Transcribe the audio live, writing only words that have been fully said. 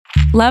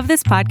Love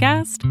this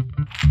podcast?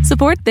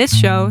 Support this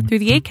show through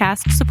the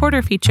Acast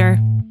supporter feature.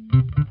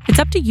 It's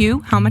up to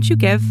you how much you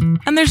give,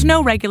 and there's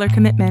no regular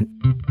commitment.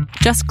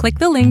 Just click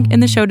the link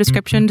in the show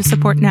description to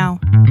support now.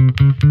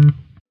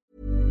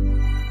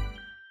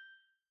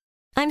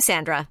 I'm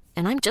Sandra,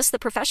 and I'm just the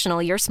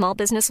professional your small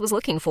business was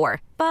looking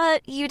for.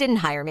 But you didn't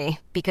hire me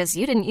because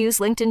you didn't use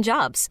LinkedIn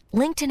Jobs.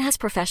 LinkedIn has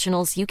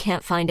professionals you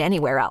can't find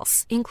anywhere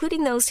else,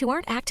 including those who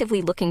aren't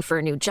actively looking for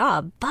a new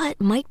job, but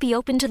might be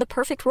open to the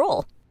perfect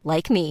role,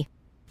 like me.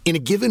 In a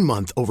given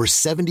month, over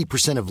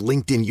 70% of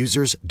LinkedIn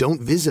users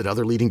don't visit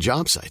other leading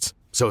job sites.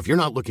 So if you're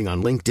not looking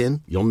on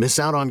LinkedIn, you'll miss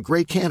out on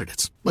great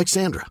candidates like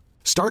Sandra.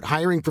 Start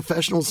hiring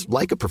professionals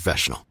like a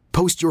professional.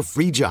 Post your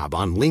free job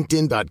on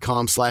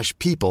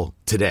linkedin.com/people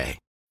today.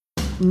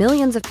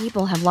 Millions of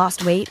people have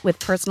lost weight with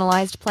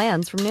personalized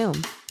plans from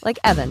Noom. Like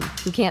Evan,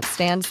 who can't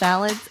stand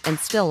salads and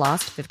still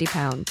lost 50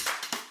 pounds.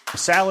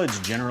 Salads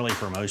generally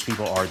for most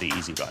people are the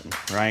easy button,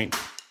 right?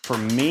 For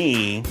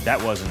me,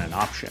 that wasn't an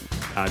option.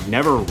 I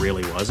never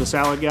really was a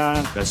salad guy.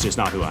 That's just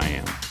not who I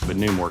am. But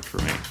Noom worked for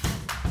me.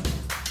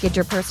 Get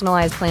your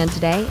personalized plan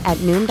today at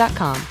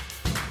Noom.com.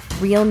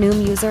 Real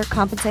Noom user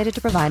compensated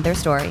to provide their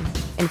story.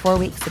 In 4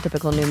 weeks, the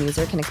typical Noom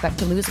user can expect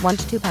to lose 1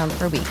 to 2 pounds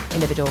per week.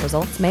 Individual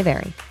results may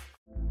vary.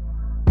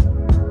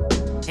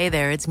 Hey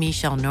there, it's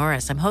Michelle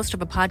Norris. I'm host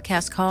of a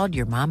podcast called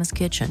Your Mama's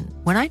Kitchen.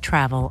 When I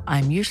travel,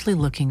 I'm usually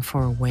looking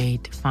for a way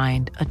to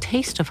find a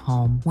taste of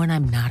home when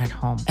I'm not at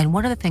home. And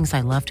one of the things I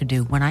love to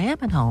do when I am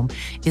at home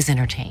is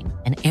entertain.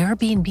 And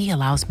Airbnb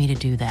allows me to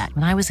do that.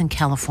 When I was in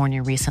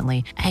California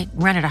recently, I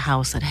rented a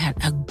house that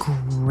had a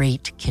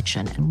great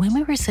kitchen. And when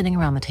we were sitting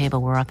around the table,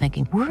 we were all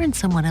thinking, we're in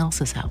someone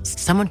else's house.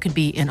 Someone could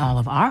be in all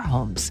of our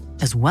homes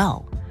as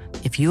well.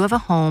 If you have a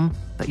home,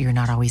 but you're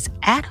not always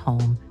at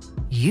home,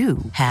 you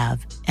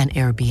have an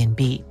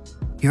Airbnb.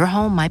 Your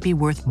home might be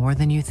worth more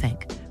than you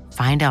think.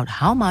 Find out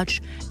how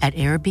much at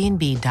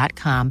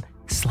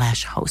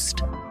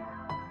airbnb.com/host.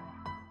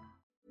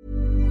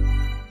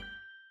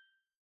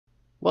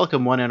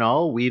 Welcome one and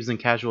all, weebs and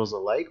casuals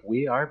alike.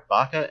 We are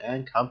Baka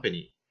and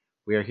Company.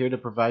 We are here to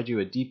provide you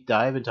a deep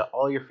dive into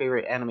all your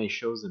favorite anime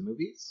shows and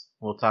movies.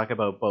 We'll talk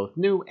about both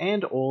new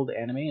and old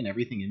anime and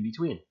everything in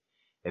between.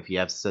 If you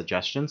have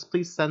suggestions,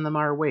 please send them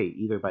our way,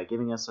 either by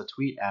giving us a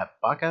tweet at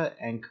Baka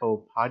and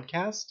Co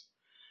Podcast,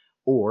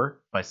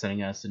 or by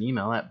sending us an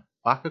email at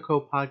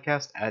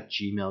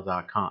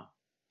bakacopodcast@gmail.com.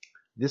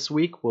 This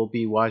week we'll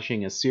be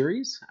watching a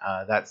series.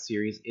 That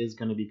series is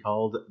going to be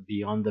called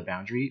Beyond the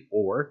Boundary,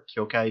 or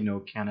Kyokai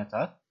no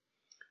Kanata.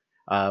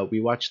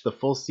 We watched the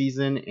full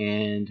season,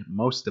 and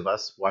most of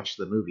us watched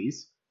the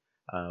movies.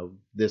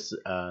 This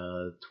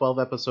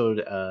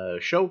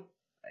 12-episode show.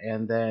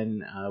 And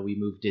then we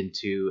moved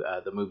into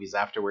the movies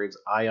afterwards.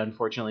 I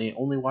unfortunately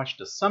only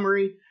watched a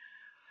summary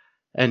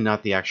and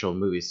not the actual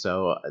movie.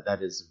 So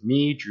that is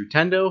me, Drew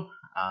Tendo,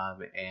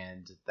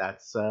 and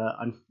that's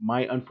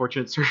my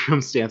unfortunate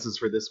circumstances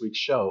for this week's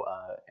show.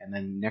 And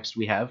then next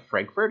we have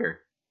Frank Furter.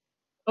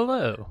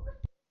 Hello.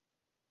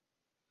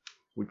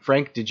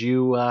 Frank, did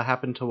you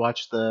happen to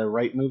watch the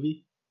right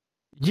movie?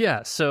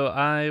 Yeah, so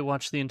I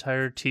watched the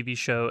entire TV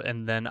show,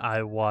 and then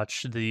I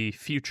watched the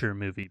future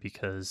movie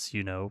because,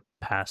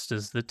 past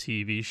is the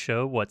TV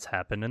show, what's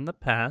happened in the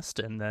past,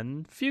 and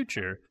then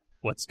future,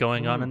 what's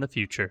going on in the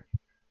future.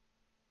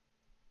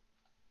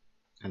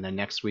 And then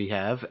next we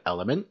have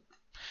Element.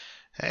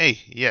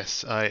 Hey,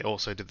 yes, I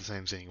also did the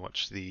same thing,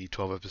 watched the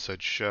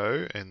 12-episode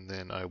show, and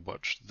then I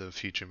watched the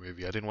future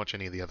movie. I didn't watch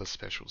any of the other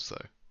specials,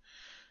 though.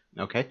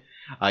 Okay.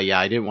 Yeah,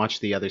 I didn't watch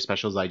the other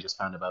specials. I just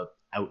found out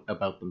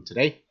about them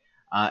today.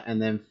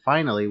 And then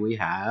finally we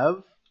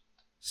have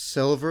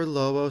Silver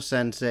Lobo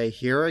Sensei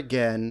here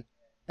again,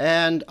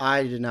 and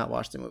I did not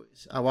watch the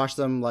movies. I watched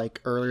them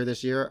earlier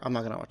this year. I'm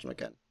not going to watch them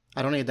again.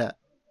 I don't need that.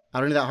 I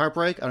don't need that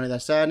heartbreak. I don't need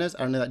that sadness.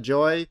 I don't need that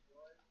joy.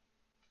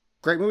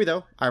 Great movie,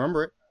 though. I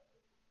remember it.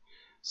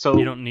 So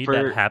you don't need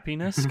that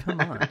happiness? Come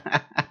on.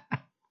 What's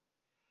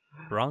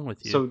wrong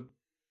with you? So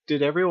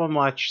did everyone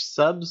watch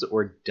subs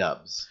or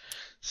dubs?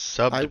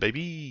 Subbed,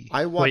 baby.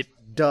 I watched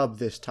dub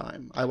this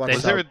time. I watched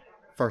sub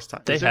first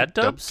time. They had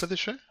dubs for the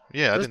show?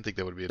 Yeah, I didn't think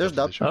there would be a dub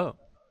for the show. Oh,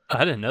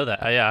 I didn't know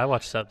that. Yeah, I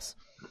watched subs.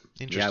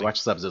 Yeah, I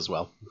watched subs as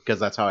well, because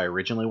that's how I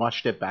originally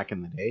watched it back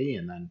in the day,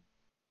 and then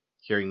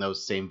hearing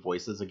those same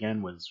voices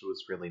again was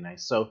really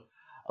nice. So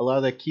a lot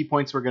of the key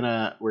points we're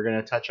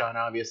gonna touch on,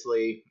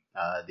 obviously,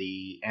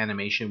 the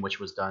animation, which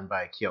was done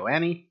by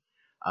KyoAni,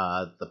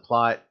 the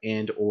plot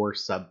and or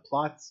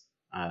subplots,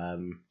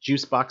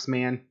 Juice Box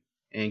Man,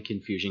 and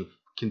confusing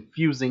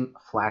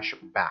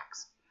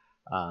flashbacks.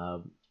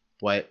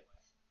 What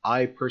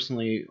I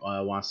personally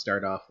want to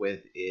start off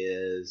with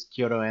is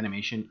Kyoto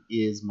Animation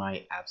is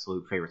my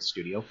absolute favorite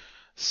studio.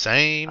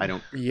 Same. I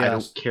don't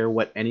care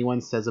what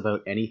anyone says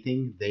about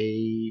anything.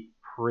 They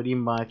pretty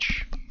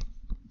much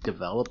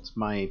developed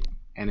my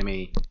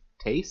anime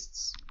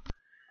tastes.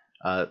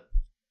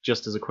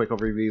 Just as a quick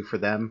overview for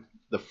them,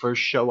 the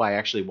first show I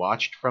actually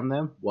watched from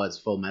them was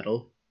Full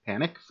Metal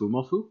Panic,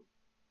 Fumofu.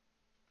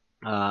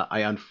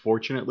 I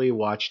unfortunately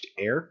watched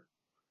Air.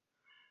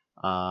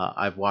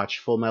 I've watched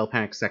Full Metal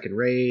Panic Second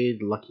Raid,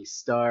 Lucky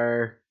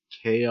Star,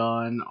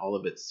 K-On!, all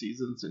of its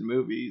seasons and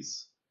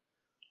movies.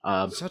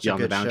 Such Beyond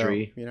a good the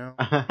Boundary. show, you know?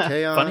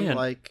 Funny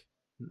K-On!,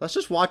 let's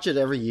just watch it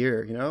every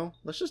year, you know?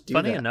 Let's just do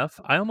Funny that. enough,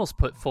 I almost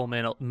put Full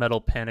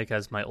Metal Panic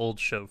as my old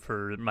show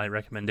for my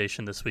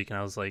recommendation this week, and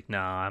I was like,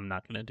 nah, I'm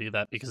not going to do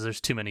that because there's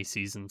too many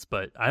seasons,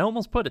 but I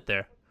almost put it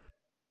there.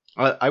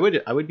 I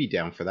would be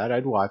down for that.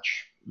 I'd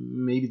watch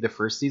maybe the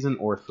first season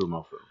or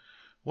Fumofu.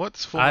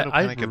 What's Full Metal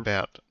Panic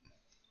about?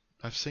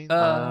 I've seen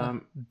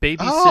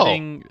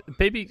babysitting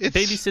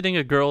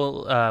a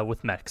girl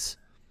with mechs.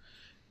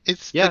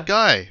 It's the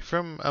guy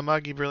from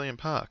Amagi Brilliant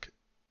Park,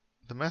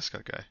 the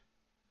mascot guy.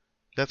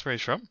 That's where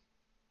he's from?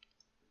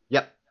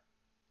 Yep.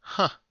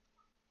 Huh.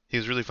 He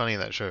was really funny in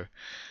that show.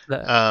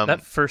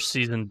 That first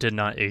season did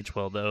not age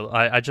well, though.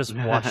 I just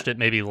watched it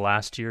maybe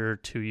last year or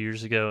 2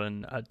 years ago,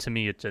 and to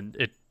me, it's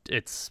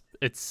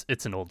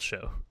an old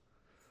show.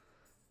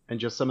 And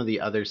just some of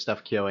the other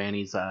stuff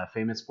KyoAni's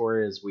famous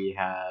for is we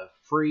have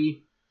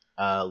Free,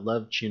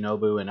 Love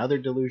Shinobu and Other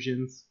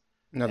Delusions.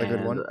 Another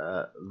good one.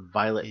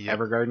 Violet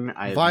Evergarden.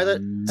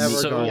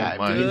 Evergarden. Yeah,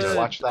 I need to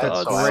watch that,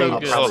 That's so I'll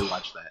great. probably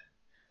watch that.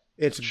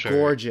 It's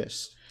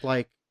gorgeous.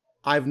 Like,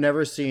 I've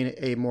never seen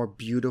a more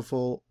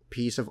beautiful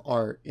piece of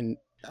art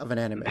of an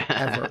anime,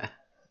 ever.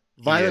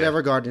 Violet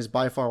Evergarden is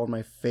by far one of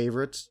my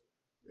favorites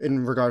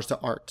in regards to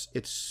art.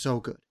 It's so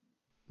good.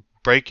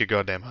 Break your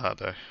goddamn heart,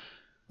 though.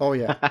 Oh,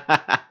 yeah.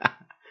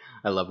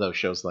 I love those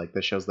shows, like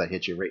the shows that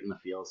hit you right in the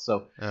feels.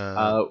 So,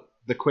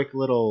 the quick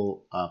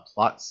little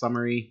plot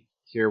summary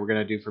here we're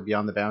going to do for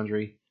Beyond the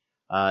Boundary.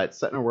 It's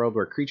set in a world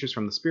where creatures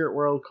from the spirit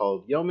world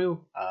called Yomu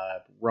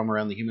roam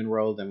around the human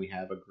world, and we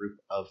have a group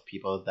of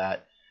people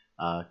that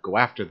go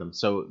after them.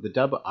 So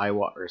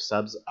the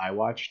subs I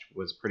watched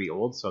was pretty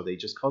old, so they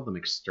just called them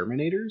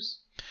exterminators.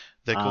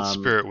 They're called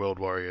Spirit World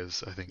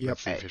Warriors, I think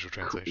that's the official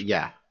translation.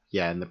 Yeah,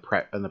 and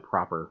the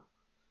proper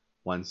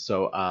ones.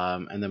 So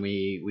and then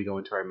we go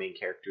into our main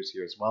characters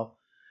here as well.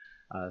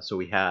 So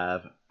we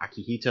have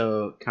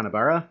Akihito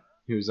Kanabara,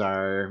 who's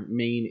our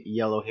main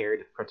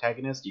yellow-haired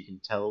protagonist. You can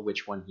tell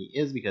which one he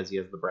is because he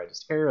has the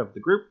brightest hair of the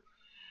group.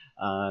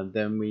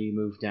 Then we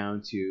move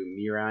down to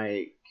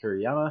Mirai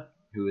Kuriyama,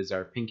 who is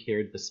our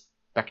pink-haired,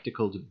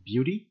 bespectacled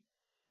beauty.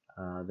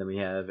 Then we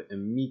have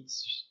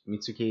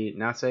Mitsuki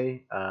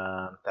Nase.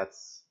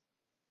 That's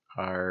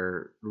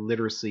our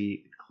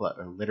literary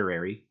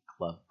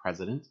club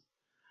president.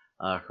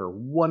 Her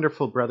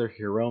wonderful brother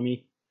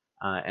Hiromi.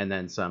 And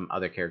then some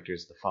other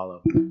characters to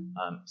follow.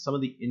 Some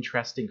of the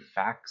interesting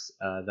facts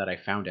that I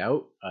found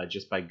out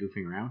just by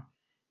goofing around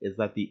is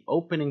that the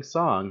opening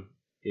song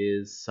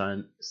is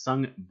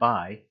sung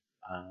by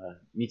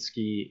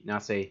Mitsuki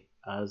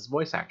Nase's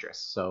voice actress.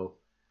 So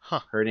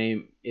her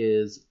name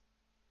is,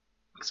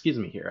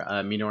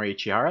 Minori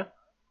Chihara.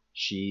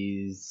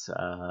 She's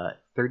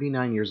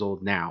 39 years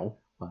old now,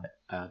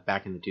 but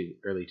back in the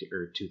early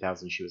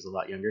 2000s she was a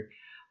lot younger.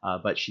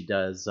 But she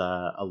does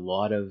a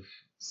lot of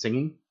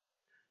singing.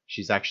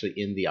 She's actually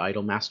in The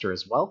Idolmaster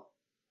as well.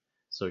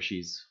 So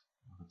it's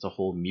a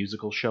whole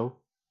musical show.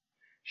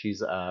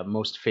 She's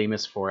most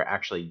famous for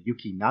actually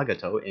Yuki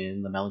Nagato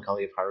in The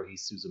Melancholy of Haruhi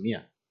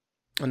Suzumiya.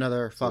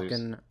 Another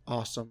fucking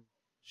awesome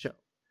show.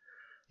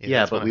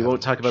 Yeah, but we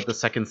won't talk about the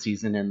second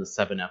season and the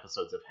 7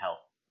 episodes of Hell.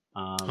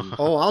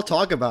 I'll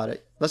talk about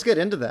it. Let's get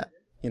into that,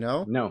 you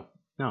know? No.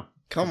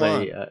 Come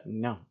on.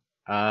 No.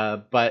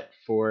 But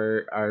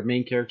for our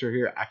main character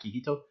here,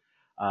 Akihito,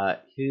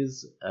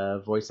 his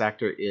voice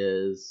actor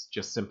is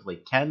just simply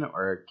Ken,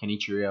 or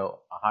Kenichiro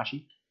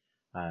Ahashi.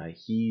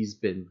 He's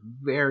been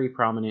very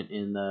prominent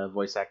in the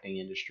voice acting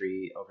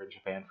industry over in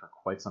Japan for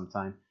quite some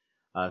time.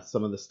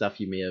 Some of the stuff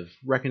you may have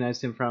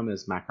recognized him from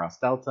is Macross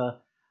Delta.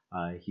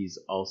 He's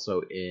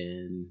also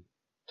in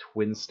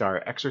Twin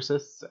Star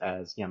Exorcists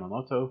as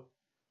Yamato.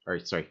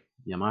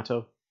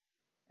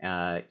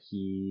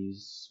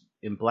 He's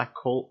in Black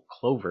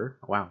Clover.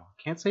 Wow,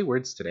 can't say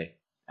words today.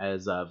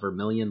 As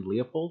Vermilion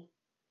Leopold.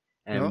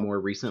 And more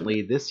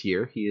recently this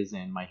year, he is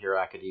in My Hero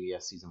Academia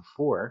Season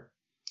 4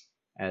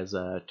 as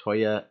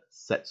Toya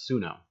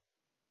Setsuno.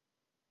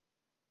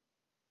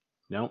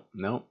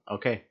 No.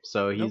 Okay,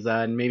 so he's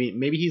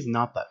maybe he's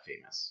not that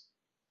famous.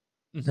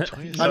 I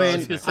mean, I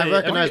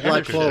recognize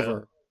Black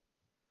Clover.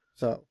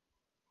 So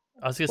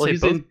I was gonna say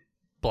both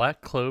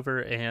Black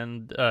Clover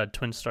and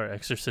Twin Star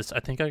Exorcist. I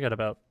think I got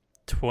about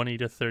 20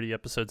 to 30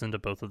 episodes into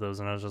both of those,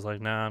 and I was just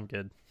like, nah, I'm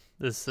good.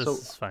 This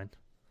is fine.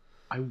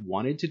 I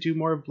wanted to do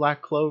more of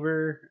Black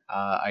Clover.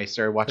 I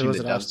started watching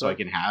the dub so I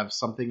can have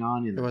something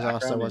on in the background. It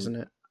was Asta, wasn't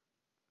it?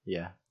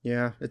 Yeah.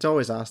 Yeah, it's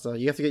always Asta.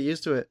 You have to get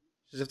used to it.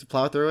 You just have to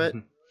plow through it.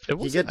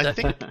 I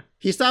think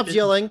he stops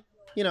yelling,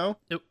 you know.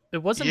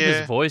 It wasn't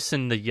his voice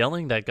and the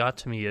yelling that got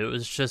to me. It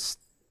was just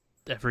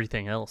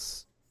everything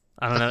else.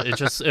 I don't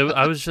know.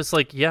 I was just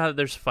like, yeah,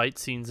 there's fight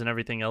scenes and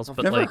everything else,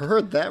 but I've never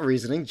heard that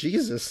reasoning.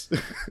 Jesus.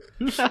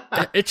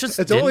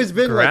 It's always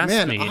been like,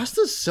 man, me.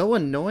 Asta's so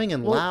annoying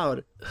and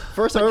loud.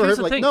 First I ever heard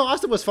like, no,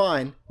 Asta was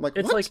fine. I'm like,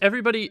 it's what?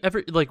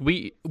 Like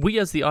we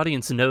as the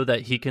audience know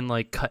that he can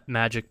like cut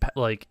magic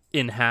like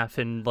in half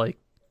in like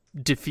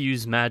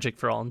diffuse magic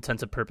for all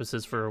intents and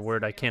purposes for a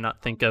word I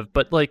cannot think of,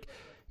 but like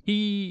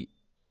he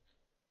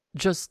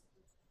just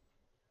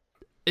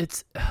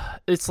it's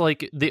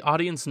like the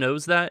audience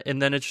knows that,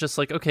 and then it's just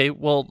like, okay,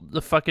 well,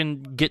 the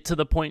fucking get to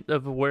the point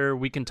of where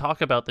we can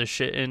talk about this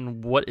shit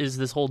and what is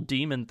this whole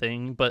demon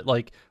thing, but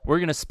like we're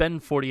gonna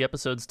spend 40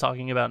 episodes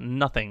talking about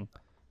nothing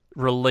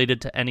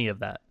related to any of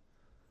that.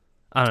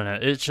 I don't know.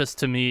 It's just,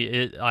 to me,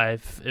 it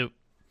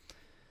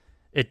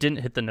didn't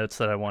hit the notes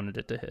that I wanted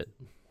it to hit.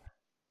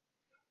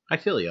 I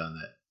feel you on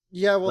that.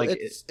 Yeah, well, Like,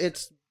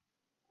 it's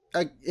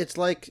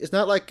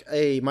not like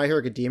a My Hero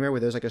Academia where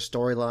there's like a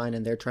storyline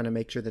and they're trying to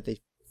make sure that they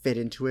fit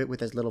into it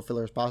with as little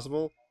filler as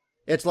possible.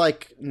 It's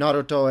like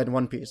Naruto and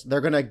One Piece. They're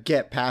gonna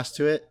get past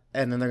to it,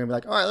 and then they're gonna be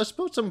like, all right, let's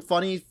put some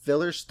funny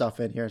filler stuff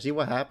in here and see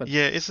what happens.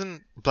 Yeah,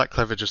 isn't Black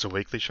Clover just a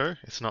weekly show?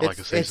 It's not like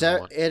a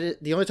season one.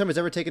 The only time it's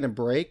ever taken a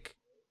break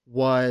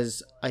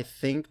was, I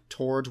think,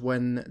 towards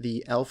when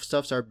the elf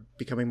stuff started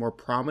becoming more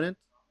prominent,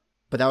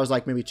 but that was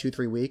like maybe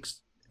 2-3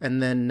 weeks.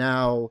 And then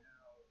now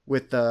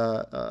with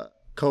the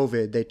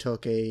COVID, they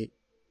took a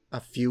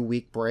few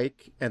week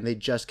break, and they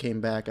just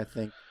came back, I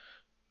think,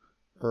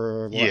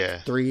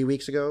 3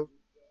 weeks ago.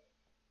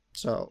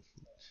 So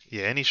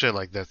yeah, any show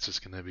like that's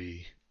just gonna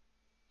be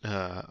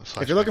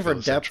if you're looking for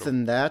depth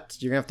in that,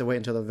 you're gonna have to wait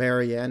until the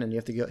very end, and you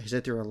have to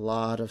sit through a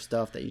lot of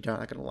stuff that you're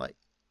not gonna like.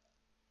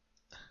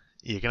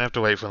 You're gonna have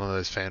to wait for one of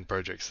those fan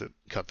projects that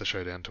cut the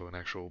show down to an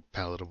actual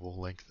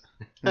palatable length.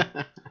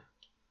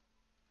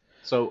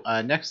 So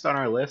next on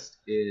our list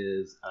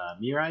is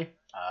Mirai.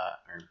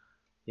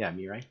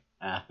 Mirai.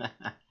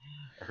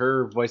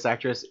 Her voice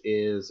actress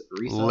is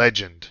Risa.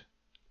 Legend.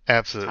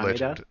 Absolute Taneda.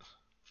 legend.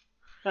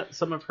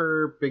 Some of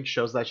her big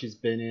shows that she's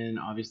been in,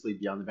 obviously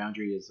Beyond the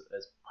Boundary is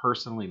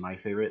personally my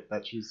favorite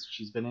that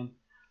she's been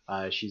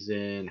in. She's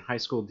in High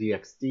School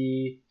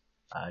DxD.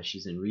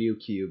 She's in Ryu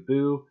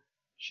Kyubu.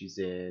 She's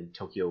in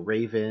Tokyo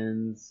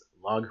Ravens,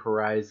 Log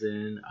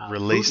Horizon,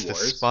 Release Food the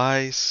Wars.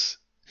 Spice.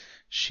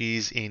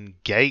 She's in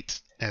Gate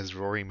as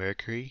Rory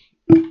Mercury.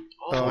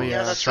 Oh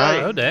yeah, that's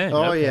right. Oh dang.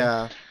 Oh okay.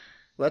 yeah.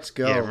 Let's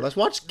go. Yeah, Let's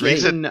watch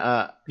She's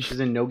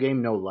Gate. in No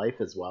Game No Life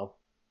as well.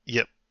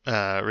 Yep.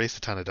 Risa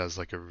Taneda does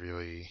like a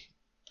really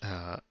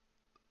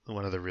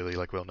one of the really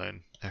like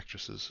well-known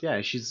actresses.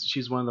 Yeah,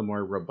 she's one of the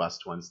more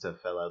robust ones to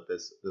fill out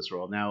this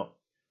role. Now,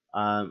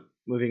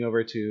 moving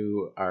over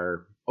to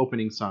our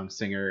opening song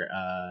singer,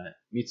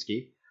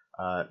 Mitsuki,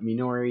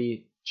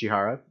 Minori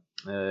Chihara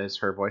is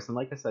her voice, and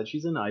like I said,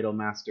 she's an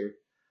Idolmaster.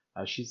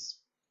 She's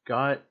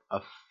got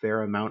a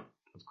fair amount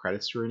of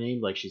credits to her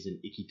name, like she's in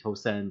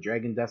Ikitosen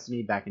Dragon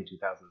Destiny back in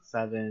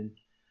 2007.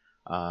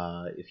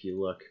 If you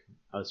look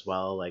as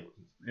well, like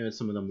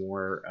some of the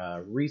more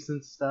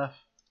recent stuff.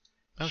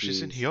 Oh,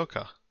 she's in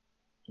Hyoka.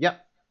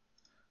 Yep.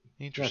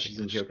 Interesting.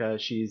 Yeah, she's in Hyoka.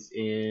 She's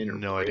in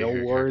No idea who Rail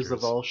her Wars character of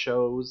is. all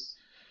shows.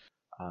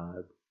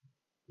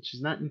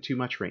 She's not in too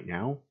much right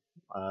now.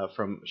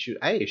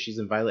 She's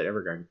in Violet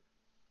Evergarden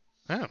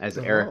Oh. as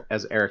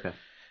Erica.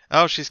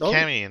 Oh, she's Oh.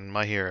 Cammy in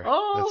My Hero.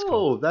 That's Oh,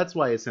 cool. that's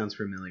why it sounds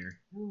familiar.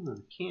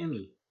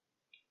 Cammy.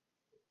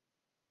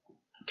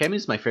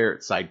 Cammy's my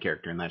favorite side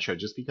character in that show,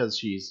 just because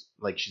she's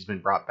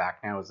been brought back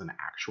now as an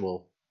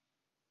actual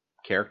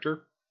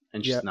character,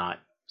 and she's Yep. not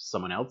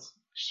someone else,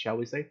 shall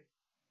we say?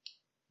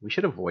 We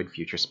should avoid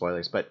future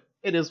spoilers, but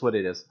it is what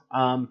it is.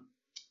 And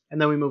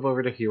then we move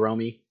over to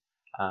Hiromi.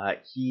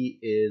 He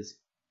is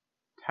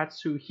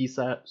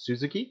Tatsuhisa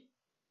Suzuki.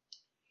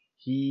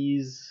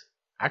 He's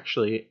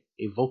actually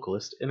a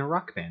vocalist in a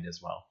rock band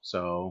as well,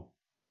 so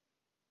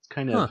it's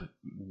kind of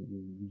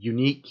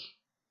unique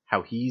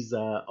how he's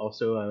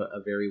also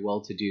a very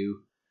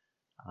well-to-do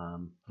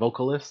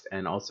vocalist,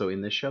 and also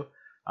in this show.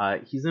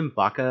 He's in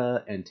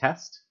Baka and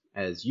Test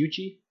as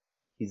Yuji.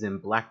 He's in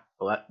Black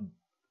Butler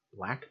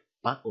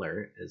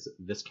as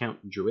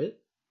Viscount Druid.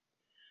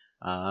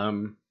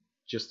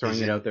 Just throwing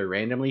He's it in- out there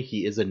randomly,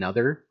 he is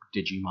another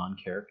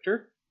Digimon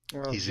character.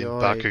 Oh, He's joy.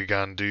 in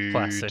Bakugan, dude.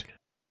 Classic.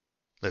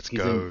 Let's He's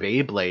go. in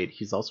Beyblade.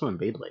 He's also in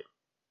Beyblade.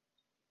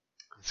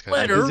 Let's go.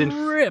 Let He's her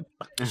in- rip.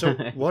 So,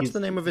 what's He's- the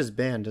name of his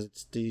band?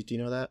 Do you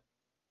know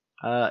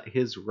that?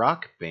 His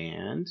rock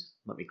band,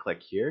 let me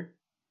click here,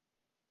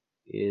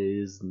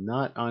 is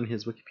not on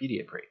his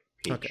Wikipedia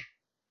page. Okay.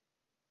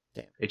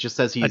 Damn. It just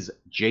says he's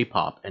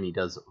J-pop and he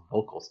does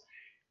vocals.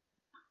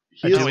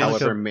 I He is, do wanna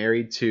however, go-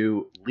 married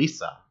to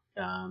Lisa.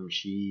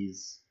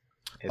 She's...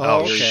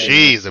 Oh, okay.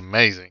 she's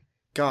amazing.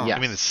 God. Yeah. I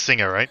mean, the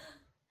singer, right?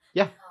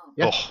 Yeah.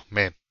 Yeah. Oh,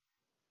 man.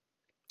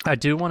 I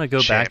do want to go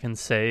Champ. back and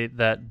say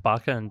that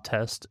Baka and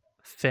Test,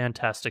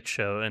 fantastic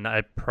show, and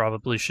I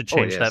probably should Oh, it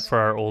change that is. for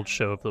our old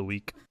show of the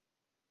week.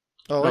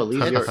 Oh,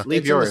 leave, it's leave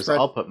in the yours. spread-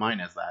 I'll put mine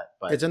as that.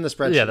 But It's in the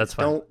spreadsheet. Yeah, that's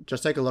fine. Don't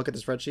just take a look at the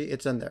spreadsheet.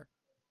 It's in there.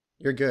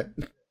 You're good.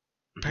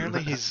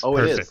 Apparently he's Oh,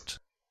 it is. Perfect.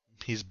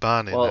 He's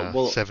Ban in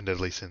Well- Seven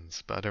Deadly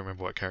Sins, but I don't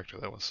remember what character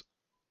that was.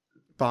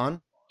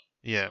 Bon?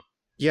 Yeah.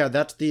 Yeah,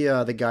 that's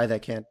the guy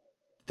that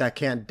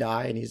can't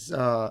die, and he's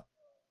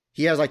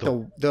he has like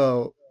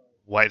the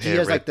White he hair,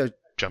 has red like the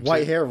jumpsuit.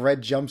 white hair,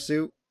 red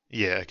jumpsuit.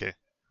 Yeah, okay.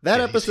 That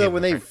Yeah, he's episode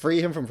when they feeling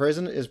free him from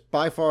prison is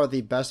by far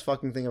the best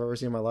fucking thing I've ever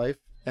seen in my life,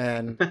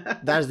 and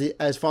that is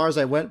as far as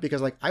I went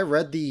because like I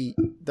read the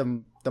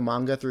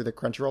manga through the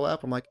Crunchyroll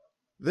app. I'm like,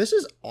 this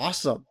is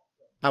awesome.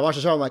 I watched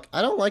the show. I'm like,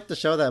 I don't like the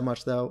show that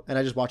much though, and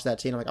I just watched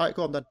that scene. I'm like, all right,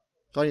 cool, I'm done.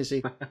 That's all I need to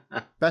see.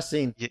 Best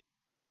scene.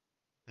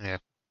 Yeah.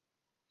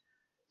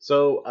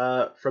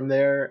 So from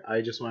there,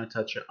 I just want to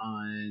touch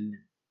on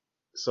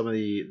some of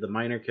the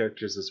minor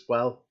characters as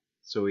well.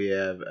 So we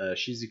have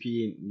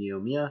Shizuki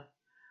Niyomiya,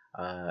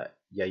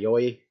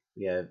 Yayoi.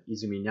 We have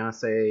Izumi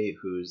Nase,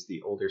 who's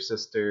the older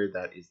sister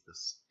that is the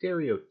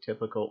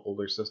stereotypical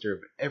older sister of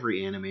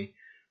every anime.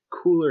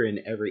 Cooler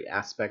in every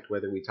aspect,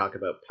 whether we talk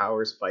about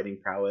powers, fighting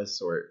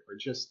prowess, or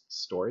just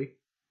story.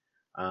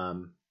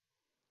 And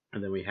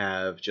then we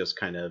have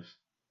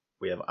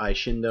we have Ai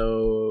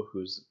Shindo,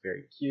 who's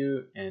very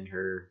cute, and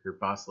her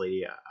boss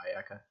lady,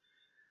 Ayaka.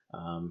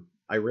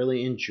 I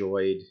really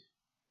enjoyed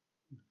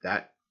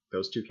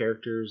those two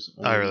characters.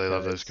 I really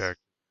love those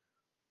characters.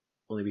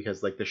 Only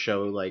because like the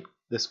show, like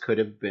this could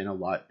have been a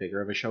lot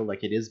bigger of a show.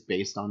 Like it is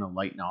based on a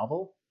light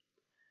novel.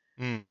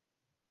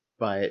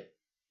 But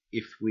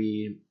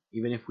even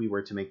if we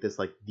were to make this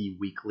like the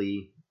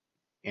weekly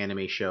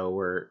anime show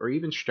or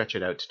even stretch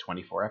it out to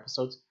 24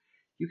 episodes,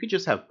 you could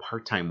just have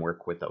part-time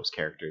work with those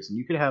characters, and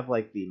you could have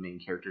like the main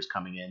characters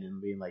coming in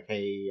and being like,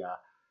 hey,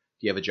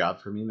 do you have a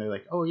job for me? And they're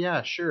like, oh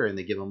yeah, sure. And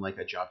they give them like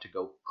a job to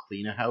go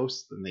clean a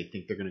house, and they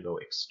think they're going to go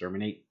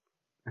exterminate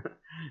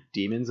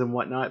demons and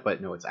whatnot, but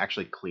no, it's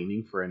actually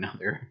cleaning for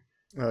another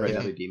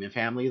demon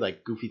family,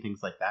 like goofy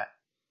things like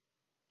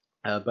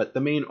that. But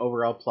the main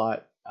overall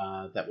plot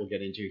that we'll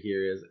get into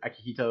here is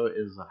Akihito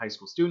is a high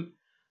school student.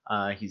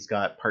 He's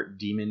got part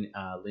demon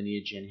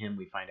lineage in him.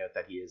 We find out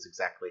that he is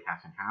exactly half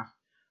and half.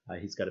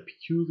 He's got a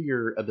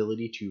peculiar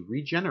ability to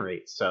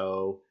regenerate,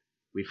 so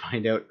we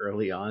find out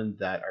early on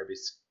that our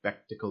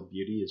bespectacled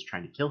beauty is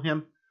trying to kill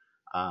him.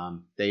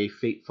 They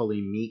fatefully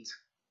meet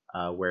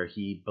where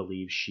he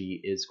believes she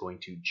is going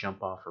to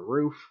jump off a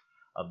roof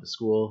of the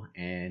school,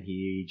 and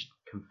he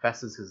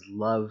confesses his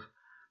love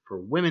for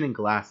women in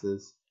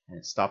glasses, and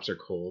it stops her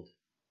cold.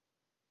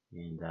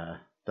 And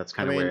that's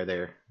kind of where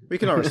they're... We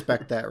can all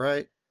respect that,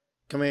 right?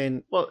 I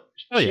mean... Well,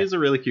 she is a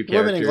really cute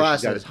character. Women in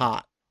glasses is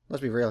hot.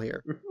 Let's be real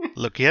here.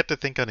 Look, he had to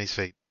think on his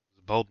feet.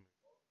 Bold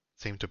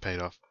seemed to pay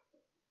off.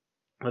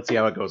 Let's see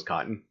how it goes,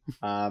 Cotton.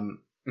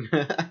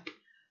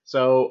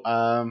 So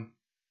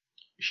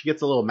she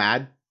gets a little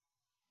mad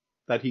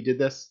that he did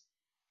this,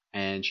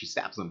 and she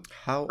stabs him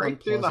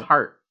right through the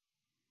heart.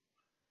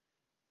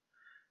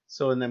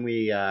 So, and then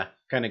we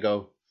kind of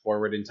go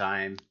forward in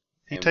time.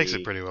 He takes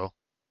it pretty well.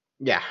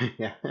 Yeah,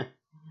 yeah.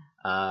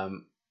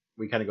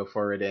 We kind of go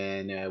forward,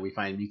 and we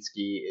find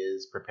Mitsuki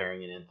is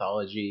preparing an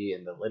anthology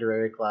in the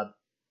literary club,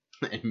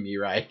 and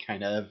Mirai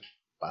kind of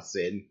busts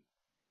in.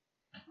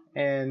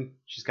 And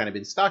she's kind of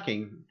been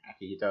stalking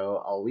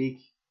Akihito all week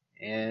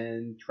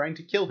and trying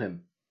to kill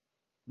him.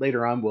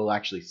 Later on, we'll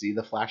actually see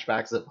the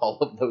flashbacks of all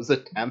of those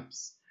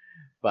attempts.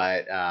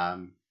 But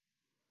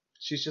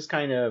she's just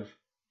kind of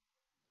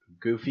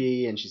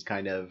goofy, and she's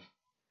kind of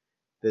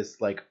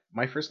this, like,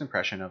 my first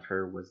impression of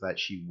her was that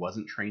she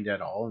wasn't trained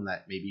at all, and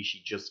that maybe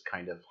she just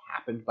kind of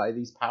happened by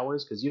these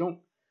powers, because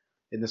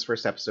in this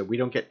first episode, we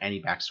don't get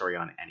any backstory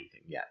on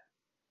anything yet.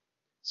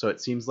 So it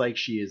seems like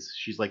she's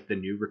like the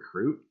new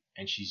recruit,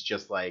 and she's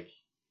just like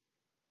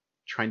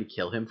trying to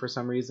kill him for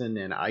some reason,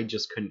 and I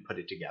just couldn't put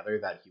it together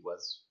that he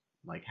was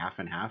like half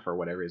and half or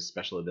whatever his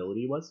special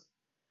ability was.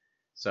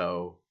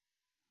 So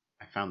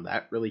I found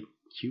that really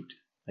cute.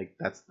 Like,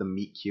 that's the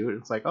meet cute.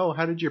 It's like, oh,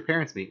 how did your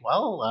parents meet?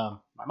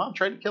 Well, my mom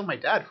tried to kill my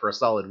dad for a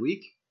solid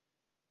week.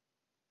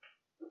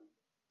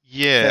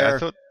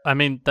 Yeah, I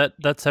mean,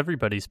 that's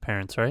everybody's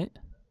parents, right?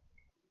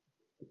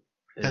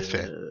 That's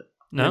fair.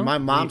 No, I mean, my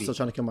mom's still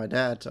trying to kill my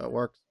dad, so it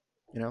works.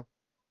 You know,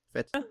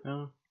 fits.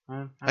 No,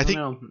 I don't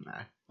know.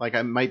 Like,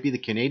 I might be the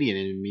Canadian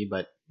in me,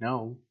 but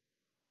no.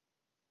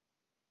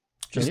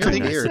 Just you're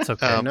weird. weird. It's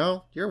okay.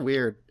 No, you're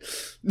weird.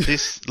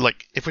 This,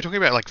 like, if we're talking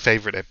about like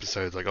favorite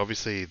episodes, like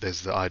obviously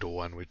there's the Idol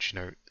one, which, you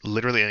know,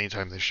 literally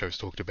anytime this show's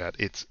talked about,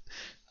 it's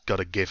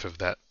got a gif of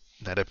that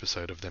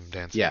episode of them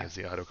dancing as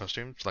the Idol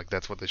costumes. Like,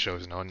 that's what the show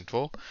is known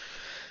for.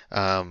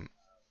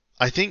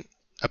 I think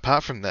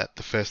apart from that,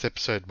 the first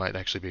episode might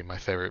actually be my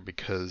favorite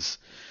because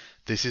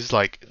this is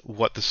like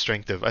what the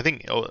strength of, I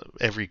think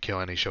every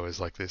KyoAni show is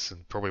like this,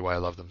 and probably why I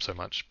love them so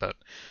much, but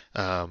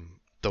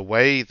the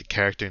way the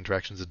character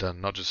interactions are done,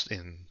 not just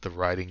in the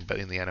writing but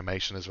in the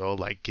animation as well,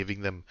 like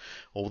giving them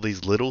all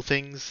these little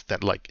things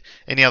that like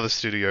any other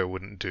studio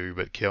wouldn't do,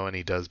 but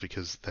KyoAni does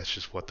because that's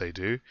just what they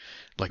do.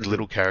 Like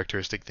little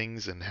characteristic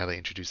things and how they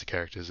introduce the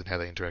characters and how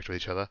they interact with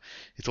each other.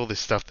 It's all this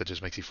stuff that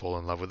just makes you fall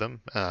in love with them.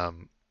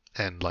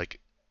 And like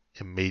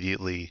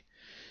immediately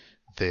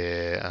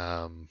they're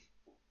I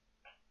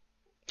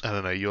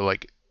don't know, you're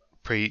like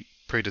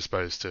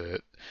predisposed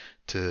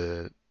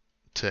to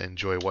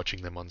enjoy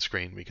watching them on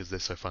screen because they're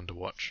so fun to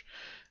watch.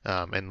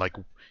 And like,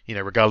 you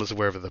know, regardless of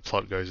wherever the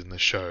plot goes in the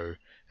show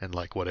and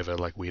like whatever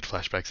like weird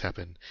flashbacks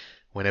happen,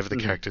 whenever the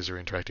characters are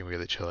interacting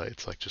with each other,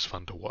 it's like just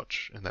fun to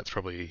watch. And that's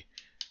probably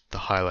the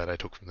highlight I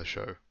took from the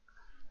show.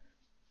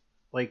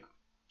 Like,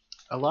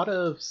 a lot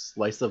of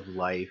slice of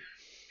life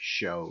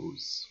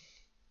shows,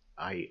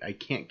 I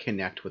can't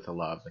connect with a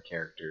lot of the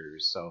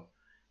characters. So,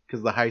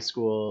 because the high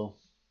school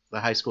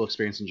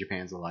experience in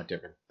Japan is a lot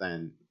different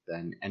than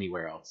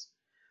anywhere else.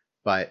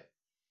 But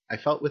I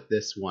felt with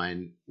this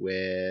one,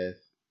 with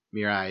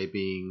Mirai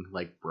being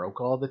like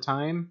broke all the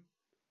time,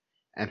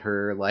 and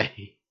her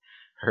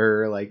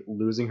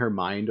losing her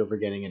mind over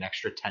getting an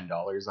extra $10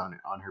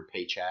 on her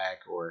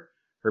paycheck, or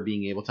her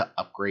being able to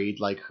upgrade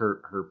like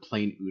her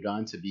plain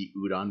udon to be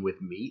udon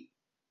with meat.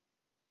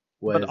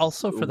 But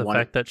also for the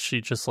fact that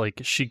she just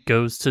like, she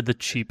goes to the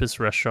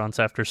cheapest restaurants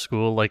after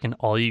school, like an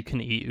all you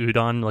can eat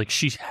udon. Like,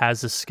 she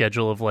has a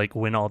schedule of like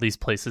when all these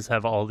places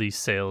have all these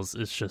sales.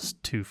 It's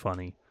just too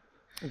funny.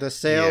 The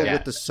sale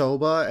with the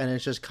soba, and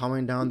it's just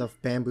coming down the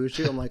bamboo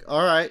shoot. I'm like,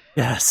 all right,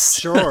 yes,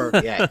 sure,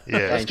 yeah. Let's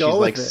and go she's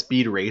with like it.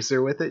 Speed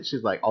Racer with it.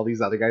 She's like, all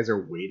these other guys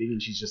are waiting,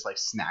 and she's just like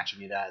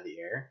snatching it out of the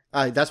air.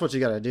 That's what you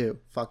gotta do.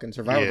 Fucking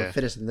survival of the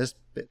fittest in this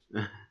bit.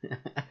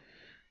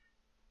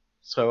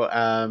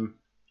 So,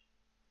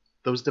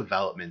 those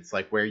developments,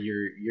 like where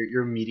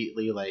you're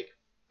immediately like,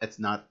 it's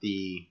not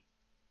the,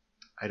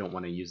 I don't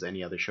want to use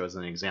any other show as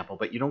an example,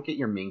 but you don't get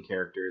your main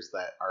characters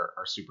that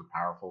are super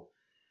powerful.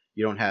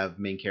 You don't have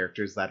main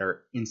characters that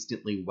are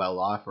instantly well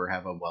off or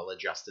have a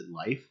well-adjusted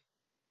life.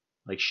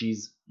 Like,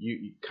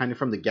 you kind of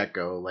from the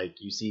get-go,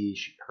 like, you see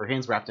her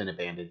hand's wrapped in a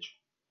bandage.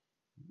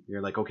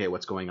 You're like, okay,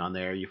 what's going on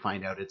there? You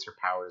find out it's her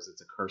powers,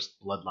 it's a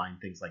cursed bloodline,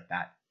 things like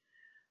that.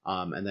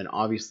 And then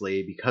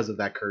obviously, because of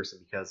that curse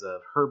and because of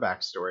her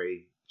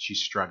backstory,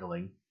 she's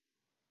struggling.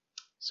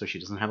 So she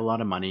doesn't have a lot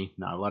of money.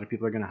 Not a lot of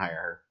people are going to hire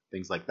her.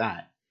 Things like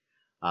that.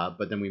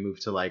 But then we move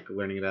to like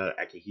learning about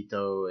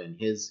Akihito and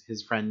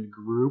his friend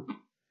group.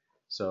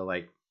 So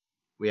like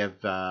we have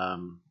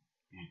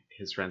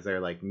his friends there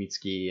like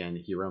Mitsuki and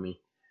Hiromi.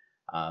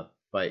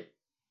 But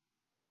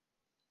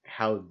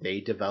how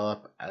they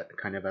develop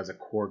kind of as a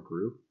core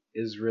group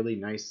is really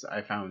nice,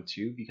 I found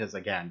too, because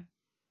again,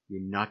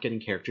 you're not getting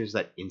characters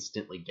that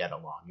instantly get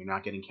along. You're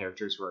not getting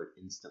characters who are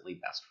instantly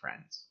best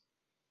friends.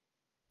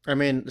 I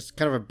mean, it's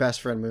kind of a best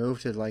friend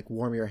move to like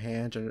warm your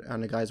hand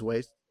on a guy's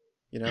waist,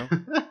 you know?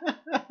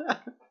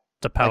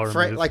 The power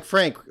move. Like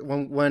Frank,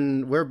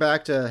 when we're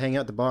back to hang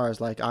out at the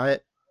bars, like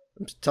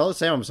tell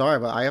Sam I'm sorry,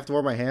 but I have to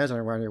warm my hands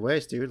around your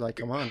waist, dude. Like,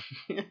 come on.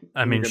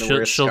 I mean,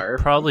 she'll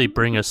probably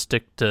bring a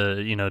stick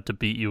to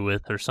beat you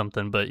with or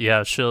something, but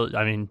yeah,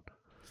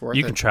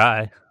 you can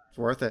try. It's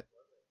worth it.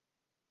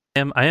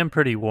 I am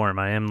pretty warm.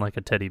 I am like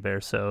a teddy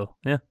bear, so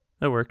yeah,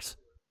 it works.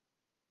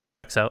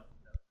 Checks out.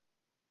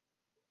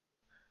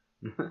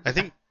 I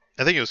think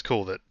it was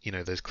cool that,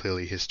 there's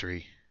clearly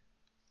history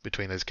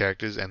between those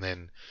characters, and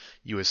then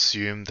you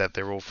assume that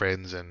they're all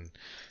friends, and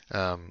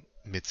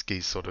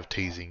Mitsuki's sort of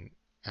teasing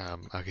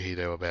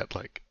Akihito about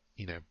like,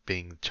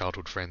 being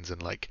childhood friends,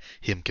 and like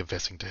him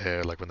confessing to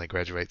her like when they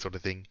graduate sort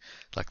of thing,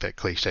 like that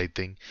cliched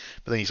thing.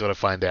 But then you sort of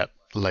find out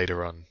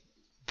later on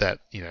that,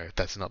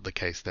 that's not the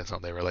case. That's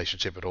not their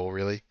relationship at all,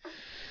 really.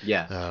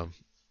 Yeah.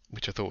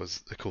 Which I thought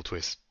was a cool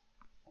twist.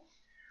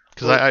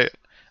 Because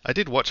I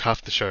did watch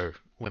half the show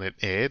when it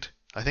aired,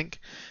 I think,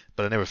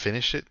 but I never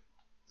finished it.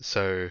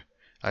 So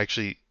I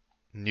actually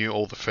knew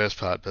all the first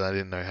part, but I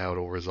didn't know how it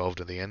all resolved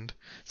at the end.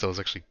 So it was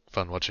actually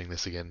fun watching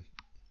this again.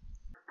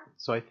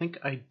 So I think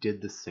I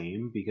did the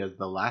same, because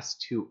the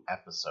last 2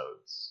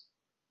 episodes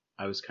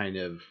I was kind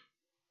of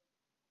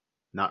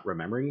not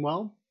remembering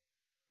well.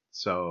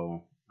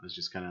 So I was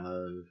just kind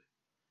of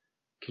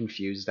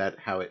confused at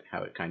how it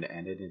kind of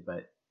ended,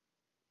 but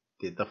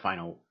the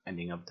final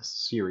ending of the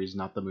series,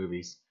 not the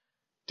movies,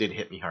 did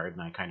hit me hard,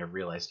 and I kind of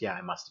realized, yeah,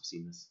 I must have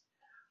seen this.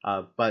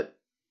 But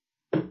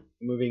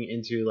moving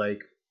into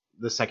like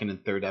the second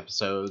and third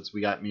episodes,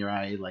 we got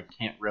Mirai like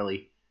can't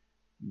really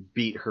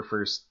beat her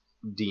first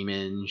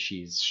demon.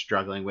 She's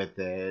struggling with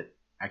it.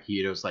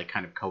 Akihito's like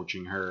kind of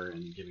coaching her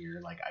and giving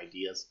her like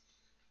ideas.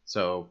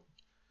 So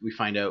we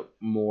find out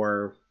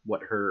more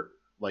what her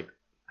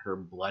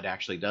blood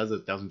actually does.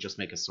 It doesn't just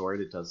make a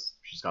sword.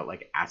 She's got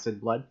like acid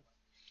blood.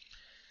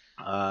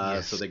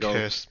 Yes, so they go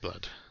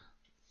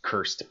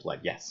cursed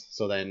blood. Yes.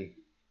 So then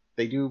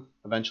they do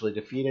eventually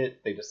defeat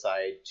it. They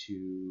decide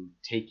to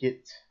take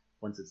it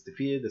once it's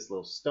defeated, this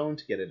little stone,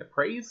 to get it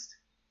appraised.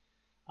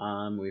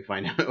 We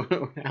find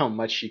out how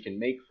much she can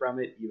make from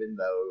it, even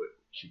though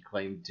she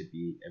claimed to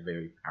be a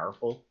very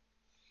powerful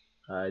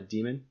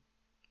demon.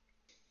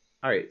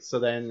 Alright, so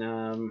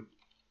then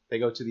they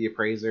go to the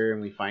appraiser,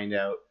 and we find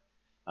out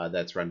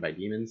that's run by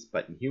demons,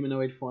 but in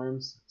humanoid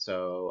forms.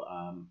 So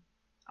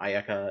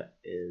Ayaka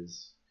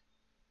is,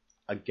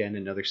 again,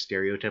 another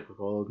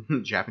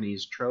stereotypical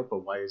Japanese trope, a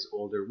wise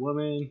older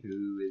woman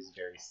who is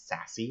very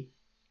sassy.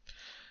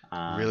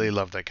 Really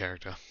love that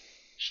character.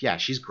 Yeah,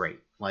 she's great.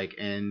 Like,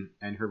 and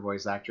her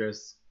voice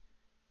actress,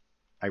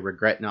 I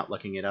regret not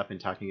looking it up and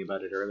talking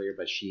about it earlier,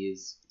 but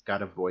she's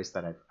got a voice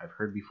that I've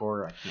heard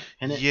before. I can't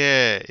pin it.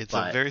 Yeah, it's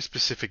a very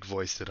specific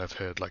voice that I've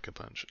heard like a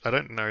bunch. I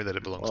don't know that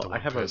it belongs to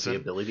one person. I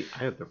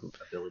have the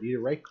ability to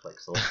right click,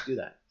 so let's do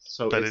that.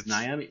 So it's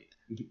Naomi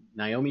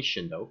Naomi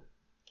Shindo.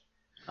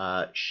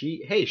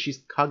 She's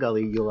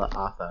Kagali Yula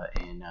Atha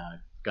in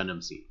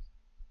Gundam Seed.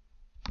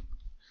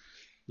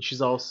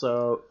 She's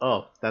also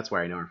that's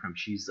where I know her from.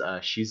 She's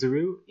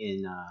Shizuru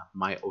in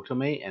My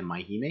Otome and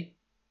My Hime.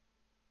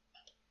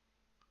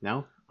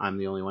 No, I'm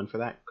the only one for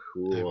that.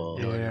 Cool.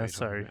 Yeah,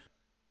 sorry.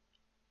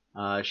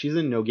 She's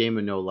in No Game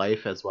and No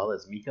Life as well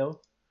as Miko.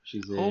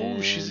 She's in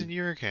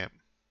Eurocamp.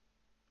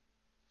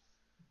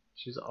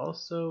 She's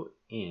also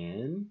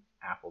in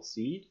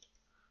Appleseed,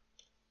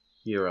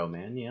 Hero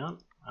Man, yeah.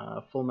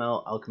 Full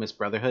Metal Alchemist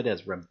Brotherhood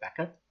as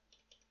Rebecca,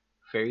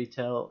 Fairy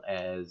Tail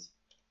as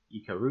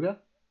Ikaruga,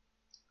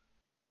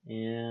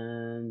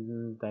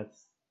 and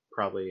that's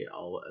probably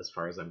all as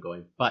far as I'm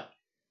going. But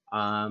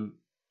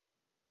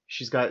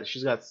she's got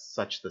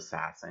such the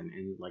sass and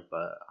like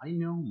the I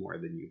know more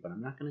than you, but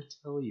I'm not gonna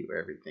tell you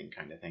everything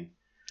kind of thing.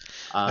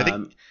 I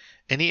think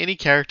any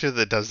character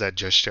that does that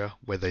gesture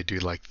where they do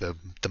like the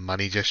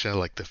money gesture,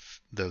 like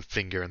the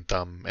finger and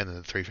thumb and then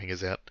the three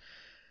fingers out,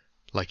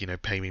 like, you know,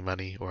 pay me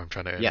money or I'm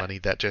trying to earn money,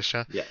 that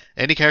gesture. Yeah.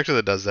 Any character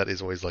that does that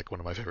is always like one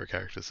of my favorite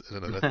characters. I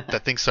don't know,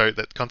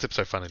 that concept's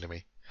so funny to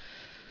me.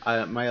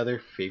 My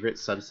other favorite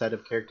subset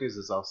of characters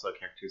is also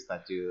characters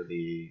that do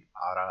the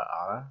ara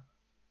ara.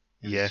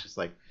 Yeah. It's just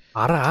like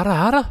ara ara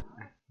ara.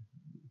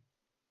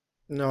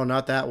 No,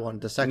 not that one.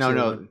 The sexy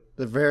one.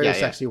 The very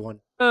sexy one.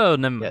 Oh,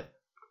 no. Yeah,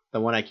 the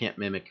one I can't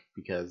mimic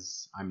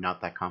because I'm not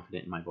that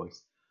confident in my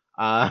voice.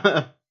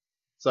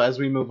 So as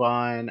we move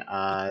on,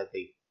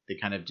 they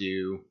kind of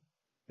do.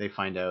 They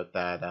find out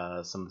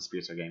that some of the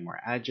spirits are getting more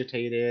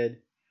agitated.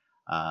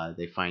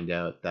 They find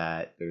out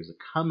that there's a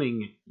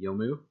coming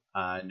Yomu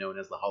known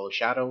as the Hollow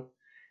Shadow,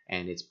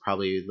 and it's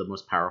probably the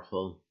most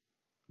powerful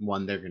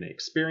one they're going to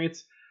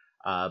experience.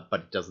 But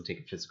it doesn't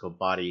take a physical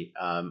body.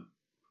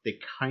 They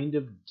kind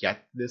of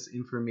get this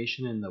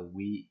information in the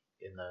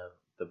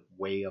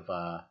way of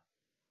a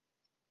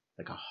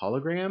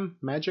hologram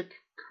magic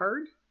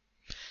card.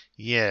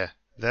 Yeah,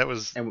 that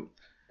was. And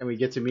we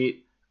get to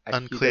meet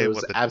unclear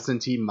Akito's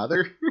absentee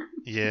mother.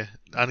 Yeah,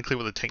 unclear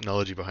what the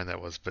technology behind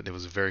that was, but it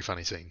was a very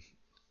funny scene.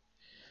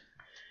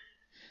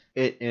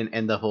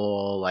 And the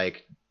whole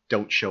like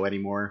don't show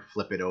anymore,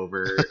 flip it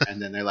over,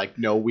 and then they're like,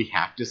 no, we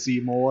have to see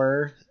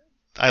more.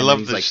 I love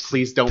this. Like,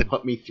 please don't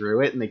put me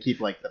through it, and they keep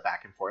like the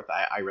back and forth.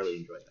 I really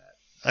enjoyed that.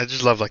 I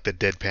just love like the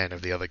deadpan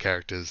of the other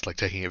characters, like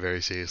taking it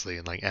very seriously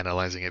and like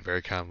analyzing it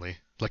very calmly,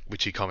 like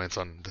which he comments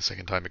on the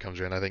second time it comes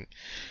around, I think.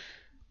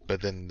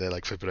 But then they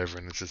like flip it over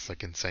and it's this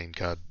like insane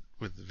card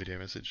with the video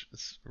message.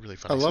 It's really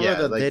funny. I love it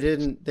that like,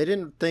 they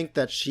didn't think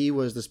that she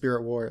was the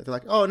spirit warrior. They're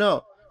like, oh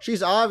no,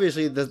 she's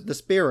obviously the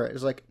spirit.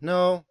 It's like,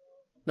 no,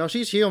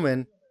 she's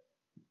human.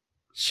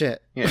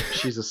 Shit. Yeah,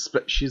 she's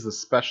a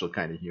special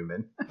kind of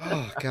human.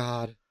 Oh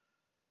God.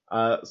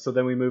 So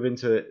then we move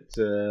into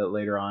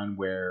later on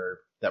where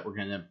that we're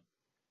gonna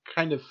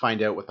kind of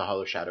find out what the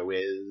Hollow Shadow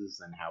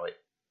is and how it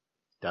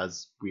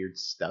does weird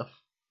stuff.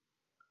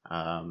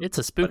 It's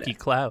a spooky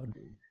cloud.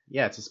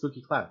 Yeah, it's a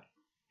spooky cloud,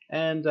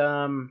 and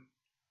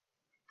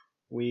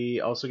we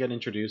also get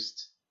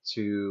introduced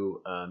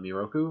to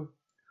Miroku,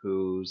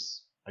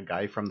 who's a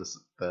guy from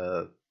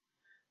the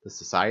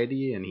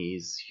society, and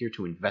he's here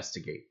to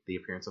investigate the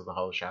appearance of the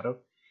Hollow Shadow.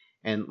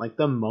 And like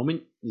the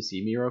moment you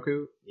see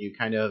Miroku, you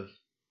kind of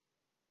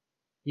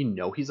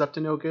he's up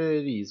to no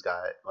good. He's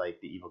got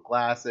like the evil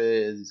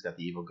glasses, he's got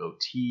the evil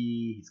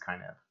goatee, he's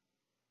kind of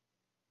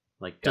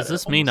like. Does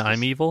this mean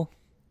I'm evil?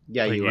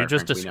 Yeah, like, you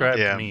just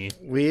described me.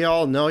 We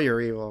all know you're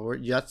evil.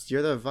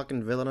 You're the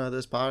fucking villain of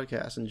this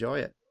podcast. Enjoy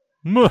it.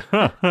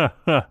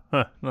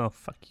 Oh,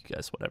 fuck you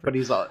guys, whatever. But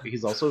he's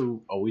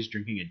also always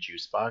drinking a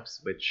juice box,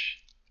 which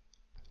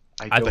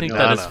I think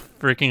that is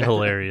freaking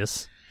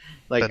hilarious.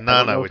 Like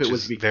banana, which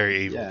is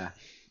very evil.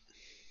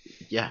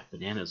 Yeah,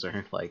 bananas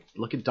are like,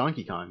 look at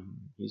Donkey Kong.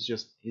 He's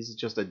just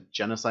a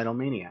genocidal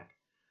maniac.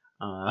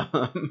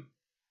 Or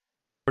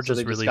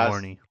just really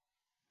horny.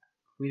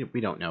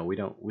 We don't know. We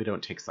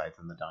don't take sides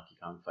in the Donkey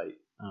Kong fight.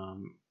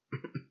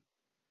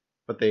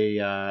 But they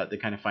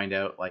kind of find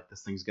out like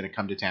this thing's gonna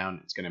come to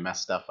town. It's gonna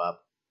mess stuff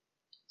up.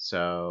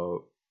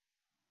 So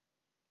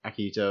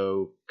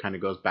Akito kind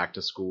of goes back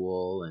to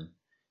school and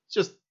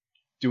just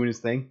doing his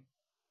thing.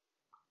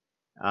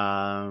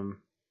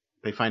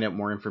 They find out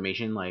more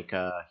information, like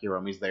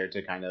Hiromi's there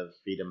to kind of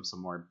feed him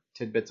some more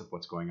tidbits of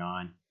what's going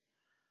on.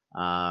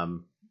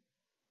 And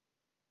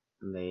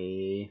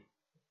they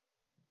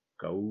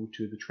go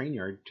to the train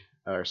yard,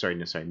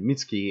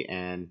 Mitsuki,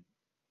 and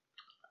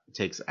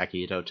takes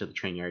Akito to the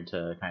train yard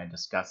to kind of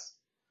discuss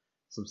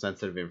some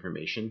sensitive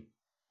information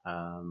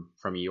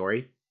from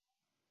Iori,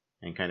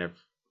 and kind of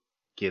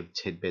give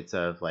tidbits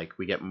of like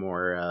we get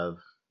more of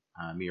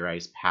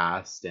Mirai's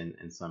past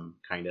and some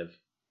kind of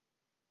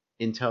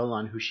intel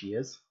on who she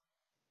is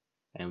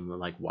and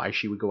like why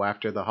she would go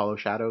after the Hollow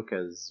Shadow,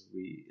 because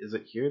is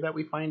it here that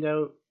we find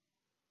out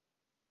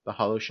the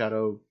Hollow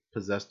Shadow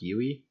possessed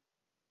Yui?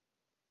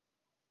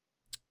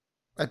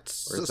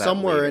 It's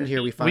somewhere in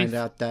here we find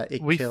out that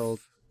it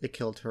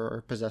killed her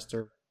or possessed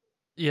her.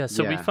 Yeah,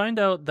 so we find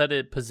out that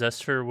it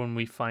possessed her when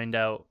we find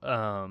out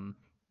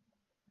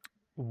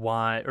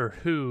why or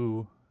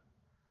who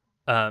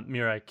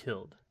Mirai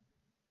killed.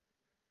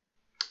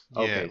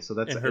 Okay, so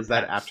that's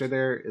that's after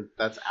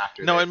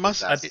No, they're it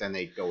must. possessed and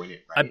they go in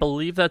it, right? I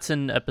believe that's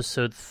in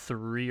episode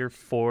 3 or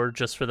 4,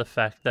 just for the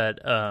fact that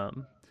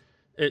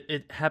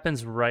it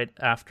happens right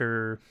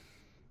after,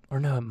 or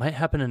no, it might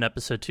happen in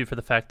episode 2 for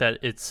the fact that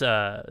it's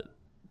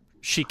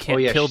she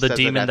can't kill the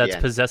demon that's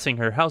possessing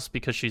her house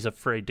because she's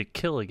afraid to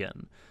kill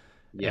again.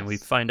 Yes, and we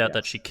find out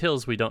that she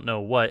kills, we don't know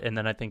what, and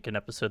then I think in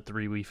episode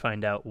 3 we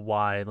find out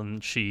why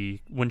when she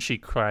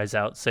cries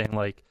out saying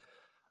like,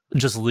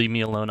 "Just leave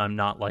me alone, I'm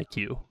not like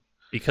you."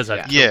 Because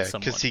I've killed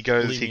someone.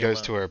 Because he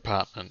goes to her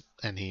apartment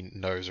and he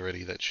knows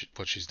already that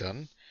what she's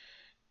done.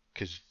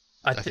 Because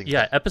I think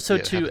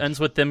episode 2 ends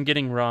with them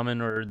getting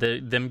ramen or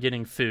them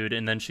getting food,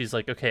 and then she's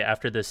like, "Okay,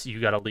 after this,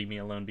 you got to leave me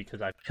alone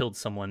because I've killed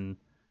someone.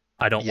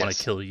 I don't want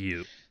to kill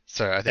you."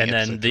 So I think,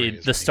 and then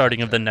the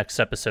starting of the next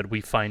episode,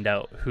 we find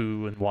out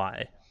who and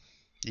why.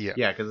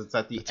 Yeah, because it's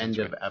at the end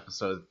of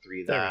episode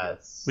 3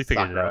 that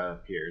Sakura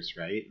appears,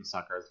 right? And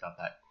Sakura's got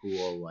that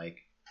cool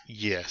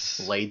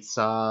blade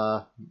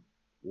saw.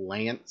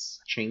 Lance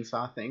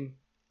chainsaw thing.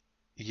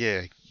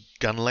 Yeah,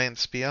 gun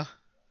lance spear.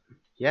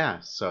 Yeah,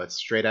 so it's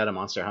straight out of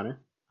Monster Hunter.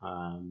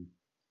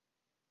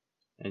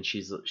 And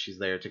she's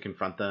there to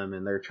confront them,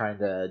 and they're trying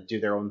to do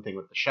their own thing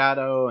with the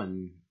shadow.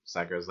 And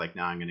Sakura's like,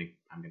 "No, I'm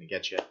gonna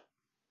get you."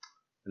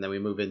 And then we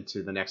move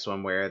into the next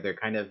one where they're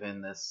kind of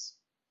in this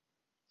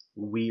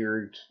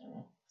weird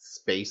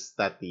space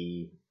that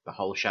the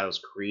Hollow Shadows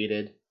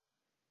created.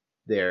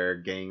 They're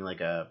getting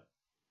like a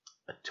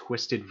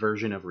twisted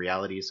version of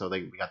reality, so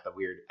we got the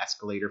weird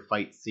escalator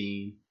fight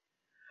scene,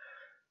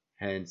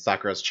 and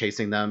Sakura's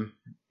chasing them,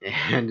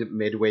 and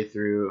midway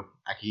through,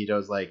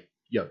 Akihito's like,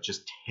 "Yo,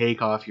 just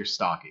take off your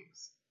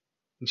stockings,"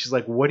 and she's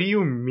like, "What do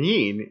you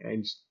mean?"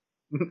 And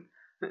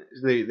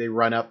they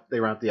run up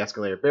the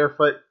escalator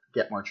barefoot,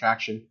 get more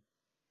traction,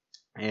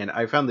 and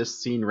I found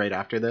this scene right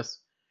after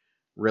this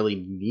really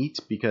neat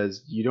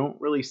because you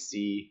don't really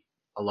see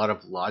a lot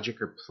of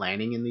logic or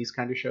planning in these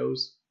kind of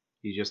shows.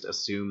 You just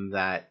assume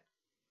that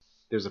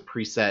there's a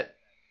preset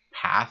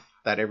path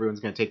that everyone's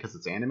going to take because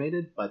it's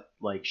animated, but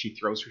like she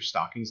throws her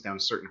stockings down a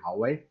certain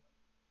hallway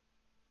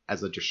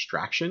as a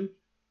distraction,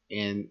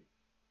 and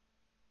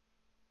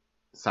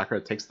Sakura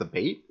takes the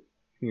bait,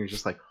 and you're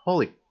just like,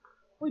 holy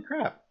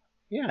crap.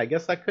 Yeah, I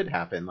guess that could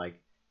happen, like,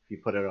 if you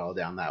put it all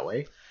down that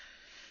way.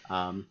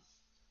 And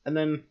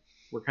then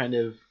we're kind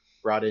of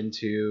brought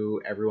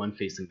into everyone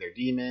facing their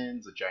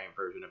demons. A giant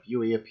version of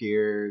Yui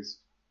appears.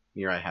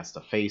 Mirai has to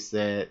face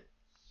it,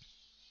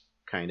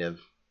 kind of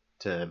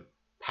to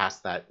pass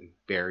that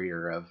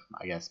barrier of,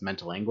 I guess,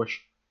 mental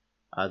anguish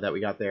that we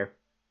got there.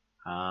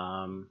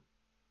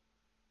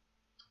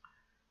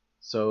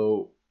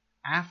 So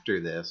after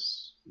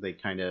this, they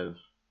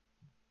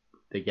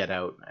get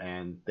out,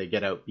 and they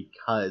get out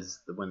because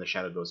when the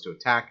shadow goes to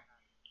attack,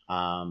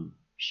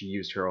 she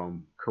used her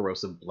own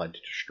corrosive blood to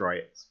destroy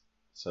it.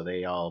 So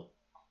they all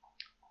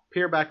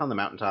appear back on the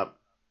mountaintop.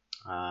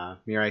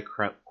 Mirai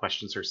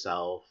questions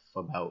herself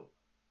about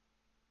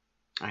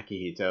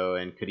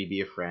Akihito and could he be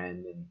a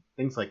friend and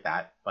things like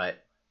that,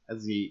 but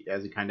as he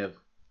kind of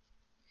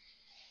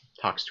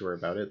talks to her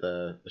about it,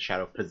 the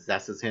shadow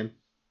possesses him,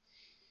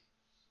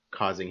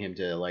 causing him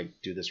to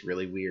like do this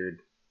really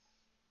weird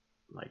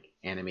like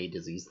anime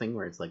disease thing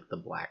where it's like the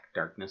black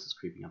darkness is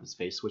creeping up his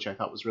face, which I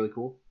thought was really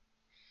cool.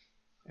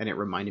 And it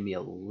reminded me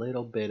a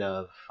little bit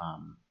of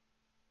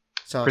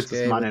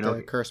Princess Mononoke with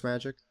the curse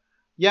magic.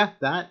 Yeah,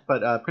 that,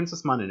 but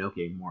Princess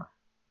Mononoke more.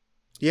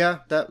 Yeah,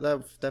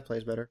 that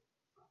plays better.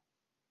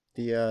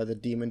 The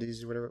demon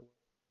disease or whatever.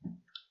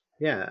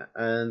 Yeah,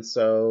 and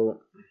so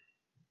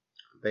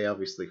they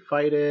obviously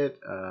fight it.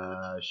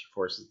 She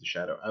forces the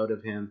shadow out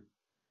of him.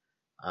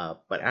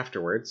 But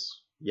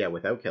afterwards,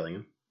 without killing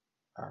him,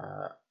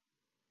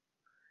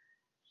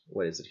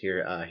 what is it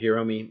here?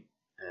 Hiromi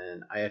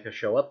and Ayaka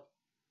show up.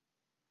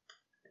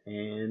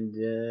 And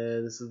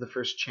this is the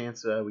first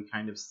chance we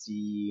kind of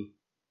see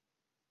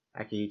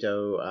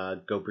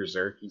Akihito go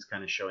berserk. He's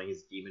kind of showing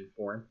his demon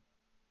form,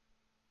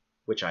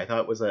 which I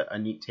thought was a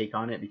neat take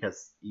on it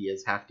because he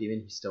is half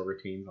demon. He still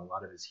retains a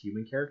lot of his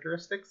human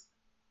characteristics.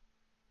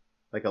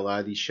 Like a lot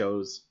of these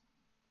shows,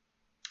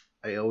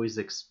 I always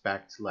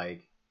expect,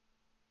 like,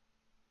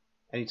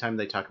 anytime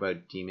they talk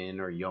about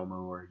demon or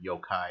yomu or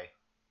yokai,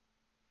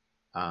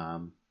 I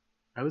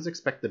always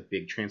expect the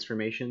big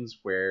transformations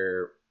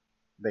where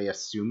they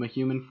assume a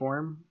human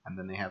form and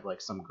then they have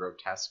like some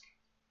grotesque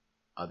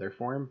other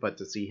form, but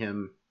to see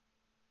him,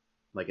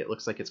 like, it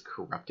looks like it's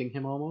corrupting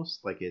him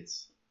almost, like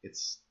it's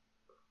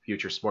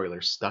future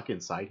spoilers stuck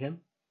inside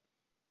him,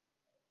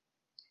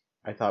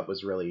 I thought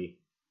was really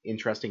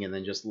interesting. And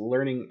then just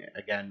learning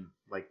again,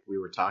 like we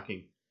were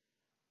talking,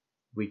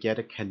 we get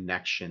a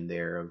connection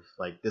there of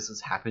like, this has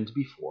happened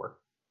before.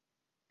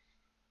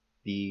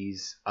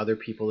 These other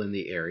people in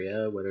the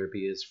area, whether it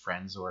be his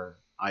friends or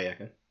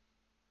Ayaka,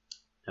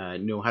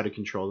 know how to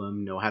control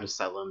them, know how to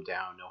settle them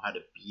down, know how to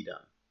beat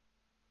them.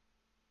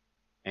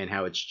 And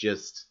how it's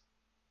just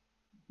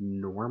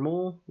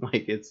normal.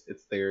 Like it's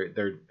their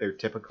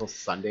typical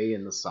Sunday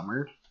in the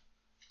summer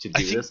to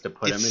do this, to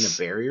put them in a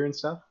barrier and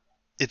stuff.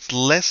 It's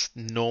less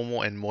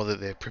normal and more that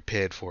they're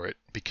prepared for it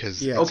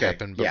because it's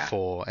happened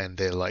before, and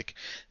they're like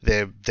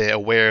they're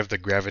aware of the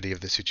gravity of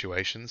the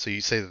situation. So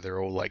you say that they're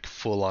all like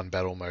full on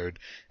battle mode,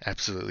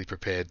 absolutely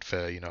prepared for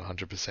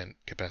 100%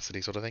 capacity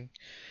sort of thing.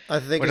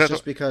 I think it's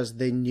just because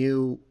they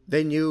knew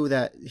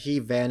that he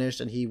vanished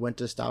and he went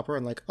to stop her,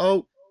 and like,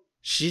 oh,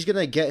 she's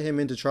gonna get him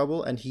into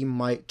trouble and he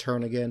might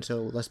turn again,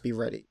 so let's be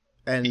ready.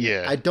 And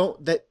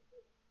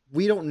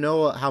we don't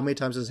know how many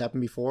times this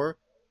happened before.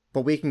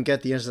 But we can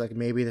get the answer, like,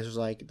 maybe this was,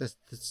 like, this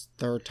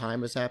third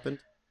time this happened.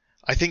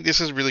 I think this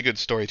is really good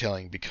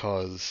storytelling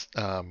because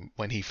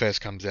when he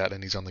first comes out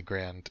and he's on the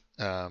ground,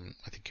 I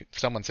think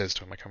someone says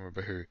to him, I can't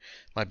remember who,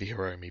 might be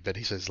Hiromi, but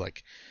he says,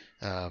 like,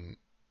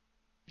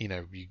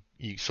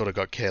 you sort of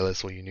got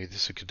careless or you knew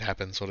this could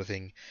happen sort of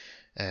thing.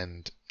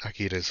 And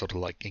Akira's sort of,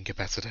 like,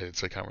 incapacitated,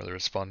 so he can't really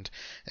respond.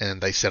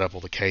 And they set up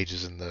all the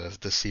cages and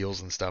the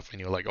seals and stuff,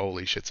 and you're like,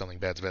 holy shit, something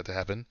bad's about to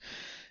happen.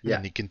 Yeah.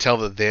 And you can tell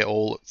that they're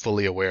all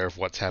fully aware of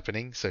what's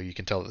happening, so you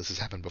can tell that this has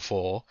happened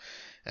before,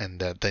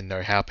 and they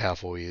know how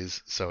powerful he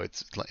is, so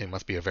it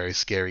must be a very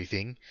scary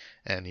thing.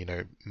 And,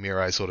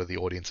 Mirai's sort of the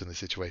audience in this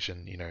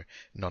situation,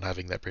 not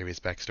having that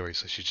previous backstory,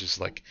 so she's just,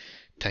 like,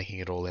 taking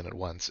it all in at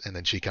once. And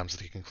then she comes to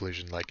the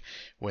conclusion, like,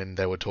 when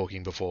they were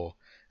talking before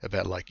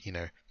about, like,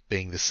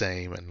 being the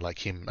same and, like,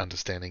 him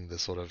understanding the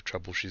sort of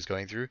trouble she's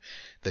going through,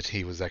 that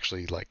he was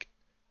actually, like,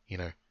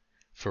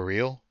 for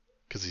real,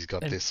 because he's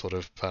got this sort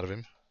of part of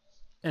him.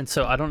 And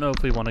so I don't know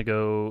if we want to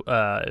go,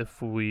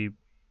 if we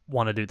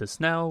want to do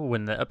this now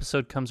when the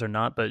episode comes or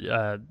not, but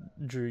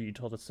Drew, you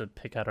told us to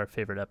pick out our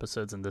favorite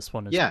episodes, and this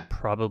one is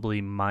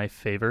probably my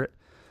favorite.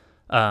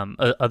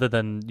 Other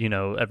than,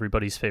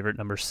 everybody's favorite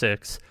number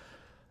 6.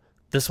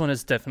 This one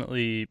is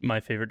definitely my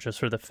favorite just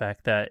for the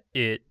fact that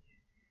it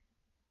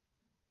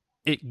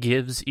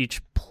gives each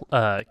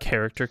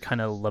character kind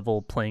of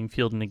level playing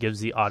field, and it gives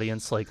the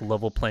audience like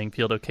level playing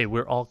field. Okay,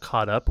 we're all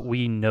caught up.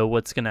 We know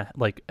what's gonna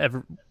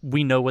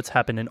we know what's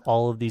happened in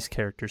all of these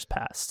characters'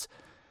 past.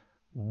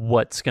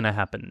 What's gonna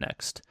happen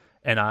next?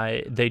 And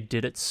they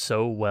did it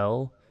so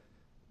well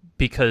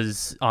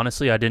because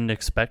honestly, I didn't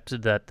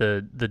expect that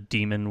the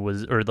demon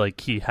was, or like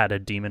he had a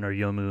demon or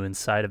Yomu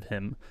inside of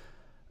him,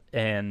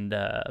 and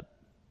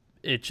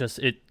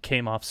it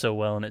came off so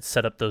well, and it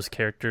set up those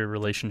character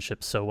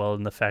relationships so well.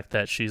 And the fact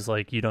that she's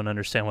like, you don't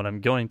understand what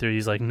I'm going through.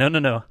 He's like,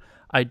 no,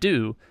 I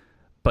do.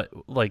 But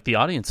like the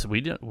audience,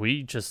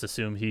 we just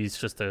assume he's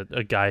just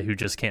a guy who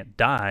just can't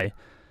die.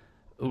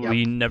 Yep.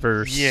 We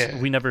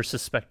never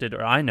suspected,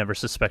 or I never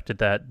suspected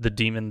that the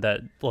demon that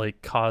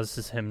like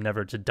causes him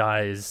never to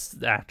die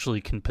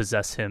actually can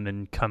possess him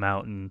and come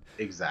out and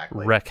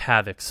wreak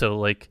havoc. So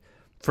like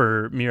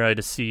for Mirai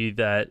to see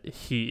that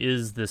he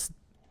is this,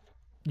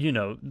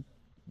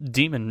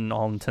 demon in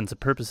all intents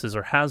and purposes,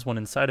 or has one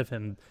inside of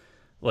him,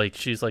 like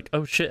she's like,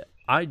 oh shit,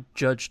 I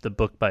judged the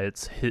book by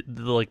its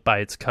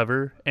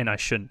cover, and I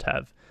shouldn't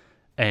have.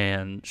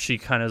 And she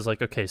kind of is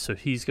like, okay, so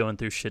he's going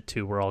through shit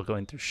too, we're all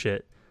going through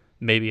shit,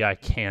 maybe I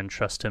can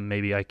trust him,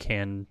 maybe I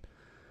can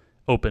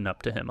open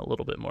up to him a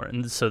little bit more.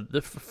 And so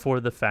for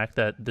the fact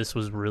that this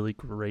was really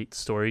great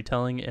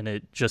storytelling, and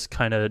it just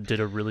kind of did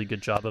a really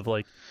good job of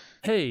like,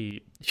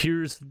 hey,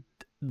 here's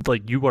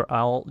like, we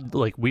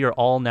are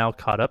all now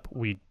caught up.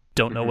 We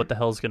don't know what the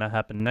hell is going to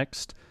happen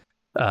next,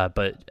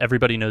 but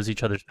everybody knows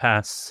each other's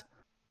pasts.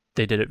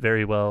 They did it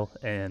very well,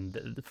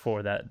 and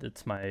for that,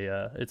 it's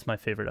my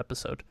favorite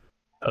episode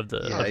of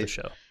the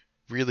show.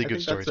 Really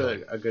good storytelling.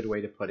 That's a good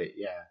way to put it.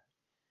 Yeah,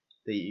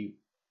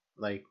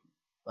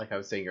 like I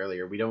was saying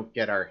earlier, we don't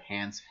get our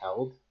hands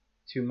held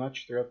too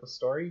much throughout the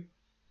story,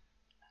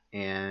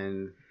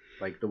 and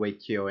like the way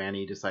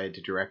KyoAni decided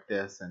to direct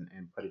this and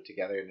put it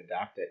together and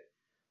adapt it,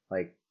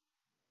 like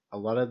a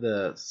lot of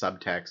the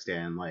subtext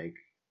and like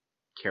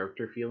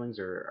character feelings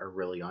are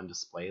really on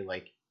display.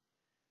 Like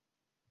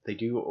they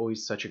do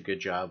always such a good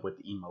job with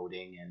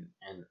emoting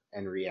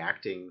and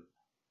reacting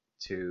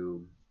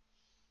to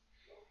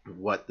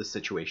what the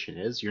situation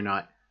is. You're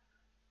not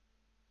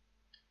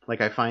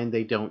like, I find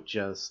they don't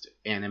just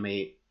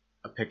animate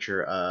a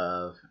picture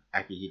of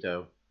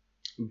Akihito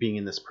being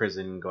in this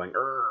prison going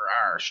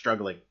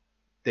struggling.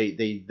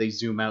 They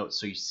zoom out,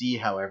 so you see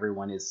how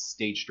everyone is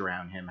staged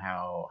around him,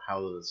 how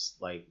this,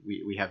 like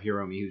we have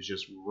Hiromi who's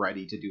just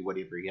ready to do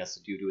whatever he has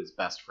to do to his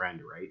best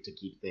friend, right, to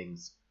keep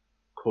things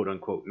quote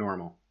unquote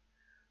normal.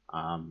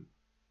 And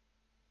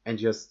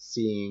just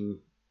seeing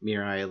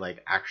Mirai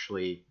like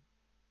actually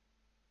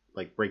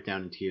like break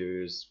down in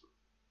tears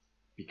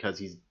because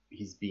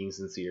he's being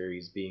sincere,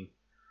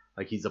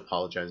 he's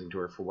apologizing to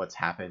her for what's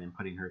happened and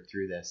putting her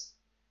through this,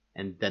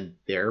 and then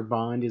their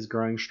bond is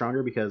growing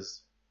stronger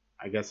because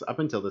I guess up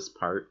until this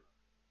part,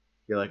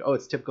 you're like, oh,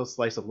 it's typical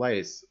slice of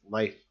life.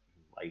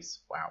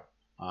 Wow.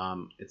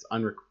 It's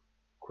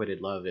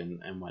unrequited love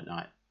and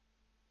whatnot.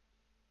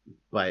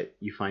 But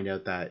you find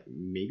out that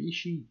maybe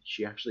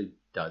she actually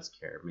does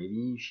care.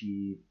 Maybe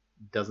she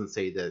doesn't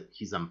say that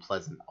he's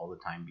unpleasant all the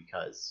time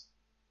because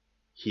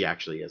he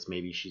actually is.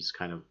 Maybe she's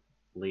kind of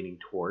leaning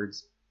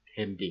towards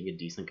him being a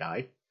decent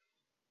guy.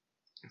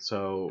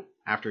 So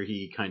after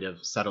he kind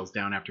of settles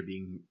down after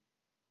being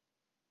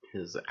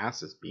his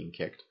ass is being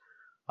kicked,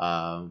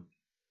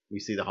 we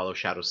see the Hollow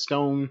Shadow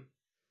Stone.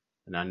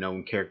 An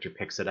unknown character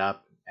picks it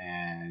up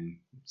and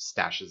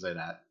stashes it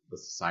at the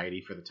Society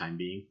for the time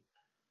being.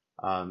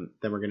 Then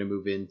we're going to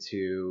move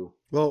into...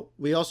 Well,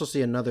 we also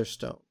see another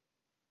stone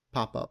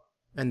pop up,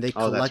 and they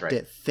collect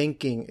it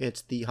thinking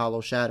it's the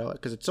Hollow Shadow,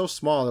 because it's so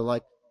small, they're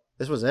like,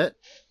 this was it?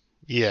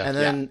 Yeah. And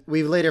then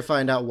we later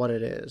find out what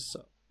it is.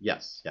 So.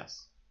 Yes.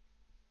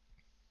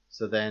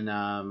 So then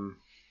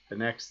the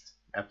next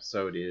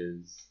episode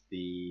is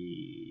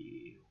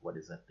the... What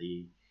is it?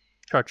 The...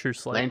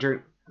 Chartreuse Light.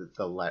 Lantern...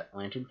 The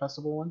Lantern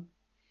Festival one?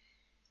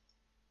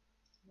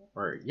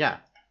 Or, yeah.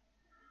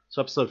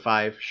 So episode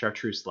 5,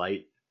 Chartreuse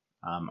Light.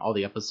 All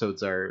the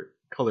episodes are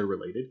color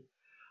related.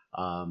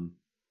 I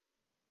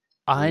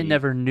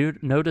never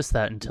noticed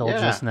that until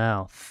just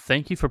now.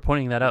 Thank you for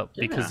pointing that out.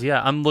 Yeah. Because,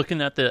 I'm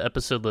looking at the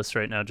episode list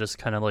right now, just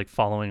kind of like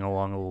following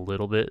along a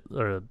little bit.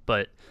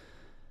 But,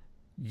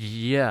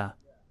 yeah.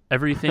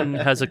 Everything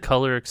has a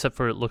color except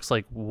for it looks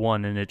like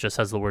one, and it just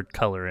has the word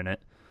color in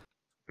it.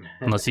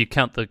 Unless you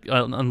count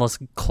unless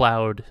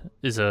cloud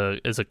is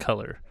a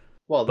color.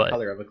 Well, the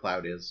color of a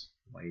cloud is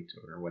white,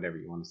 or whatever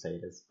you want to say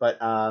it is. But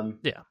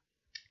yeah,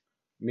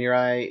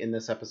 Mirai in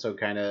this episode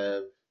kind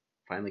of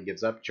finally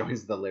gives up,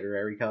 joins the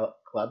literary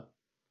club.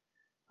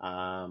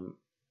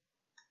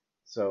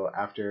 So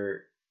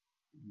after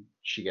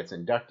she gets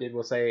inducted,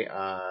 we'll say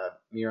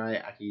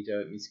Mirai,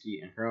 Akihito,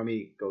 Mitsuki, and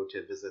Hiromi go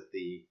to visit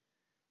the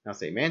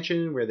Nasei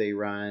mansion, where they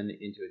run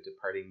into a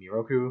departing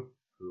Miroku,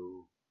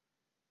 who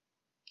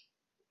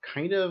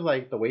kind of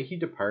like the way he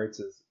departs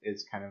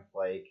is kind of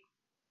like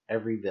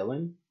every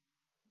villain.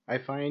 I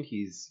find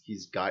he's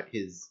got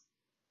his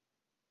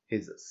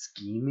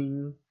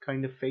scheming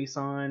kind of face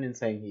on, and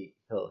saying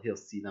he'll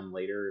see them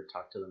later or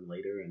talk to them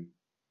later, and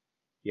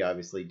he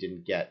obviously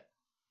didn't get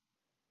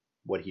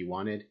what he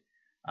wanted.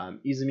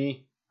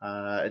 Izumi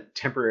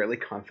temporarily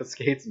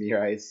confiscates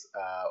Mirai's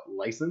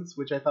license,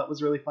 which I thought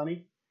was really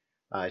funny.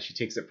 She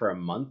takes it for a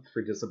month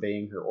for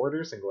disobeying her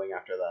orders and going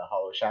after the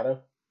Hollow Shadow.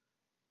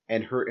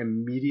 And her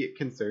immediate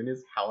concern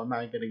is, how am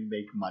I going to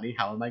make money?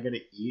 How am I going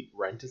to eat?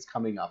 Rent is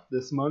coming up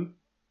this month.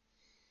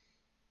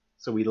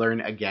 So we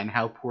learn again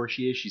how poor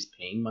she is. She's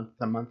paying month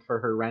to month for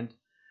her rent.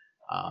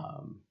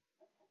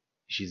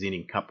 She's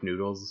eating cup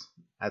noodles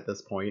at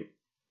this point.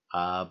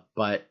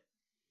 But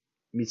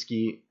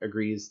Mitsuki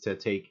agrees to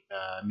take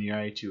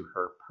Mirai to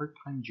her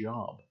part-time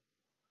job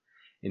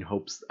in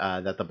hopes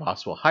that the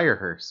boss will hire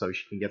her so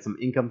she can get some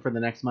income for the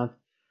next month.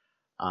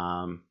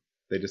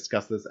 They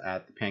discuss this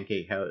at the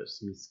Pancake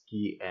House.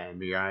 Mitsuki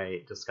and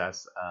Mirai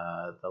discuss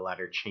the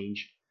latter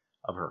change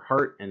of her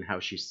heart and how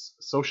she's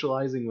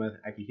socializing with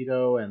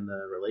Akihito and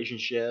the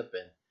relationship,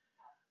 and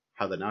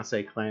how the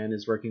Nasei clan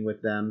is working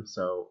with them.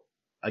 So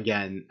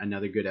again,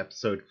 another good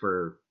episode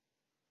for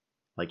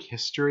like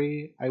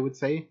history, I would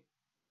say.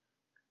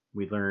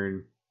 We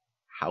learn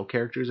how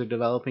characters are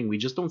developing. We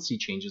just don't see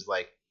changes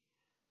like,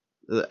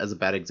 as a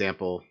bad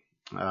example,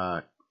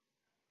 in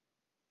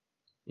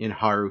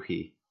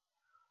Haruhi,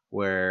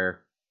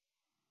 where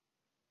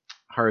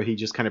Haruhi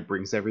just kind of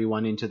brings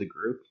everyone into the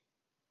group,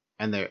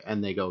 and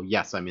they go,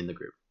 yes, I'm in the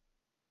group.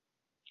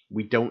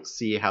 We don't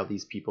see how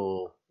these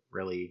people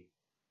really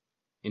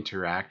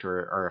interact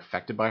or are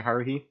affected by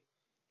Haruhi,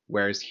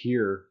 whereas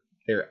here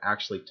they're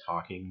actually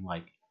talking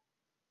like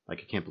I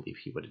can't believe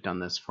he would have done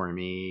this for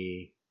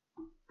me.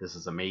 This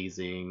is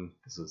amazing.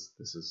 This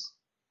is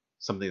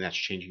something that's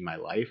changing my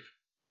life.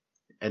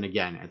 And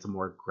again, it's a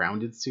more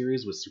grounded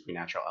series with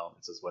supernatural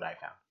elements, is what I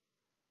found.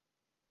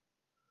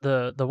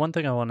 The one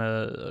thing I want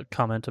to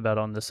comment about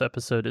on this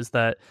episode is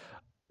that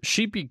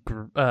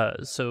Akihito,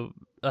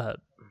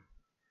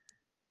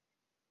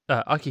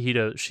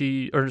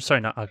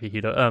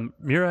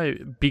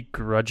 Mirai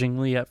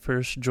begrudgingly at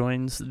first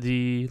joins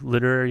the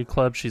literary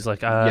club. She's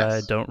like, I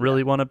don't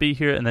really want to be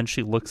here. And then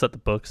she looks at the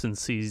books and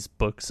sees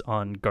books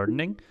on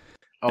gardening.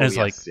 And it's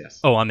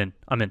oh, I'm in.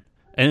 And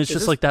it's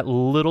just like that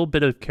little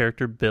bit of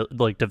character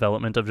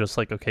development of just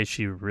like, okay,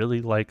 she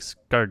really likes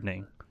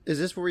gardening. Is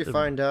this where we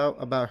find out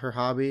about her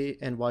hobby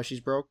and why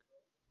she's broke?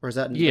 Or is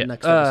that in the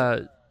next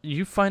episode?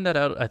 You find that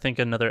out, I think,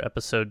 another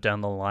episode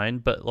down the line,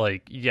 but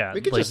like, yeah. We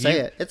could just say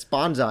it. It's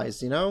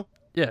bonsais, you know?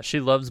 Yeah, she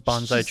loves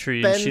bonsai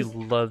trees. She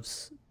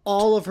loves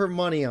all of her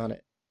money on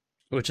it.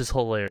 Which is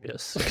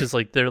hilarious. Because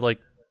like, they're like,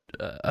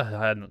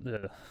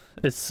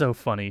 it's so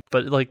funny.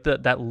 But like,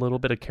 that little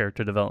bit of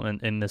character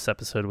development in this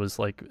episode was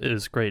like, it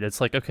was great.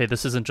 It's like, okay,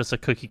 this isn't just a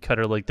cookie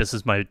cutter, like, this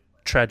is my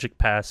tragic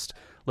past,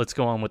 let's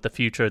go on with the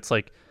future. It's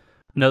like,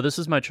 no, this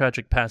is my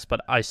tragic past,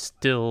 but I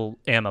still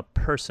am a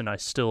person. I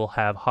still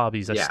have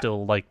hobbies. I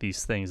still like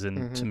these things.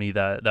 And to me,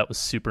 that was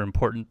super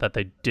important that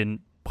they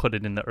didn't put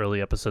it in the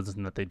early episodes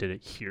and that they did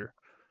it here.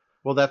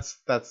 Well, that's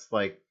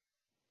like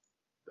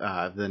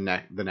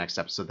the next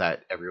episode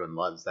that everyone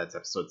loves. That's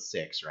episode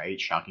 6, right?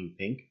 Shocking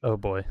Pink. Oh,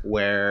 boy.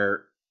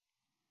 Where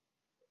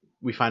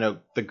we find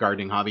out the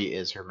gardening hobby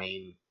is her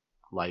main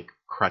like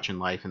crutch in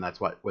life, and that's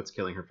what's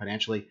killing her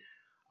financially.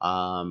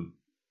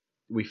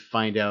 We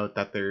find out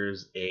that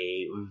there's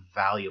a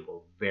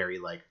valuable, very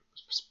like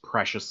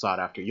precious, sought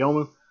after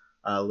Yomu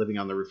living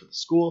on the roof of the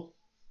school,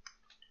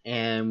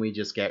 and we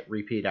just get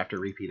repeat after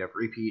repeat after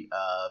repeat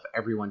of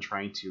everyone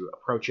trying to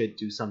approach it,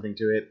 do something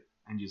to it,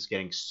 and just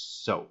getting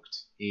soaked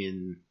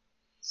in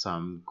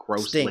some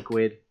gross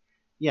liquid.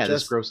 Yeah,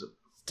 just this gross.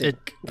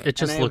 It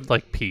just looked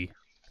like pee.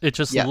 It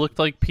just looked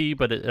like pee,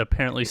 but it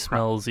apparently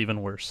smells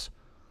even worse.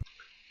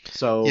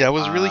 So yeah, I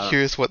was really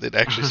curious what it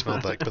actually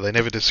smelled like, but they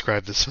never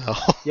described the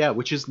smell. Yeah,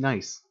 which is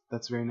nice.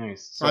 That's very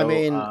nice. So, I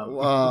mean,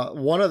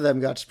 one of them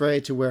got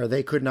sprayed to where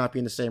they could not be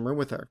in the same room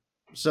with her.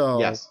 So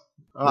yes,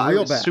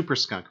 real bad. Super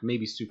skunk,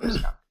 maybe super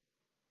skunk.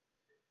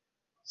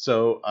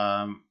 So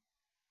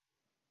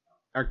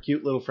our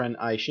cute little friend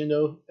Ai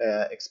Shindo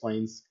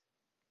explains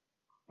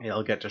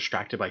it'll get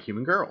distracted by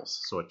human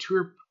girls. So a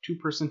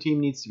two-person team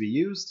needs to be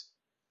used.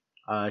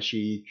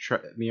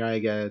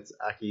 Mirai gets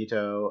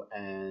Akihito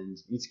and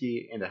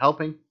Mitsuki into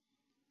helping.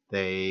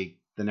 The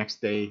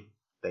next day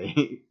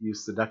they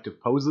use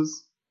seductive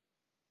poses,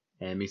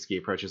 and Mitsuki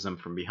approaches them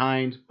from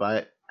behind,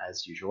 but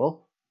as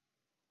usual,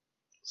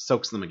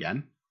 soaks them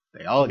again.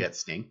 They all get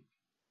sting.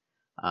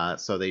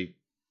 So they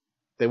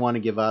want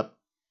to give up.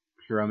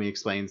 Hiromi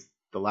explains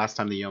the last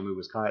time the Yomu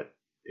was caught,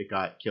 it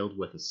got killed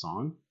with a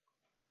song.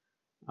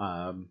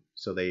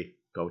 So they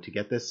go to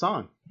get this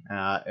song,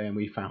 and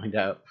we find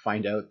out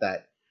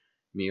that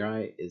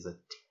Mirai is a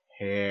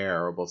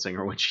terrible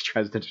singer when she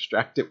tries to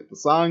distract it with the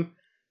song.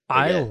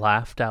 I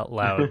laughed out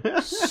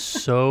loud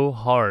so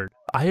hard.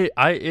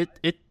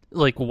 It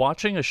like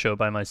watching a show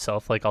by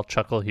myself, like I'll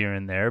chuckle here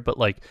and there, but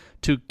like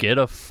to get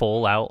a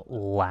full out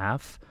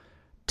laugh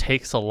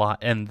takes a lot,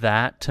 and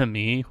that to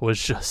me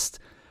was just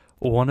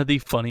one of the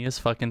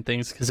funniest fucking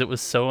things because it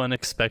was so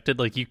unexpected.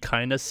 Like you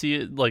kind of see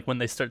it like when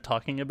they start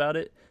talking about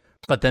it,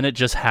 but then it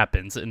just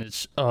happens, and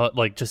it's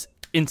like just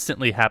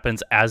instantly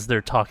happens as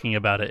they're talking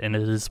about it, and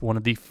it is one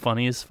of the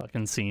funniest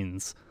fucking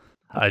scenes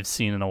I've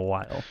seen in a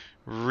while.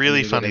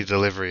 Really funny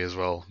delivery as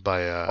well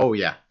by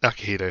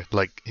Akihito.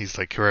 Like he's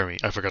like, Hiromi,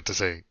 I forgot to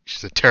say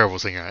she's a terrible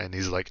singer, and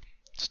he's like,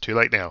 it's too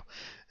late now,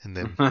 and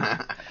then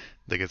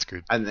they get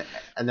screwed. And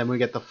then we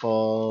get the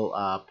full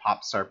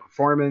pop star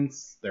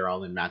performance. They're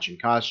all in matching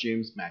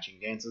costumes, matching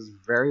dances,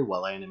 very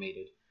well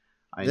animated.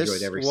 I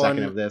enjoyed every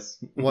second of this.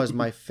 Was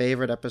my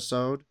favorite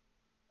episode,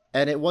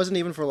 and it wasn't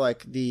even for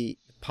like the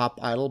pop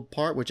idol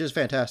part, which is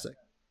fantastic,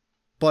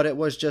 but it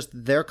was just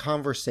their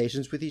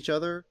conversations with each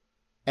other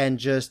and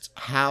just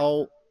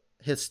how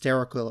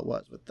hysterical it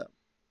was with them,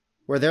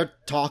 where they're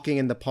talking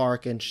in the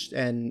park and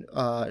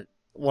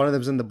one of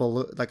them's in the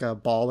balloon, like a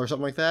ball or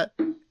something like that,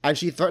 and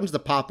she threatens to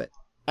pop it,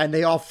 and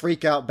they all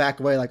freak out,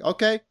 back away, like,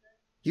 okay,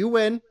 you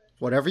win,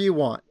 whatever you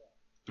want.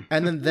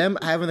 And then them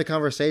having the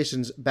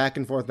conversations back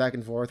and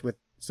forth with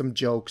some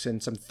jokes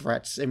and some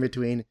threats in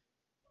between,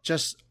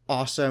 just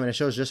awesome. And it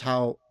shows just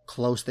how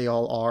close they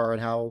all are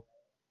and how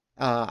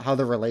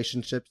the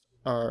relationships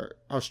are,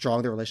 how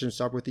strong the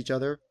relationships are with each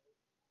other.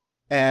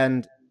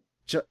 And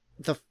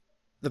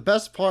the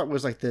best part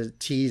was like the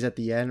tease at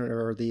the end,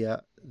 or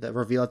the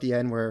reveal at the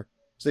end, where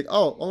it's like,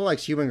 oh, only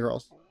likes human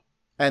girls,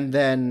 and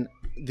then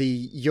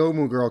the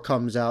Yomu girl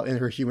comes out in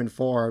her human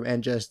form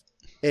and just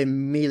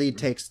immediately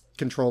takes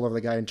control of the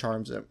guy and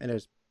charms him, and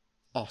it's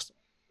awesome.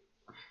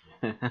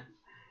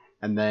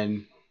 And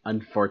then,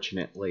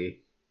 unfortunately,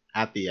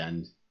 at the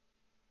end,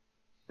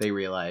 they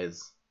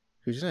realize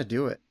who's gonna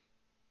do it,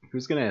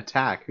 who's gonna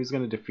attack, who's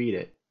gonna defeat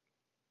it.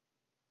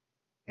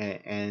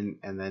 And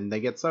then they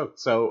get soaked.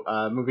 So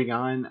moving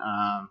on,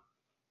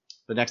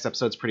 the next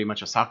episode's pretty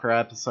much a Sakura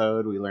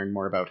episode. We learn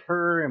more about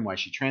her and why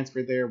she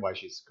transferred there, why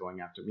she's going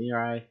after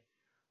Mirai,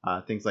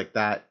 things like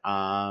that.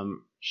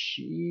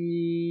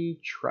 She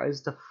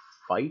tries to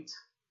fight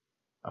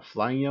a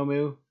flying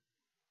Yomu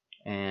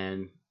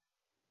and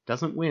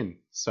doesn't win.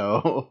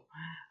 So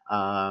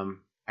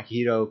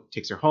Akihito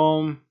takes her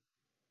home.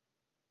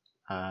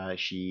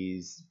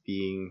 She's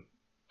being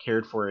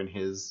cared for in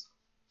his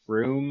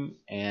room,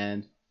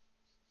 and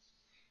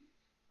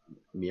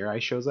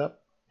Mirai shows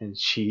up, and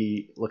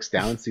she looks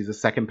down, sees a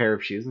second pair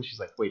of shoes, and she's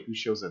like, wait, whose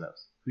shoes are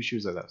those? Whose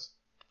shoes are those?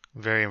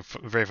 Very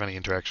funny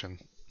interaction.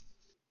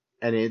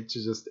 And it's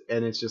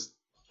just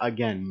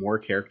again, more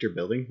character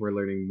building. We're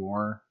learning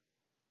more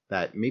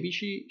that maybe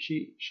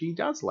she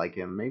does like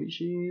him. Maybe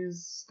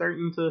she's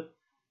starting to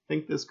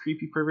think this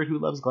creepy pervert who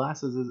loves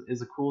glasses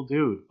is a cool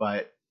dude,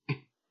 but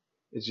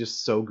it's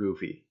just so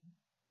goofy,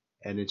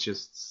 and it's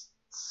just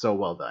so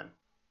well done.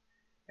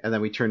 And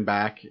then we turn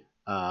back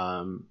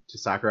to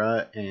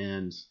Sakura,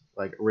 and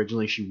like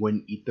originally she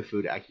wouldn't eat the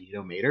food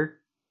Akihito made her.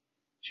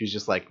 She was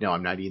just like, no,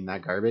 I'm not eating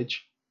that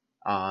garbage.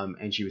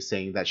 And she was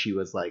saying that she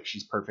was like,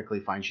 she's perfectly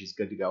fine, she's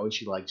good to go, and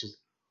she like just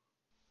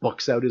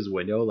books out his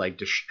window, like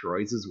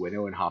destroys his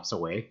window and hops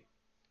away.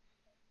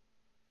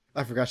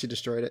 I forgot she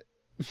destroyed it.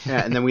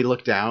 Yeah, and then we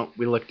look down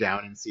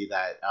and see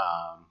that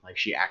like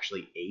she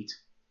actually ate.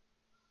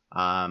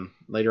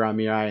 Later on,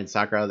 Mirai and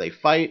Sakura, they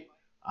fight.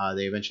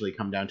 They eventually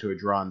come down to a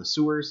draw in the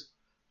sewers.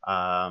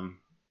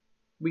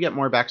 we get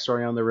more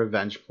backstory on the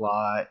revenge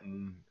plot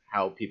and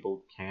how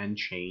people can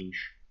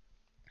change.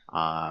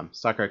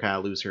 Sakura kind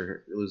of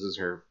loses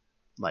her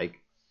like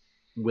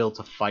will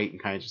to fight,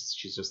 and kind of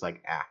she's just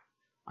like,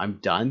 I'm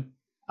done.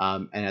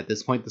 And at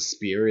this point, the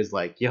spear is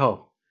like,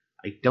 yo,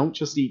 I don't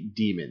just eat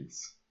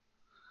demons.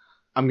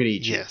 I'm gonna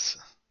eat you. Yes.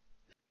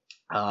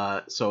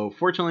 So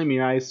fortunately,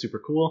 Mirai is super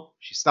cool.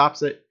 She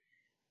stops it.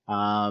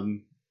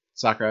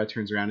 Sakura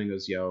turns around and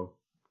goes, yo,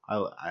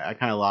 I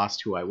kind of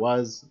lost who I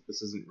was.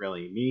 This isn't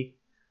really me.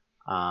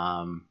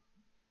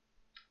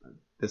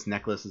 This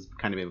necklace has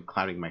kind of been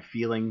clouding my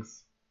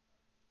feelings.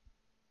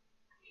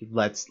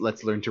 Let's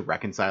learn to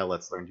reconcile.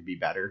 Let's learn to be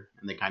better.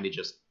 And they kind of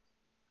just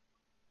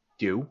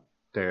do.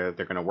 They're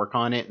going to work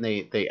on it. And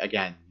they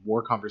again,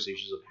 more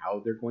conversations of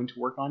how they're going to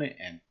work on it.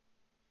 And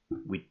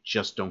we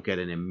just don't get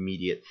an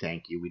immediate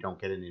thank you. We don't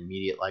get an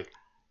immediate like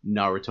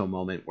Naruto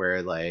moment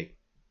where like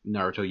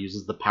Naruto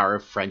uses the power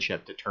of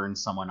friendship to turn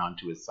someone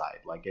onto his side.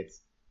 Like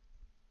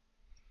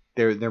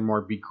they're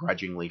more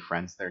begrudgingly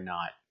friends. They're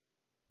not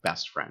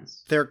best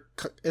friends.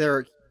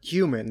 They're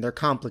human. They're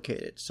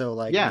complicated. So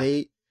like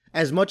they,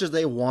 as much as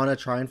they want to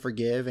try and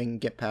forgive and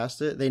get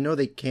past it, they know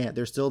they can't.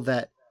 There's still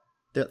that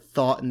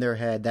thought in their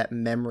head, that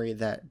memory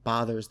that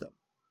bothers them.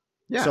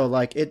 Yeah. So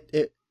like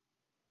it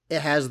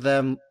has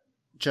them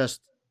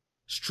just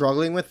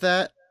struggling with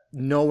that,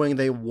 knowing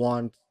they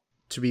want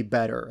to be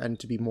better and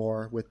to be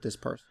more with this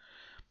person.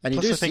 And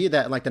you do see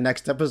that in like the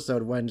next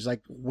episode when she's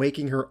like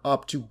waking her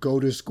up to go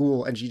to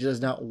school and she does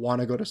not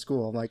want to go to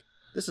school. I'm like,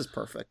 this is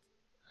perfect.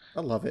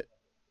 I love it.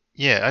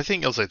 Yeah, I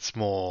think also it's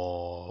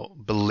more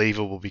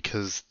believable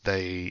because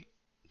they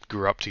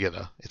grew up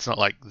together. It's not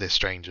like they're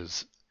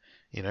strangers,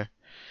 you know?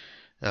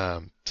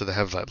 So they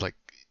have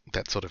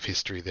that sort of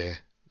history there.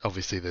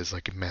 Obviously there's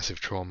like a massive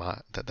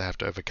trauma that they have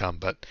to overcome,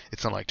 but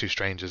it's not like two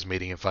strangers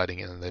meeting and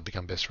fighting and then they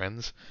become best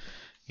friends.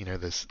 You know,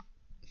 there's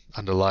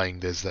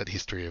that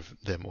history of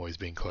them always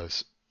being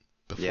close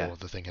before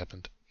the thing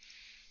happened.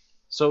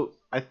 So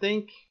I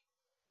think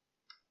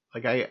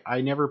like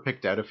I never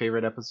picked out a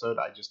favorite episode.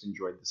 I just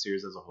enjoyed the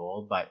series as a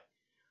whole, but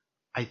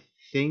I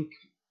think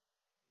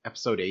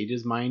episode 8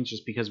 is mine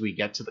just because we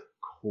get to the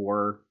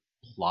core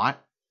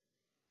plot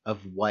of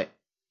what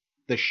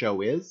the show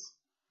is.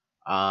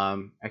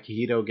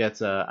 Akihito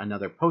gets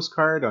another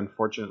postcard,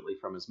 unfortunately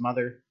from his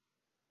mother,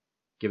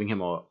 giving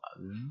him a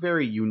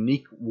very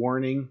unique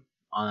warning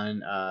on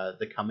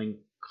the coming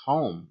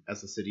calm as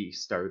the city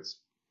starts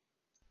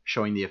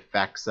showing the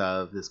effects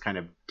of this kind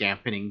of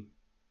dampening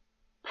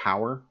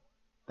power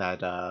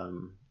that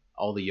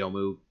all the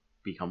Yomu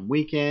become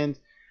weakened.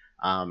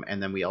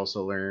 And then we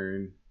also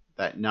learn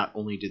that not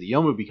only do the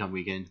Yomu become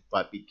weakened,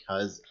 but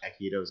because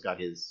Akihito's got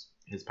his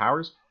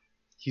powers,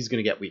 he's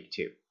going to get weak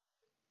too.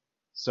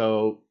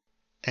 So,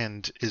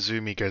 and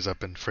Izumi goes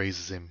up and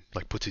freezes him,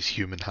 like puts his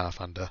human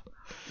half under.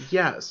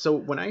 Yeah, so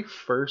when I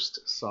first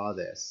saw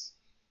this,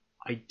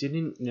 I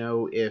didn't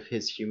know if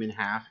his human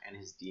half and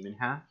his demon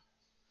half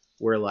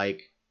were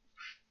like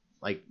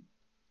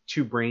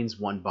two brains,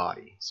 one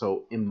body.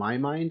 So in my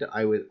mind,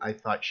 I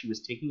thought she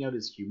was taking out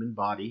his human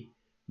body,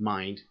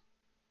 mind,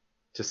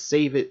 to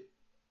save it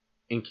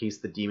in case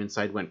the demon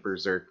side went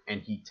berserk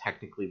and he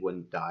technically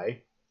wouldn't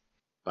die.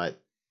 But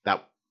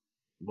that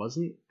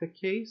wasn't the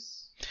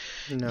case.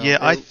 No, yeah,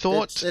 I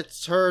thought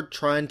it's her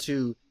trying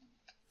to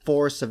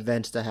force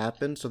events to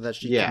happen so that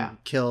she can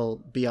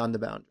kill beyond the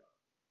boundary.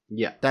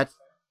 Yeah, that's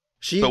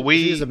But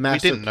we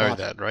didn't know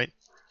that, right?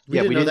 We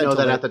didn't know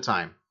that at the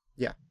time.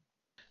 Yeah,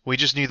 we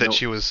just knew that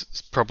she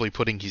was probably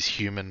putting his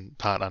human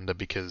part under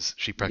because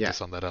she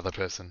practiced on that other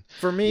person.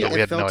 For me, we it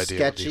had felt no idea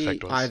sketchy what the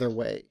effect was. either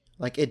way.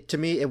 Like to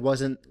me, it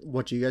wasn't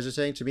what you guys are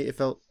saying. To me, it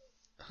felt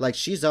like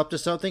she's up to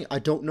something. I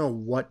don't know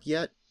what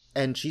yet.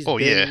 And she's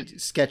been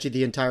sketchy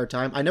the entire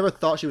time. I never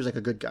thought she was like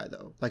a good guy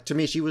though. Like to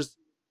me, she was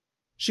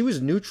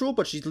neutral,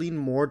 but she's leaned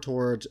more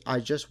towards I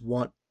just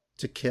want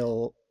to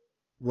kill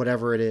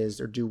whatever it is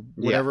or do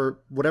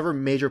whatever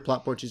major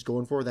plot point she's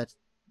going for. That's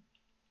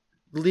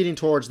leaning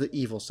towards the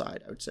evil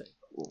side, I would say.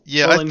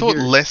 Yeah, I thought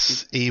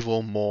less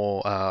evil,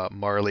 more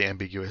morally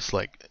ambiguous,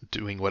 like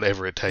doing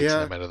whatever it takes,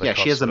 no matter the cost.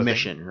 Yeah, she has a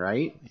mission,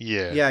 right?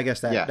 Yeah, I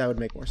guess that would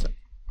make more sense.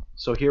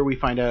 So here we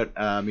find out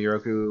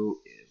Miroku.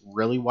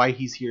 Really why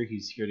he's here.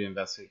 He's here to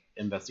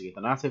investigate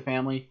the Natsu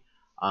family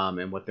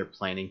and what they're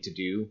planning to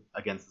do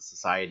against the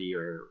society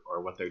or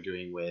what they're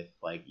doing with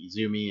like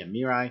Izumi and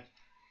Mirai.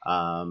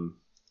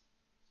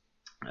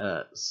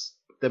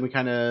 Then we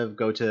kind of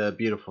go to a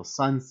beautiful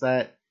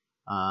sunset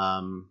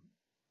and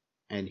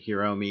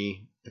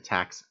Hiromi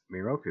attacks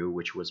Miroku,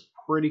 which was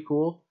pretty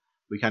cool.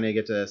 We kind of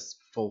get to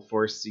full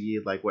force see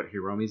like what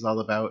Hiromi's all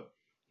about.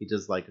 He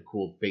does like a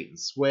cool bait and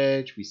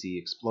switch. We see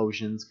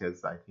explosions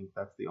because I think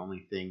that's the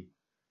only thing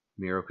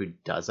Miroku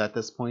does at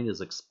this point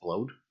is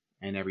explode,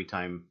 and every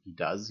time he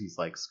does, he's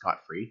like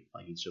scot-free,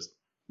 like he's just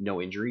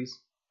no injuries.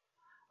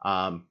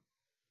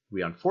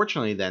 We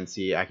unfortunately then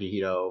see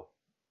Akihito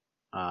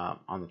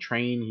on the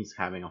train. He's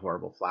having a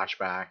horrible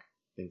flashback,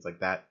 things like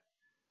that.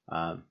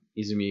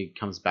 Izumi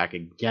comes back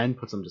again,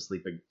 puts him to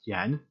sleep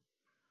again.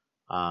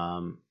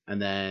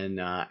 And then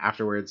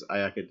afterwards,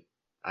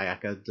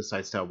 Ayaka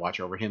decides to watch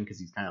over him because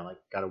he's kind of like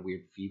got a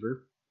weird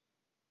fever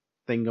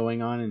thing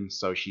going on, and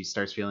so she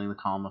starts feeling the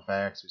calm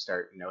effects. We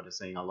start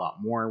noticing a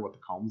lot more what the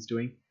calm's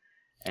doing.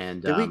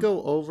 And did we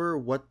go over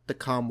what the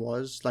calm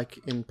was like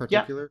in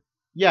particular?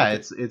 Yeah,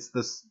 okay. It's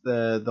this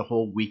the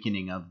whole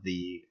weakening of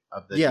the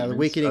the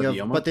weakening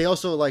of but they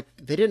also like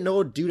they didn't know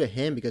what to do to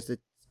him because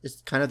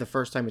it's kind of the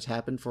first time it's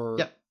happened for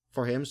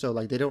him, so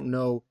like they don't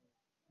know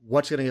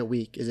what's gonna get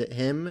weak. Is it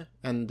him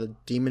and the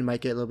demon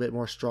might get a little bit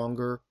more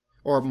stronger,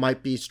 or it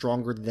might be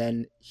stronger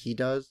than he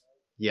does?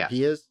 Yeah,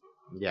 he is.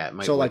 Yeah, it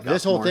might so like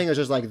this whole thing is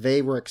just like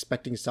they were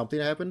expecting something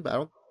to happen, but I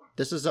don't.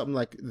 This is something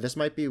like this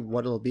might be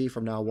what it'll be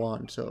from now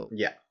on. So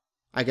yeah,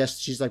 I guess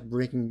she's like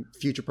making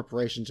future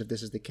preparations if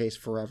this is the case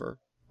forever.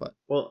 But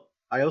well,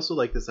 I also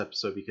like this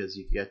episode because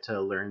you get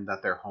to learn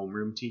that their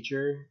homeroom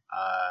teacher,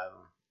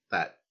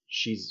 that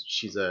she's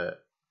a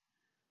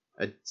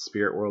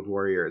spirit world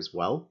warrior as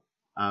well.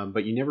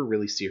 But you never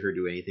really see her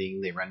do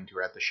anything. They run into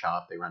her at the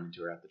shop, they run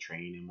into her at the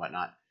train and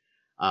whatnot.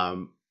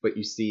 But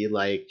you see,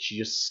 like, she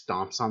just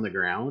stomps on the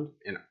ground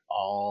and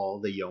all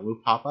the Yomu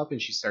pop up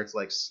and she starts,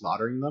 like,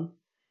 slaughtering them.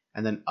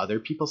 And then other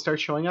people start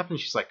showing up and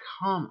she's like,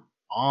 come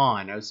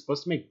on, I was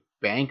supposed to make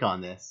bank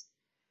on this.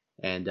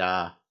 And,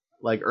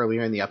 like,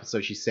 earlier in the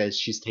episode, she says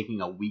she's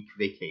taking a week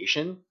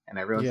vacation. And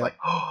everyone's like,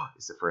 oh,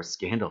 is it for a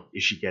scandal?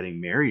 Is she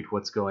getting married?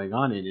 What's going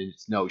on? And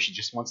it's no, she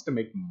just wants to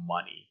make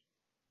money.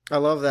 I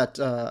love that,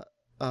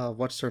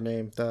 what's her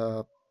name?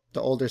 The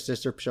older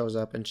sister shows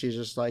up and she's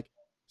just like,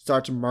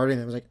 starts murdering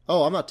them. I was like,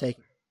 oh, I'm not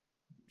taking.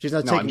 She's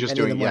not taking. I'm just any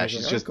doing. of the money. Yeah,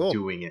 she's just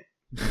doing it.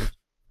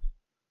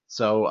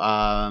 So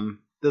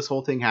this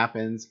whole thing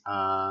happens,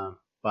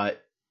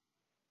 but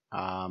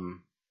Ayaka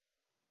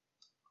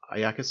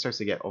starts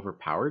to get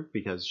overpowered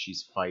because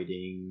she's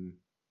fighting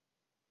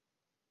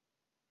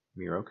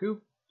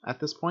Miroku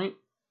at this point.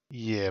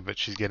 Yeah, but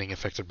she's getting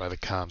affected by the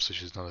calm, so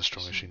she's not as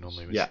strong as she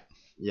normally is.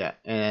 Yeah,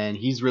 and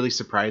he's really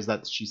surprised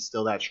that she's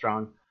still that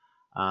strong.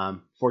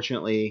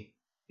 Fortunately,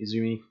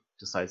 Izumi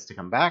decides to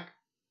come back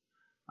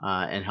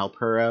and help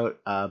her out,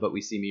 but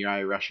we see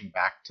Mirai rushing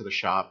back to the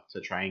shop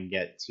to try and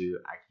get to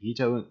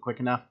Akihito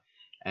quick enough.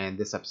 And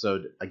this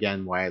episode,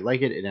 again, why I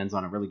like it, it ends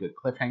on a really good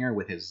cliffhanger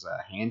with his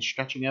hand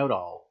stretching out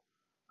all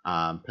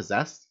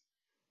possessed.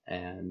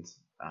 And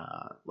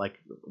like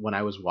when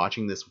I was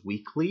watching this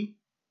weekly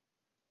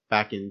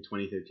back in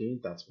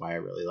 2013, that's why I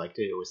really liked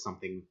it. It was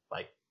something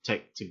like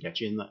to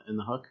get you in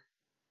the hook.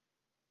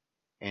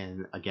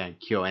 And again,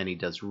 KyoAni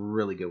does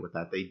really good with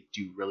that. They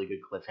do really good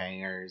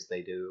cliffhangers.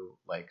 They do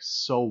like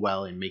so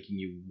well in making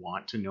you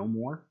want to know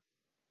more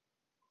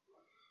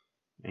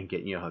and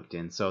getting you hooked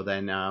in. So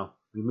then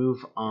we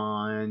move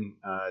on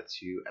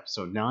to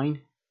episode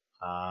 9.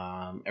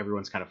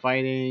 Everyone's kind of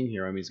fighting.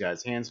 Hiromi's got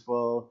his hands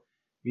full.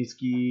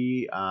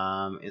 Mitsuki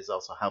is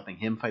also helping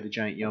him fight a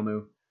giant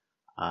Yomu.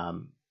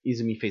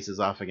 Izumi faces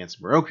off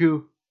against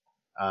Miroku,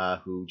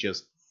 who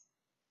just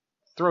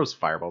throws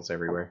fireballs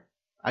everywhere.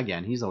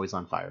 Again, he's always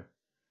on fire.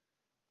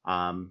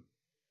 Akihito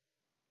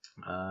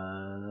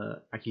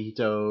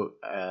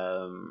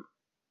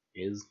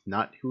is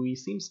not who he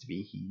seems to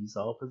be. He's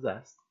all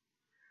possessed.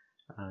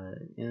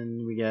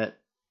 And we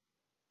get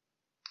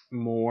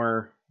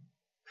more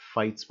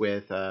fights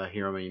with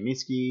Hiromi and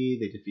Mitsuki.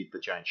 They defeat the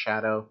giant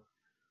shadow.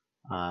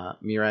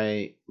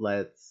 Mirai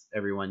lets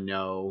everyone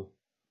know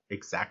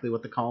exactly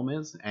what the calm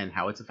is and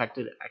how it's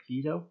affected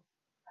Akihito.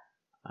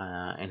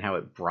 And how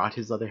it brought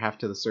his other half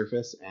to the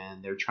surface,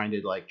 and they're trying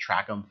to like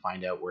track him,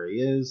 find out where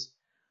he is.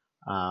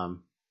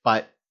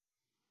 But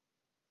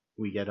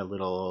we get a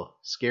little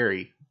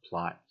scary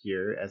plot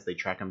here as they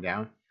track him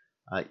down.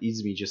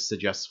 Izumi just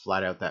suggests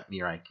flat out that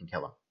Mirai can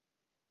kill him.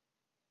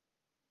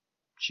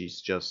 She's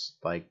just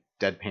like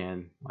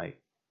deadpan,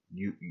 like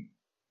you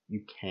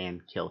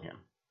can kill him.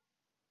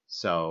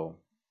 So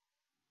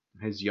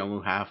his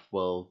Yomu half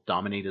will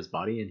dominate his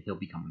body, and he'll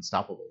become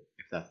unstoppable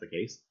if that's the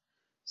case.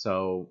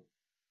 So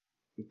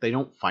they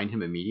don't find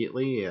him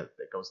immediately. It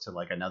goes to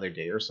like another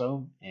day or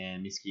so,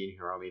 and Mitsuki and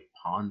Hiromi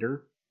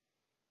ponder.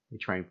 They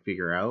try and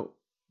figure out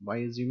why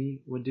Izumi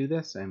would do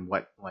this, and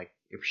what, like,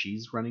 if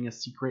she's running a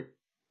secret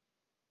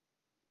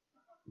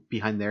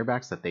behind their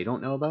backs that they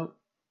don't know about.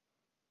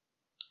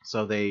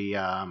 So they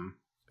and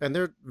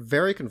they're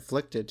very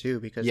conflicted too,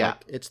 because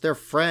like, it's their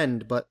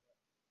friend, but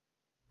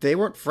they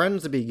weren't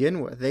friends to begin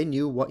with. They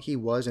knew what he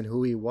was and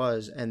who he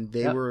was, and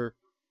they were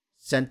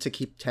sent to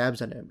keep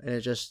tabs on him, and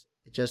it just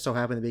so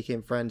happened they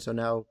became friends. So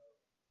now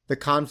the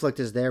conflict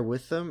is there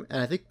with them,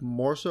 and I think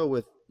more so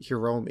with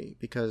Hiromi,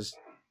 because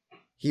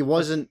he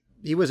was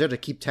there to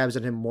keep tabs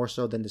on him more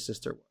so than the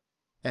sister was,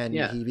 and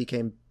he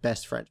became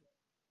best friends.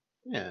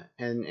 Yeah,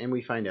 and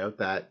we find out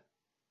that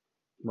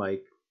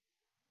like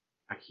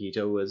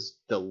Akihito was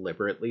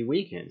deliberately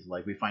weakened.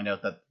 Like we find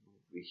out that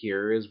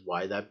here is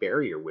why that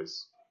barrier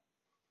was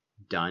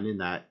done,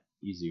 and that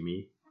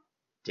Izumi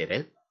did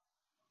it.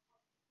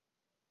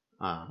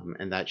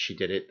 And that she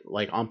did it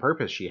like on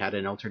purpose. She had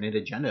an alternate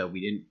agenda.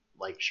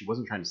 She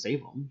wasn't trying to save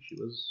him. She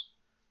was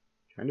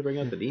trying to bring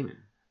out the demon.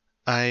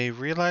 I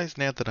realize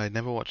now that I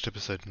never watched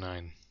episode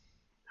 9.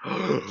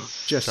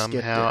 Just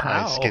Somehow skipped it.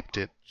 I skipped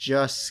it.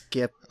 Just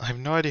skip. I have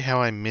no idea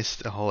how I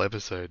missed a whole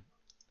episode.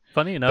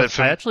 Funny enough,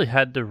 I actually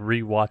had to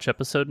rewatch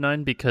episode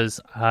 9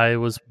 because I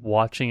was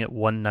watching it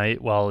one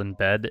night while in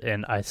bed,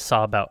 and I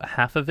saw about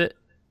half of it,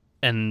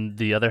 and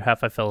the other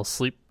half I fell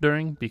asleep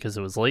during because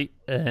it was late,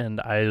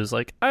 and I was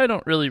like, I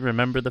don't really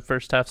remember the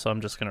first half, so I'm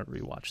just going to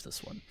rewatch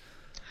this one.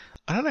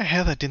 I don't know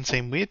how that didn't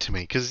seem weird to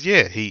me, because,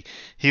 yeah, he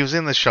was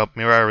in the shop,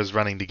 Mirai was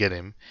running to get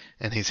him,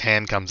 and his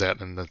hand comes out,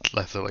 and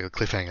that's like a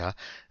cliffhanger.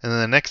 And then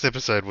the next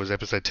episode was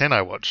episode 10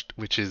 I watched,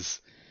 which is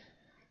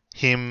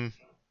him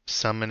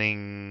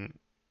summoning...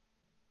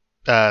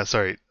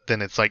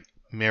 then it's like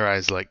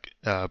Mirai's like,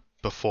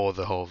 before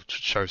the whole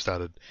show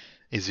started,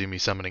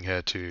 Izumi summoning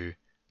her to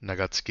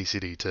Nagatsuki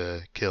City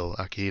to kill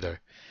Akihito.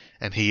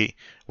 And he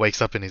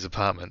wakes up in his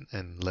apartment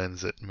and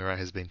learns that Mirai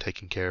has been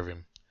taking care of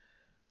him.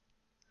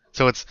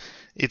 So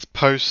it's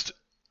post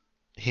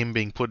him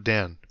being put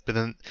down. But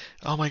then,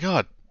 oh my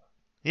god.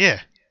 Yeah.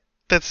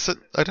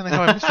 I don't know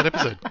how I missed that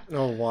episode.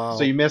 Oh, wow.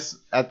 So you miss,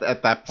 at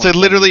that point... So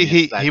literally,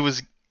 he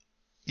was...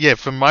 Yeah,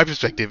 from my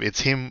perspective,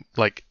 it's him,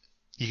 like...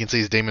 You can see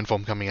his demon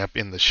form coming up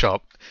in the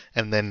shop,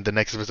 and then the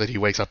next episode he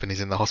wakes up and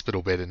he's in the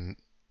hospital bed, and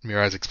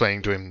Mirai's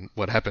explaining to him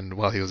what happened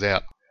while he was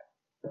out.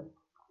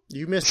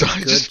 You missed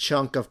a good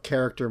chunk of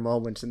character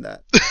moments in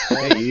that.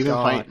 Yeah, you even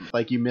find,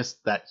 like, you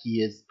missed that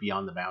he is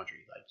beyond the boundary.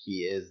 Like,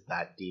 he is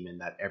that demon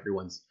that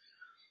everyone's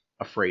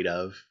afraid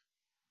of,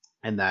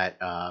 and that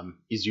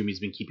Izumi's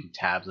been keeping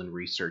tabs and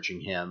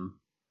researching him.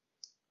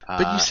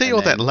 But you see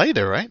all that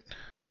later, right?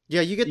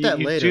 Yeah, you get that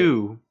later. You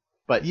do,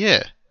 but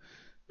yeah.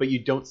 But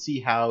you don't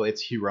see how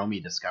it's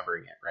Hiromi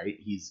discovering it, right?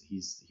 He's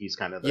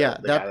kind of the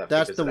guy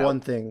that's figures the it one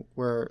out. thing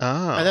where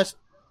and that's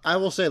I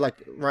will say, like,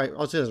 right,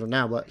 I'll say this right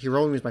now, but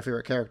Hiromi is my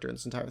favorite character in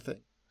this entire thing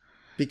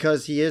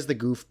because he is the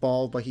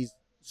goofball, but he's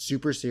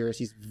super serious.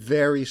 He's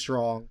very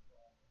strong,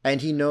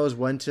 and he knows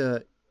when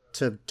to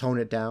tone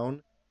it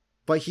down.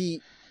 But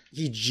he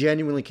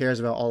genuinely cares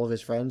about all of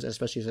his friends,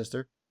 especially his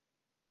sister.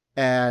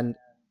 And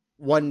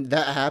when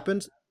that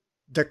happens,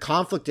 the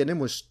conflict in him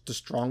was the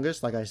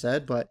strongest, like I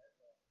said, but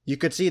you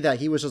could see that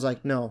he was just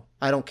like, no,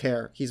 I don't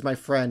care. He's my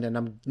friend, and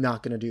I'm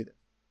not going to do this.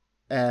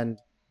 And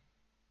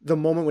the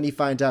moment when he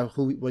finds out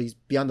what he's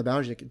beyond the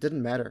boundary, it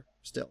didn't matter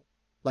still.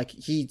 Like,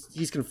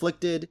 he's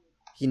conflicted.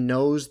 He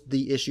knows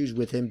the issues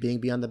with him being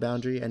beyond the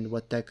boundary and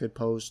what that could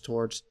pose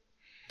towards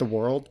the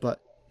world,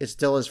 but it's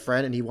still his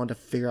friend, and he wanted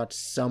to figure out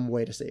some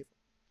way to save him.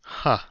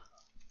 Huh.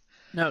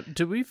 Now,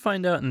 do we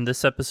find out in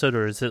this episode,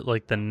 or is it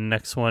like the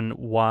next one,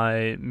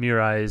 why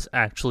Mirai is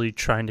actually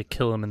trying to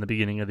kill him in the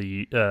beginning of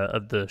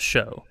the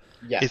show?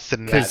 Yeah, it's the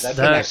next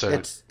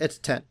episode. It's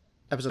 10.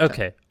 Episode 10.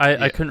 Okay,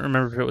 I couldn't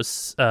remember if it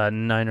was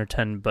 9 or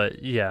 10,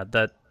 but yeah,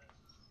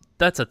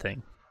 that's a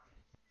thing.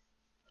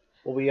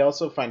 Well, we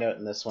also find out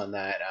in this one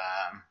that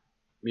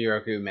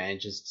Miroku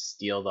manages to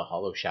steal the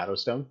Hollow Shadow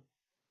Stone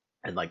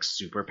and, like,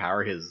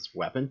 superpower his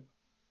weapon.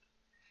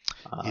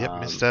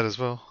 Yep, missed that as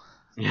well.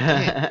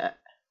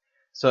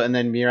 So, and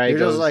then Mirai You're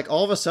goes... just like,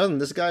 all of a sudden,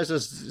 this guy's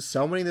just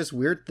summoning this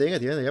weird thing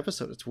at the end of the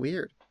episode. It's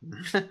weird.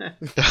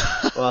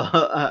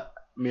 Well,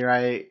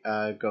 Mirai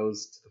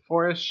goes to the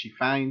forest. She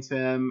finds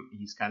him.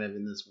 He's kind of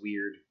in this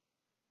weird,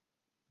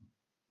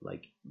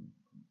 like,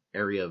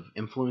 area of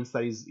influence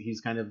that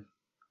he's kind of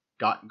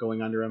got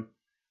going under him.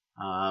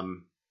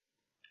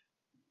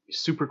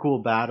 Super cool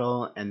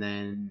battle, and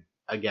then,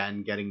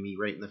 again, getting me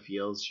right in the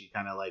feels. She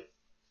kind of, like,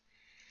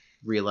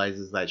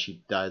 realizes that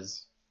she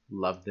does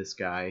love this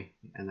guy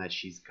and that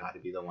she's got to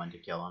be the one to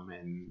kill him,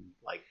 and,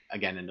 like,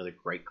 again, another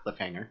great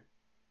cliffhanger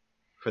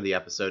for the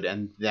episode.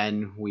 And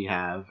then we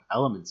have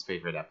Element's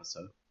favorite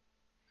episode,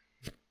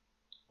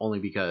 only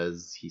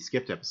because he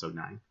skipped episode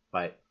 9,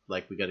 but,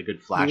 like, we got a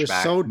good flashback. He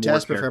was so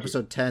desperate for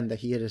episode 10 that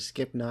he had to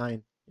skip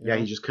 9. Yeah,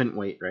 he just couldn't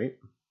wait, right?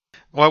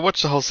 Well, I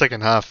watched the whole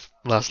second half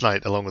last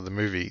night along with the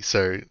movie,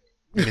 so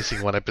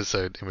missing one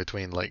episode in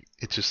between, like,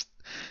 it just,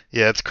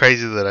 yeah, it's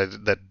crazy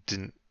that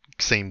didn't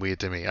seem weird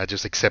to me. I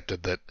just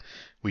accepted that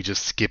we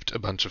just skipped a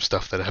bunch of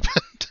stuff that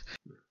happened.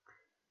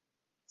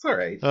 It's all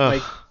right.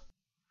 Like,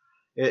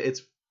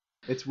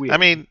 it's weird. I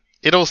mean,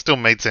 it all still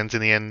made sense in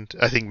the end.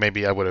 I think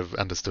maybe I would have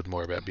understood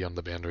more about Beyond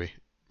the Boundary.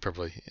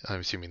 Probably. I'm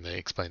assuming they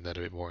explained that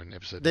a bit more in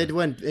episode 9. They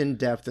went in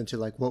depth into,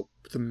 like, what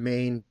the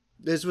main...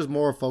 This was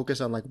more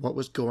focused on, like, what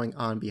was going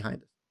on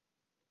behind it.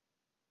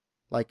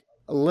 Like,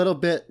 a little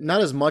bit,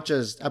 not as much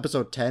as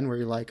episode 10, where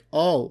you're like,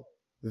 oh,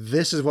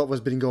 this is what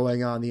was been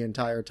going on the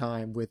entire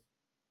time with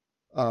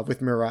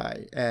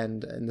Mirai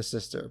and the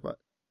sister. But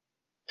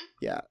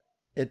yeah,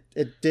 it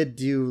did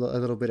do a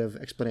little bit of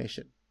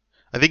explanation.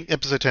 I think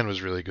episode 10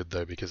 was really good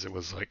though, because it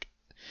was like,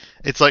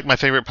 it's like my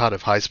favorite part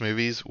of heist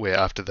movies, where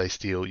after they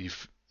steal,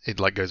 it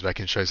like goes back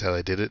and shows how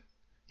they did it,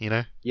 you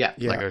know? Yeah.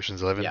 Like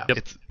Ocean's 11. Yeah.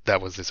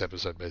 That was this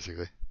episode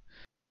basically.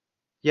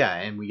 Yeah,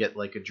 and we get,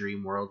 like, a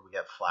dream world. We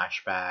get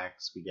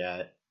flashbacks. We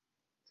get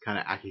kind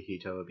of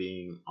Akihito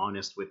being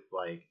honest with,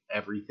 like,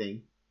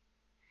 everything,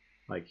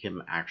 like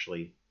him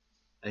actually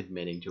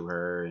admitting to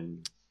her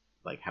and,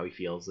 like, how he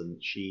feels,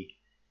 and she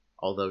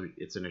although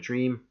it's in a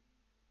dream.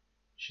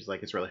 She's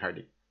like, it's really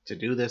hard to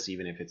do this,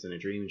 even if it's in a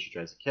dream, and she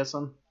tries to kiss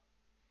him.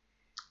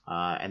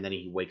 And then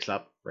he wakes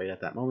up right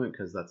at that moment,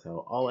 because that's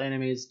how all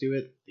animes do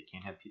it. They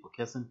can't have people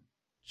kissing.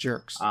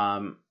 Jerks.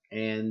 And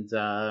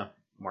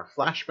more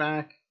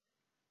flashback.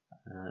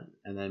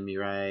 And then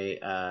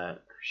Mirai,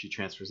 she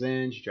transfers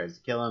in, she tries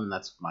to kill him, and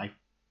that's my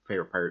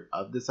favorite part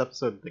of this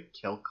episode, the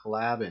kill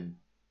collab, and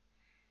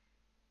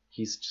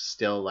he's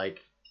still, like,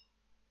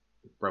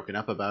 broken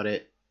up about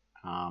it.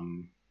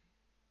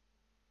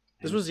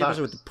 This was the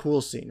episode with the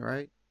pool scene,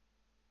 right?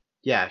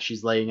 Yeah,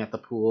 she's laying at the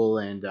pool,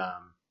 and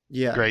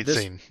yeah, great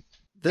scene.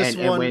 This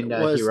one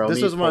was one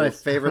of my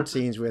favorite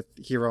scenes with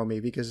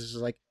Hiromi, because it's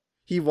just like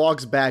he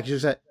walks back,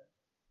 she's like,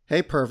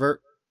 "Hey,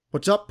 pervert,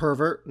 what's up,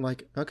 pervert?" I'm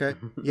like, "Okay,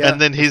 yeah."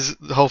 And then his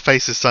whole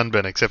face is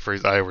sunburned except for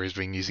his eye where he's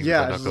being using the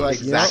knuckles. Like,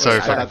 exactly. So I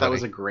fucking thought that funny.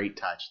 was a great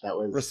touch. That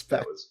was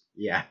respect.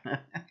 Yeah.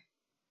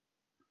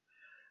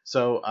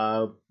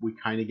 So we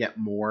kind of get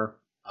more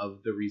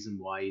of the reason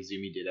why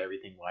Izumi did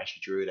everything, why she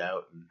drew it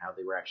out, and how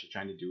they were actually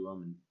trying to do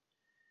him. And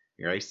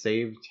Mirai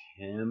saved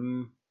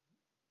him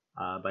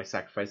by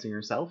sacrificing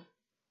herself.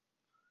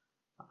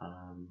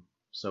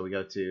 So we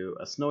go to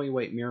a snowy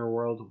white mirror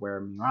world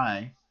where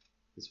Mirai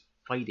is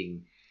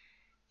fighting.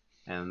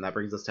 And that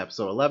brings us to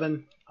episode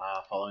 11.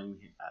 Following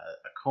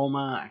a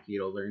coma,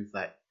 Akihito learns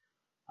that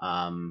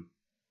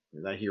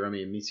that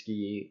Hiromi and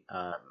Mitsuki,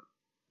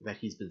 that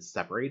he's been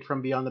separated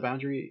from Beyond the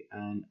Boundary,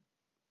 and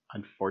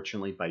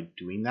unfortunately by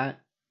doing that,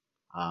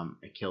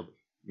 it killed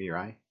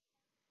Mirai,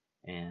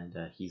 and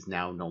he's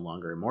now no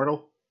longer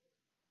immortal.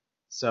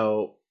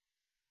 So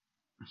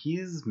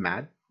he's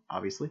mad,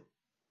 obviously.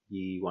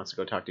 He wants to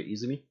go talk to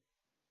Izumi,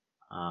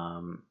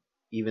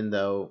 even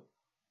though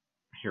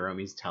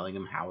Hiromi's telling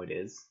him how it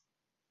is.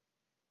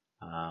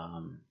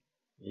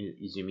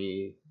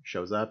 Izumi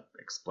shows up,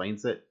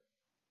 explains it,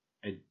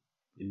 and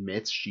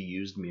admits she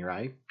used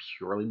Mirai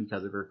purely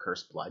because of her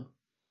cursed blood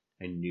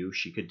and knew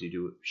she could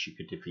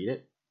defeat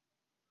it.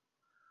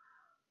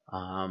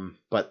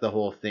 But the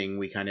whole thing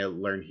we kind of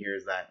learn here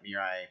is that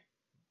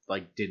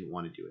Mirai didn't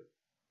want to do it.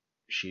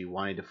 She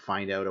wanted to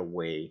find out a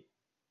way,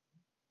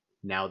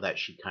 now that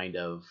she kind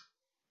of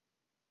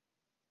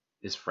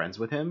is friends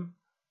with him,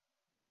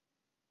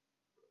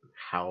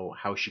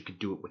 how she could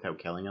do it without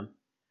killing him.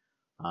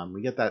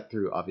 We get that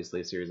through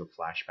obviously a series of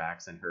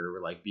flashbacks and her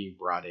being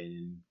brought in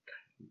and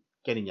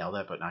getting yelled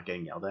at but not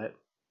getting yelled at,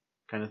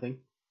 kind of thing.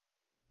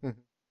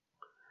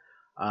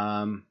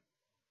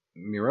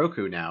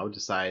 Miroku now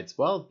decides,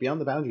 well,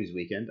 Beyond the Boundaries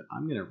weekend,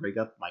 I'm gonna rig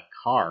up my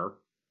car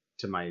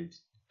to my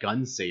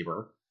gun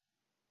saber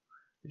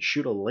and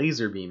shoot a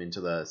laser beam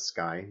into the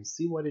sky and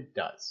see what it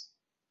does.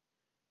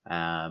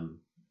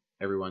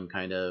 Everyone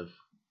kind of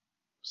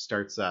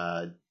starts,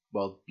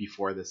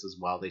 before this as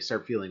well, they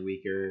start feeling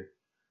weaker.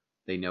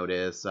 They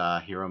notice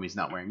Hiromi's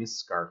not wearing his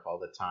scarf all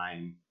the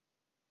time.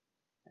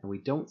 And we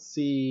don't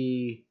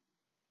see,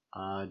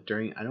 I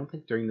don't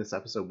think during this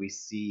episode we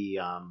see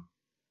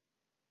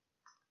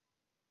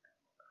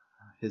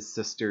his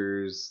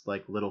sister's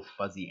little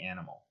fuzzy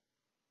animal.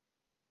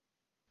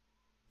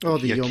 Oh,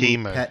 the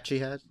Yakima Yomu pet she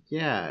had?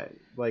 Yeah,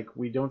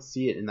 we don't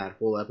see it in that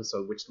whole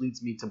episode, which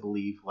leads me to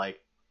believe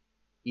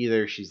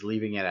either she's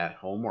leaving it at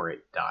home or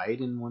it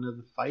died in one of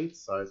the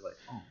fights. So I was like,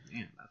 oh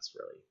man, that's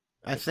really...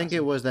 I think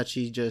it was that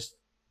she's just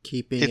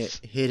keeping it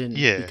hidden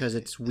because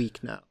it's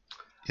weak now.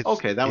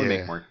 Okay, that would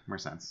make more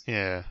sense.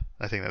 Yeah,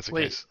 I think that's the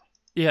case.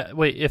 Yeah,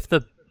 wait, if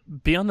the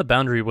Beyond the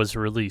Boundary was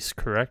released,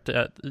 correct?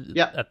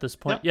 At this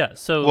point? Yeah,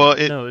 so... Well,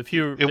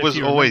 it was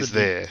always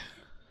there.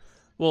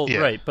 Well, yeah.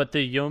 Right, but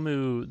the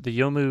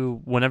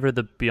Yomu, whenever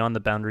the Beyond the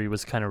Boundary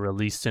was kind of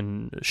released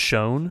and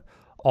shown,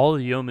 all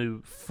the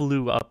Yomu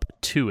flew up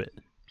to it.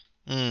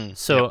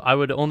 So I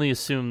would only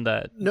assume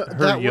that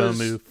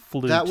Yomu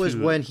flew to it. That was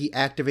when he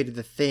activated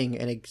the thing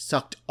and it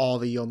sucked all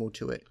the Yomu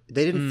to it.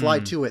 They didn't fly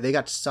to it, they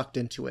got sucked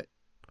into it.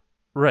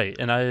 Right,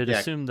 and I would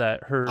assume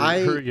that her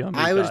Yomu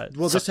got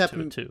this to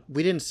happened it too.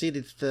 We didn't see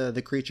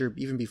the creature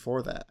even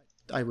before that,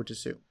 I would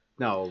assume.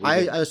 No,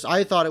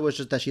 I thought it was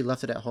just that she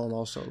left it at home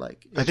also.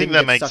 I think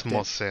that makes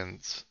more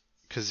sense.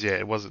 Because,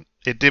 it wasn't...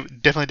 It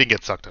definitely didn't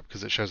get sucked up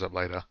because it shows up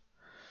later.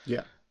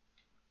 Yeah.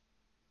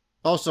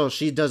 Also,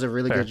 she does a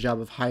really good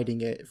job of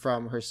hiding it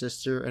from her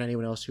sister and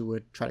anyone else who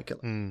would try to kill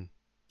her.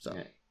 So,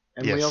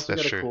 and we also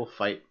get a cool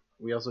fight.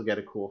 We also get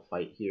a cool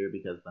fight here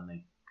because then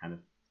they kind of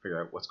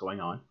figure out what's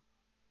going on.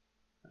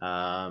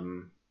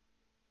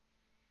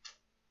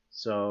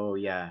 So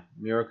yeah,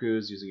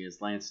 Miroku's using his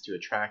lance to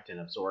attract and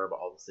absorb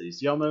all the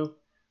city's Yomu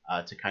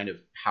to kind of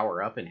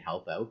power up and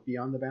help out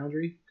Beyond the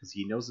Boundary because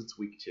he knows it's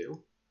weak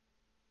too.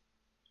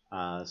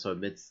 So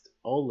amidst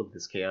all of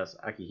this chaos,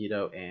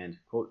 Akihito and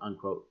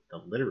quote-unquote the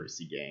literary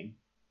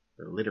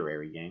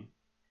gang,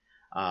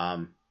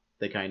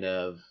 they kind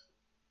of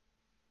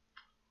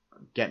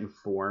get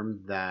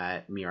informed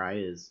that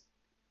Mirai is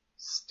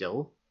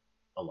still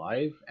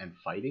alive and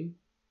fighting.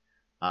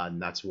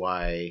 And that's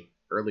why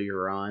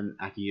earlier on,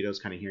 Akihito's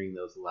kind of hearing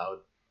those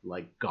loud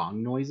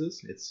gong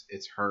noises.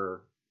 It's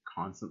her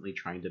constantly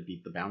trying to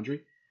beat the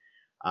boundary.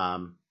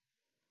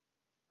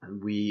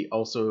 And we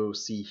also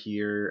see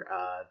here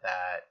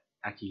that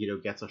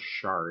Akihito gets a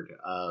shard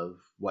of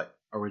what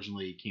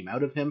originally came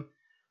out of him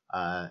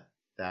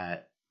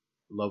that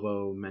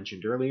Lobo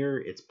mentioned earlier.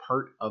 It's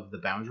part of the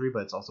boundary,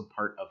 but it's also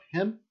part of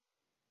him.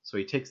 So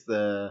he takes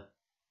the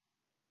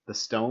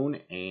stone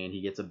and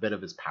he gets a bit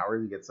of his power.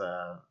 He gets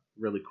a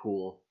really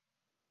cool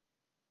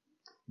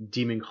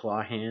demon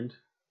claw hand.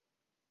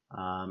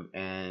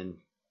 And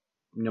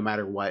no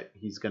matter what,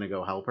 he's going to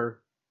go help her.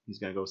 He's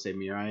going to go save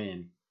Mirai,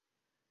 and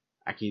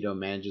Akihito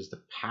manages to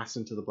pass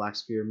into the Black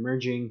Sphere,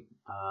 merging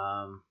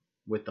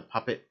with the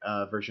puppet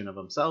version of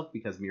himself,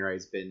 because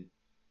Mirai's been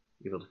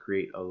able to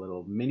create a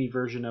little mini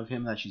version of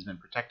him that she's been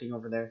protecting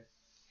over there.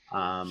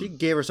 She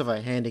gave herself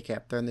a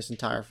handicap during this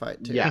entire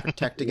fight, too, yeah.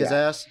 protecting his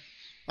ass.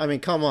 I mean,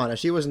 come on. If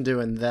she wasn't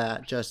doing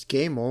that, just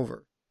game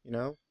over, you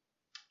know?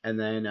 And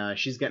then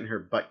she's getting her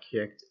butt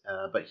kicked,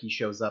 but he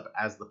shows up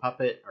as the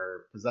puppet,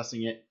 or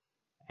possessing it,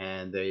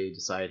 and they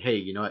decide, hey,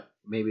 you know what?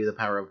 Maybe the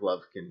power of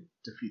love can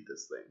defeat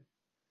this thing.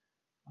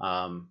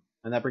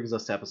 And that brings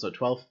us to episode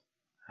 12,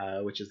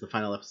 which is the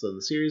final episode in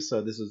the series.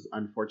 So this is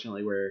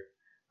unfortunately where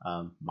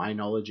my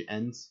knowledge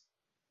ends.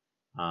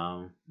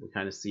 We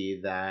kind of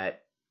see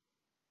that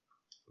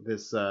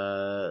this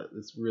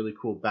really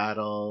cool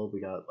battle.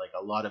 We got like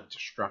a lot of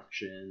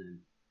destruction and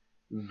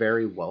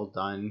very well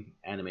done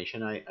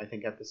animation, I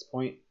think, at this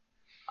point.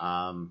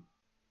 And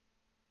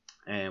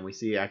we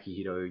see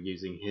Akihito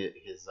using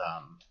his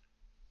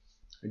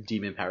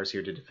demon powers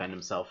here to defend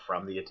himself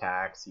from the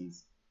attacks.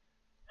 He's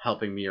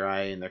helping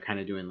Mirai, and they're kind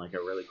of doing like a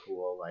really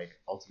cool like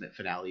ultimate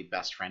finale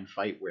best friend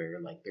fight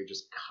where like they're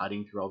just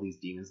cutting through all these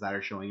demons that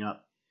are showing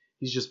up.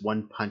 He's just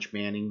one punch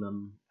manning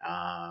them,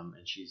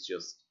 and she's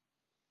just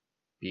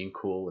being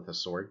cool with a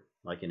sword,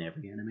 like in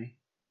every anime.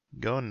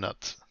 Going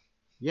nuts.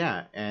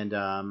 Yeah, and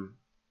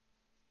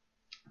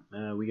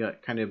we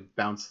got kind of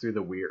bounced through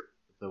the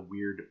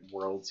weird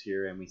worlds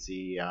here, and we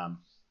see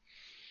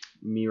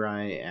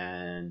Mirai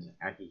and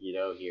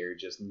Akihito here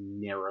just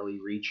narrowly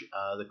reach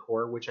the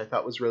core, which I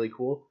thought was really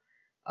cool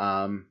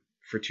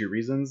for two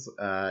reasons.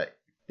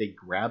 They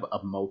grab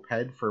a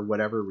moped for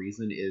whatever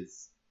reason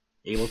is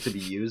able to be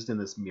used in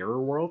this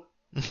mirror world.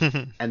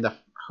 And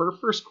her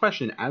first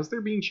question, as they're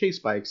being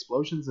chased by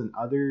explosions and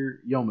other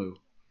Yomu,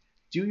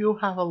 do you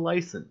have a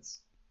license?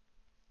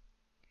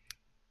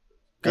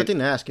 Good thing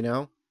to ask, you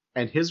know?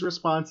 And his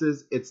response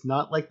is, it's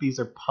not like these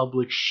are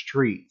public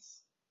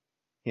streets.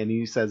 And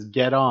he says,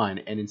 get on.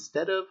 And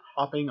instead of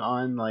hopping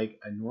on like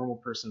a normal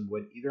person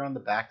would, either on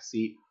the back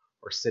seat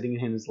or sitting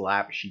in his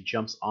lap, she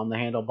jumps on the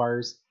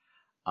handlebars.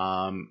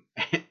 And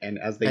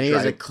as they he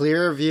has a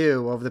clear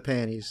view of the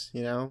panties,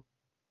 you know?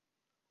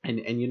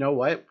 And you know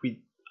what?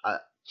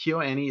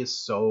 KyoAni is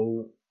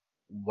so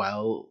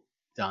well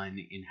done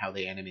in how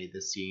they animate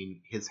this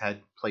scene. His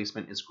head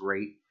placement is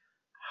great.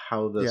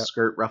 How the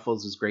skirt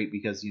ruffles is great,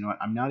 because you know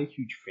what? I'm not a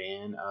huge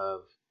fan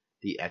of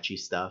the ecchi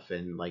stuff,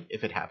 and like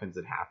if it happens,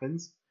 it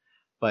happens.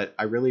 But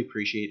I really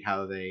appreciate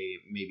how they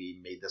maybe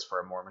made this for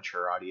a more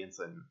mature audience,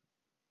 and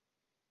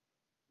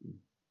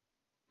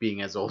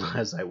being as old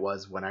as I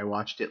was when I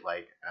watched it,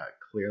 like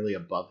clearly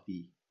above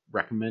the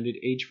recommended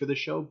age for the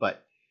show,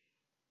 but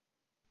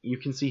you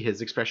can see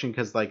his expression,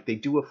 because like they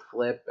do a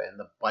flip and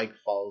the bike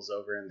falls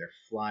over and they're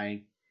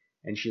flying,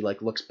 and she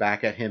like looks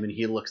back at him and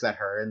he looks at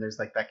her, and there's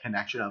like that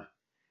connection of,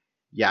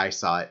 yeah, I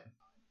saw it.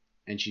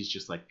 And she's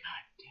just like,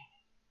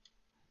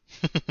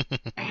 God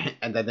damn it.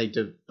 And then they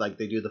do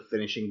the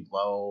finishing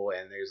blow,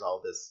 and there's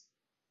all this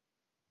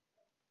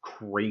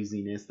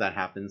craziness that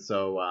happens.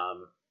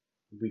 So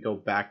we go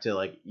back to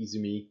like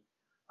Izumi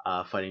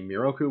fighting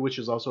Miroku, which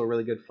is also a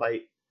really good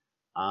fight.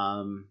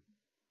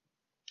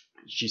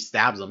 She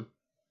stabs him,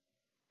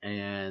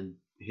 and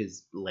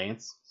his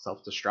lance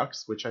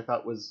self-destructs, which I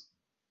thought was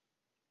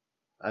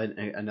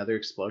another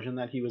explosion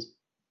that he was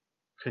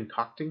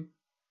concocting,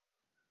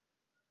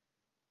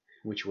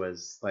 which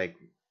was like,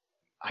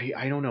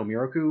 I don't know,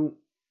 Miroku,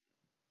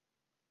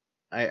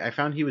 I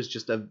found he was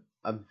just a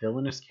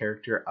villainous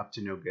character up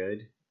to no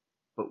good,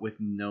 but with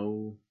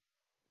no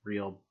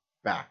real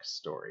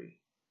backstory.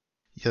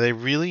 Yeah, they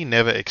really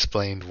never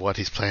explained what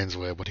his plans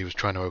were, what he was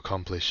trying to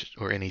accomplish,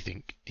 or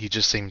anything. He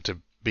just seemed to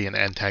be an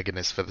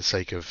antagonist for the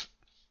sake of...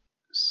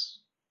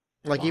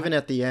 Like, even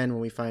at the end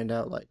when we find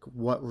out, like,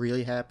 what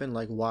really happened,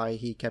 like, why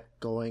he kept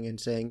going and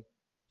saying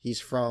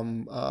he's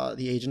from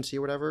the agency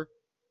or whatever,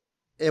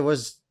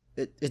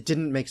 it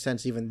didn't make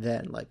sense even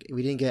then. Like,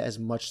 we didn't get as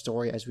much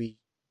story as we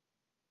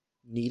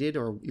needed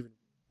or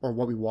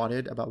what we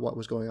wanted about what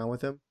was going on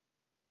with him.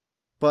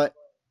 But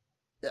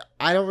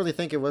I don't really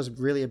think it was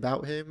really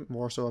about him,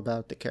 more so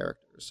about the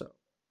character. So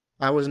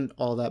I wasn't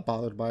all that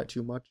bothered by it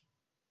too much.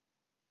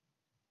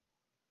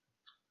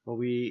 Well,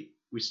 we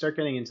start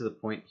getting into the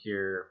point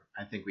here.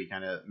 I think we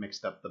kind of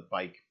mixed up the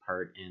bike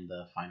part in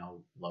the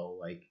final blow.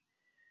 Like,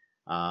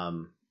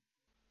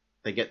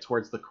 they get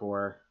towards the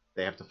core.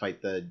 They have to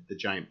fight the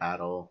giant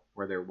battle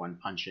where they're one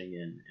punching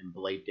and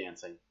blade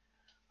dancing.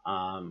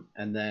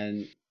 And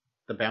then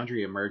the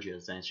boundary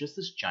emerges, and it's just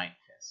this giant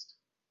fist.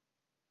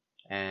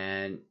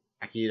 And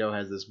Akihito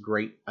has this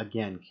great,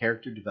 again,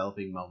 character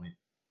developing moment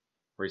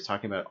where he's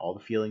talking about all the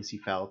feelings he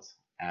felt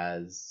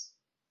as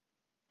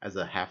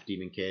a half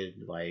demon kid.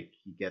 Like,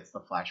 he gets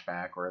the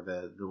flashback, or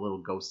the little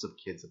ghosts of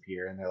kids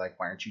appear, and they're like,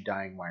 "Why aren't you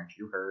dying? Why aren't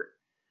you hurt?"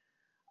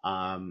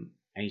 And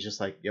he's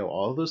just like, "Yo,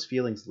 all of those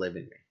feelings live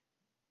in me.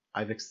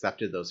 I've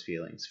accepted those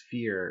feelings: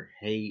 fear,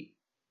 hate,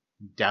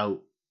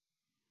 doubt.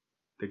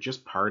 They're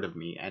just part of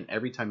me." And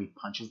every time he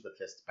punches the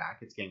fist back,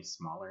 it's getting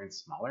smaller and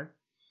smaller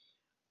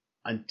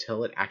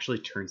until it actually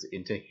turns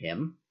into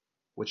him,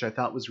 which I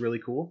thought was really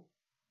cool.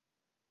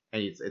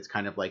 And it's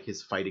kind of like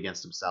his fight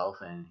against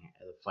himself and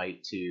the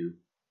fight to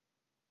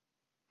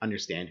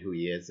understand who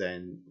he is.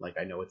 And like,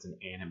 I know it's an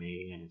anime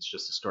and it's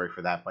just a story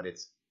for that, but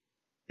it's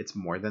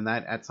more than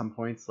that at some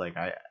points. Like,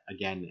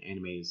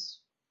 animes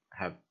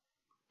have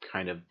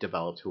kind of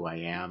developed who I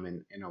am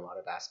in a lot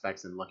of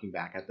aspects. And looking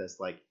back at this,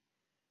 like,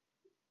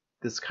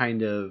 this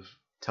kind of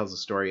tells a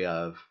story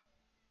of,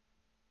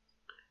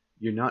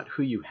 you're not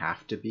who you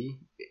have to be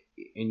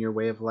in your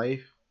way of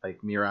life.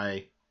 Like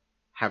Mirai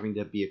having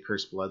to be a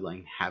cursed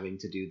bloodline, having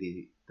to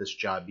do this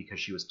job because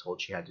she was told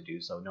she had to do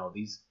so. No,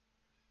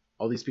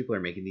 all these people are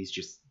making these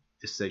just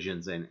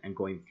decisions and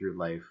going through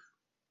life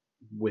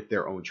with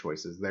their own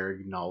choices. They're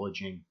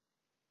acknowledging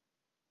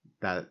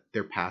that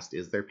their past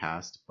is their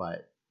past,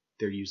 but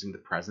they're using the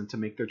present to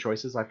make their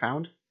choices, I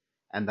found.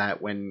 And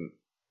that when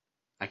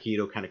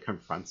Akihito kind of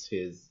confronts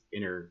his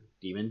inner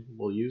demon,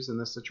 we'll use in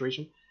this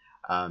situation,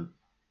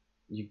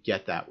 you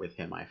get that with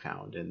him, I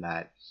found, and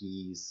that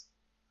he's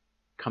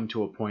come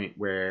to a point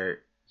where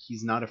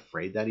he's not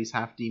afraid that he's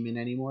half demon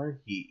anymore.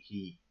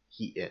 He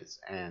is,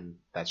 and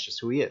that's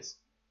just who he is.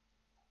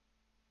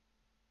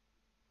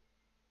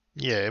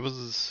 Yeah, it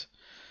was.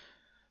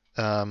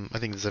 I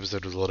think this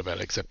episode was a lot about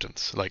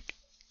acceptance. Like,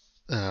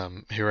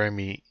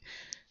 Hiromi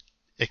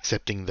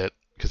accepting that,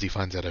 because he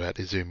finds out about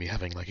Izumi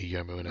having like a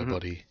Yomu in her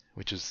body,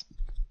 which is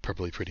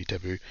probably pretty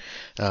taboo.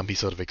 He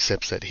sort of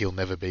accepts that he'll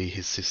never be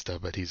his sister,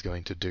 but he's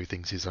going to do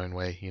things his own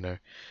way,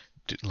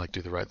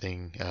 do the right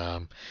thing.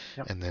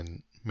 And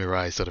then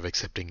Mirai sort of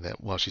accepting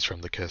that while she's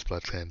from the Cursed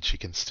Blood clan, she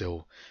can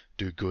still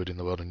do good in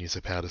the world and use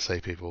her power to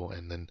save people.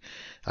 And then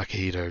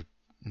Akihito,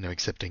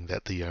 accepting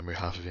that the Yomu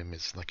half of him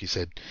is, like you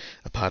said,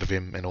 a part of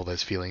him, and all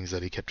those feelings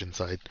that he kept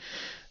inside,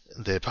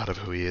 they're part of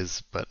who he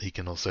is, but he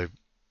can also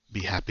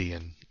be happy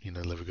and,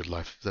 live a good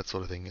life, that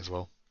sort of thing as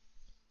well.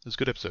 It was a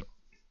good episode.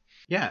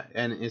 Yeah,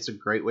 and it's a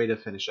great way to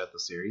finish out the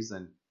series,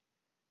 and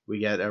we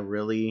get a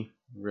really,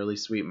 really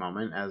sweet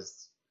moment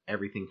as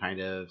everything kind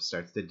of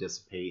starts to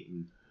dissipate,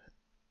 and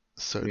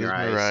so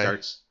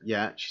Mirai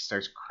she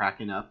starts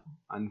cracking up,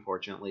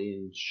 unfortunately,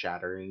 and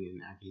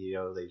shattering, and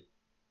Akihito, they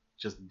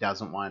just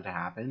doesn't want it to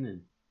happen,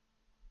 and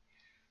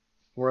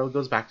the world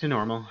goes back to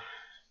normal.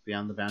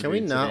 Beyond the Boundary. Can we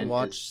not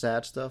watch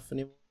sad stuff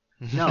anymore?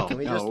 No, Can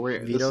we this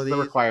is these? the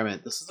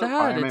requirement. This is the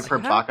requirement for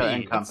Baka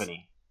and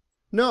Company.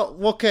 No,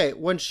 okay.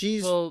 When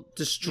she's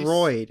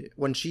destroyed,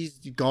 when she's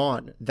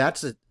gone,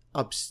 that's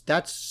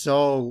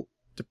so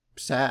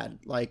sad.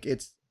 Like,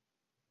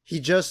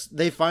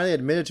 they finally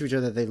admitted to each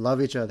other that they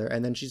love each other,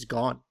 and then she's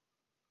gone.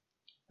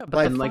 Yeah,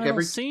 but the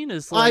final scene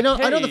is like,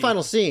 I know the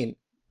final scene.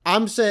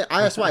 I'm saying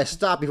that's why I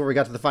stopped before we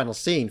got to the final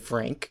scene,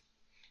 Frank.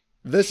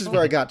 This is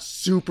where I got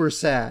super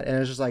sad, and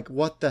it's just like,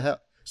 what the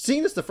hell?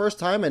 Seeing this the first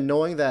time and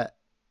knowing that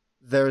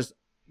there's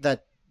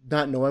that,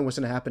 not knowing what's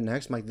going to happen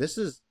next, I'm like,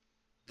 this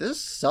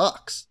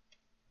sucks.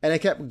 And it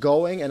kept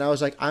going, and I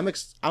was like, I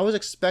was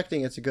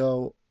expecting it to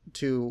go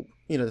to,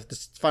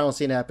 the final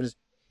scene happens,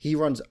 he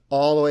runs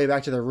all the way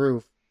back to the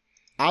roof.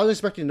 I was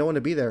expecting no one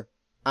to be there.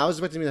 I was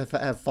expecting him to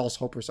have false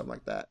hope or something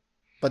like that.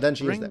 But then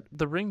she is there.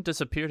 The ring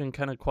disappeared and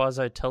kind of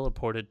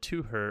quasi-teleported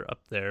to her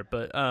up there.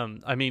 But,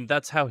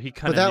 that's how he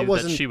kind of knew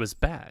that she was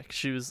back.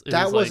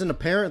 Wasn't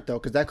apparent, though,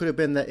 because that could have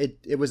been that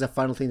it was a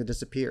final thing to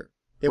disappear.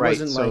 It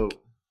wasn't like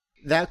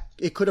that.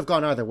 It could have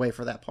gone either way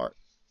for that part.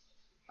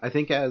 I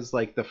think as,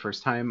 like, the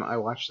first time I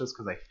watched this,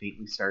 because I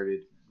faintly started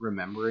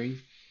remembering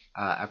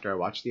after I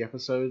watched the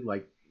episode,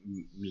 like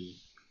me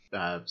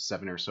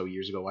 7 or so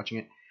years ago watching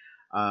it,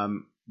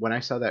 when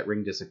I saw that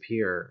ring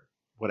disappear,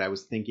 what I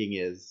was thinking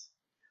is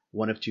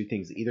one of two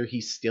things. Either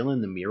he's still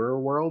in the mirror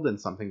world and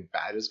something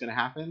bad is going to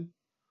happen,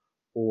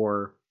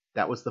 or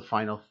that was the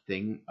final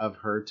thing of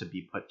her to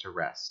be put to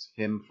rest.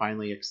 Him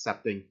finally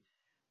accepting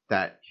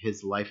that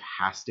his life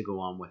has to go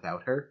on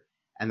without her,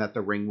 and that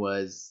the ring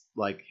was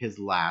like his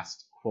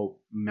last, quote,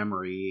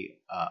 memory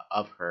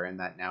of her, and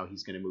that now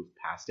he's going to move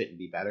past it and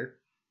be better.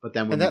 But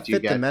then when we do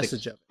get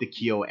the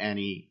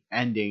KyoAni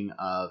ending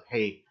of,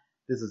 hey,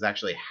 this is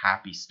actually a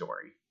happy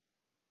story.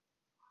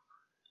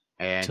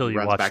 Until you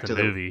watch the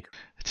movie.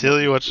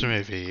 Until you watch the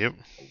movie, yep.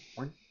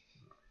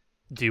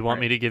 Do you want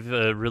me to give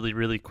a really,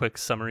 really quick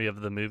summary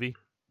of the movie?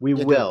 We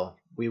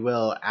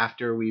will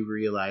after we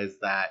realize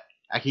that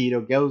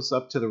Akihito goes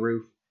up to the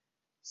roof,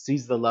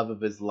 sees the love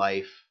of his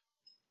life,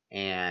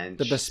 and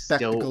the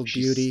bespectacled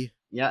beauty.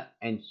 Yeah,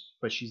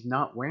 but she's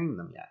not wearing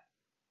them yet.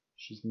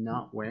 She's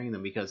not wearing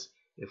them because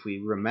if we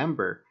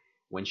remember,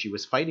 when she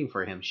was fighting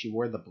for him, she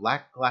wore the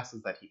black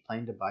glasses that he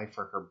planned to buy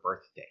for her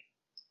birthday.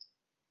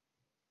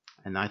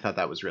 And I thought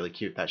that was really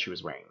cute that she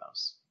was wearing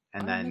those.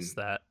 And I then missed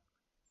that.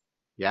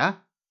 Yeah?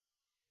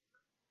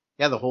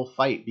 Yeah, the whole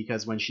fight,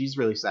 because when she's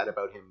really sad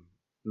about him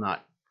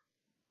not,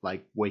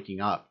 like, waking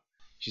up,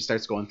 she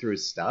starts going through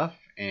his stuff,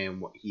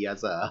 and he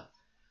has a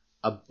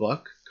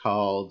book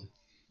called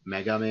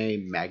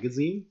Megame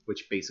Magazine,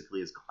 which basically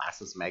is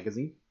Classes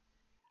Magazine.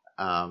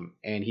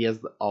 And he has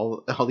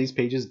all these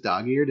pages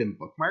dog-eared and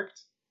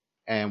bookmarked,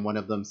 and one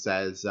of them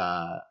says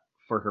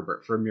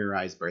for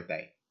Mirai's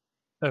birthday.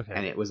 Okay.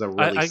 And it was a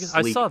really I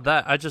sleek... saw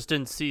that. I just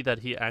didn't see that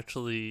he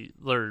actually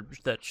learned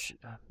that.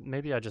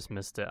 Maybe I just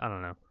missed it. I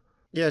don't know.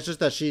 Yeah, it's just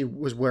that she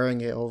was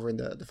wearing it over in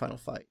the final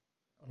fight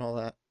and all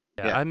that.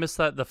 Yeah, I missed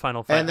the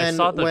final fight. And then I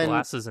saw the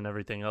glasses and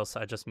everything else.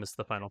 I just missed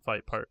the final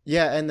fight part.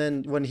 Yeah, and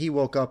then when he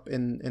woke up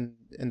in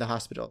the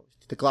hospital,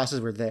 the glasses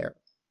were there.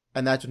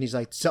 And that's when he's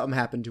like, something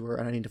happened to her,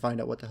 and I need to find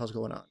out what the hell's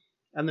going on.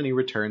 And then he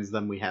returns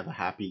them. We have a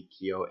happy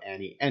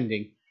Kyo-Annie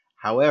ending.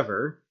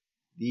 However,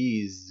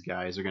 these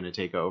guys are going to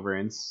take over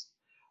and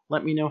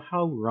let me know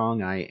how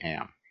wrong I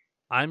am.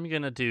 I'm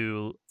gonna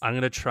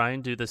try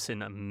and do this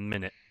in a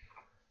minute.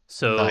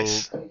 So,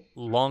 nice.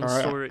 Long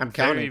story. I'm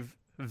counting.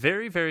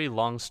 Very, very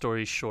long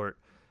story short.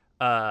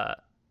 The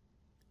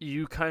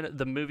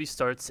movie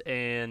starts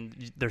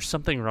and there's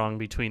something wrong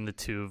between the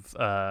two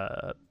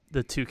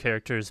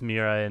characters,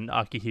 Mirai and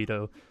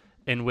Akihito,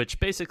 in which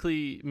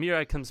basically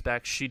Mirai comes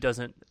back. She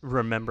doesn't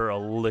remember a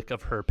lick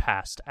of her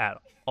past at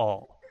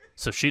all.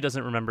 So she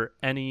doesn't remember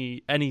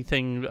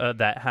anything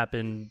that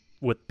happened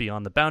with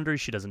Beyond the Boundary.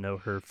 She doesn't know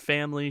her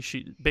family.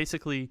 She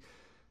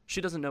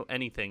doesn't know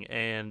anything.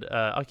 And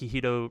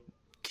Akihito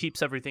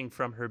keeps everything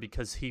from her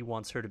because he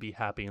wants her to be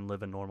happy and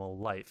live a normal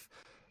life.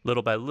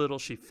 Little by little,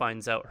 she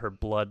finds out her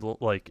blood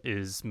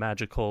is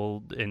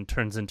magical and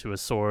turns into a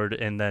sword,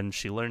 and then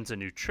she learns a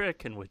new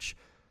trick in which,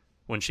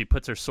 when she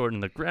puts her sword in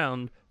the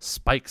ground,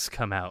 spikes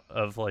come out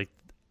of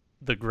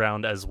the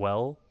ground as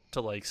well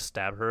to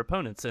stab her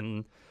opponents.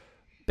 And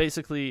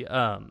basically,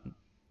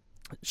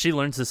 she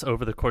learns this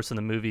over the course of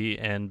the movie,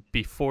 and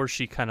before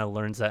she kind of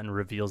learns that and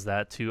reveals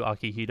that to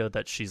Akihito,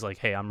 that she's like,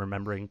 "Hey, I'm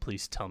remembering.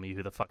 Please tell me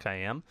who the fuck I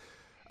am."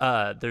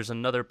 There's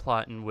another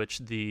plot in which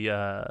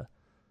the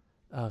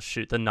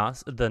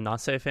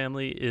Nase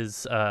family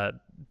is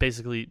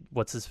basically,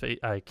 what's his fate?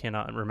 I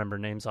cannot remember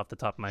names off the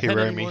top of my head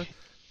anymore.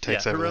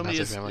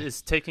 Hiromi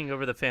is taking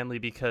over the family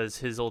because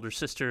his older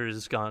sister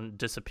is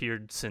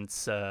disappeared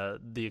since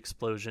the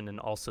explosion,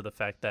 and also the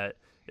fact that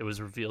it was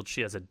revealed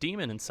she has a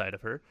demon inside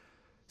of her.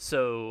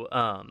 So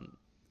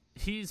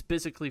he's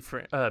busy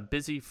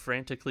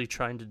frantically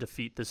trying to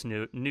defeat this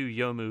new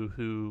Yomu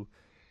who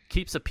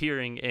keeps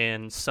appearing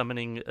and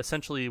summoning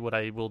essentially what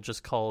I will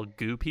just call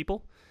goo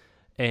people.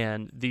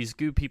 And these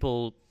goo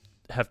people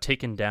have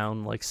taken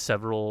down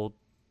several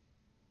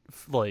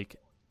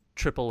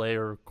AAA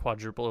or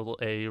quadruple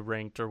A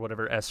ranked or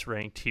whatever S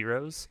ranked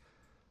heroes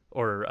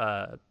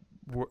or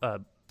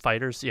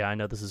fighters. Yeah, I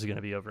know this is going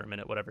to be over a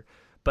minute, whatever.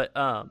 But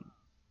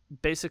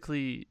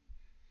basically,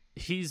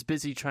 he's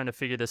busy trying to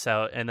figure this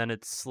out, and then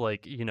it's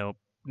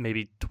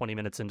maybe 20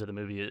 minutes into the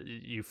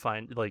movie, you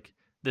find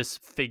this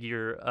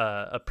figure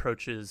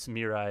approaches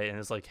Mirai and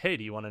is like, "Hey,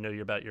 do you want to know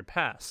about your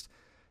past?"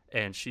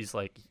 And she's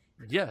like,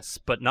 "Yes,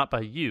 but not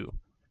by you."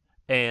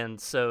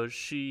 And so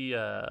she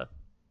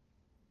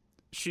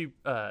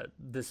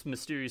this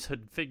mysterious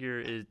hood figure,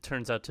 it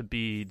turns out to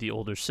be the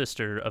older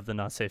sister of the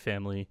Nase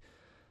family.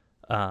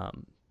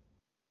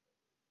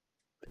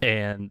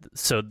 And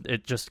so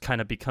it just kind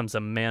of becomes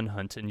a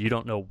manhunt, and you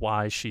don't know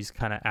why she's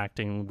kind of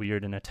acting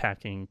weird and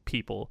attacking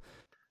people.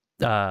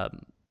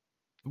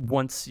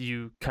 Once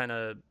you kind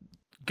of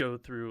go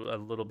through a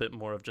little bit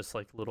more of just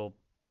little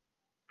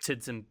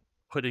tids and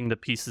putting the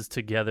pieces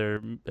together,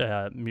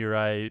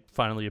 Mirai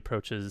finally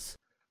approaches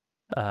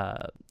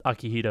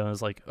Akihito and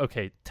is like,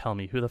 "Okay, tell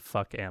me, who the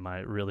fuck am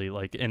I really?"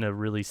 In a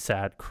really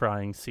sad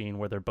crying scene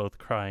where they're both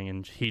crying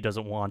and he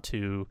doesn't want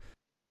to.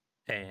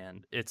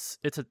 And it's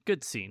a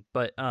good scene,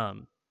 but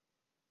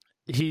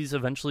he's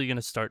eventually going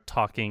to start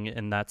talking,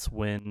 and that's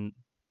when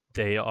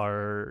they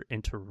are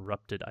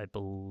interrupted, I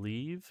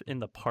believe, in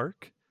the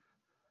park.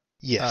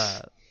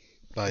 Yes.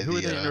 Who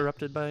are they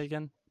interrupted by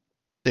again?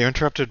 They're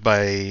interrupted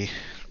by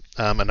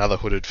another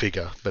hooded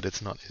figure, but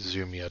it's not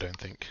Izumi, I don't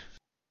think.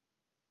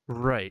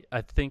 Right.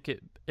 I think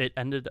it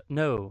ended...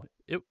 No,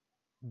 it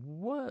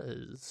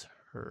was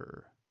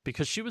her.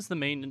 Because she was the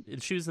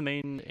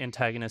main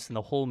antagonist in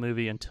the whole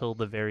movie until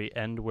the very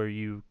end, where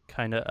you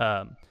kind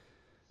of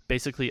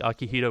basically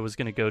Akihito was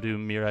going to go to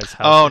Mirai's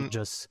house and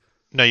just...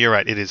 No, you're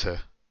right. It is her,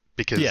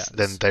 because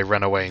then they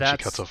run away and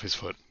she cuts off his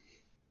foot.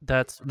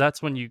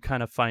 That's when you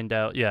kind of find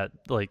out. Yeah,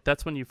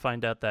 that's when you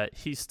find out that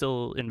he's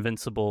still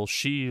invincible.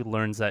 She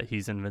learns that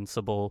he's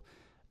invincible,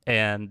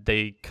 and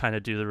they kind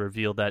of do the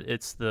reveal that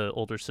it's the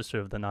older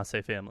sister of the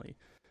Nase family.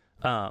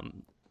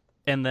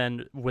 And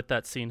then with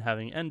that scene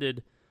having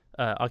ended,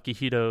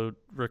 Akihito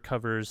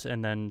recovers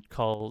and then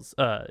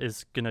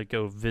is gonna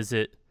go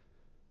visit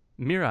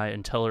Mirai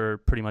and tell her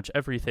pretty much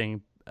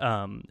everything.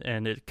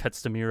 And it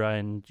cuts to Mirai,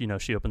 and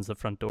she opens the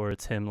front door.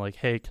 It's him, like,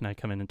 "Hey, can I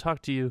come in and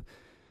talk to you?"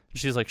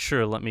 She's like,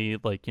 sure, let me,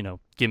 like,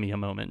 give me a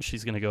moment.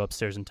 She's going to go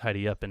upstairs and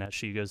tidy up. And as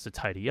she goes to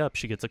tidy up,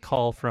 she gets a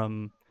call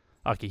from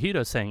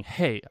Akihito saying,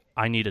 hey,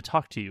 I need to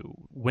talk to you.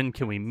 When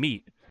can we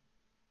meet?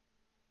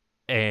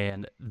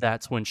 And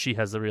that's when she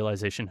has the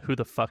realization, who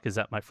the fuck is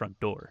at my front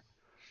door?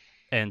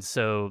 And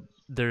so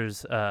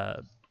there's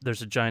a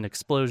giant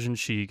explosion.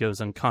 She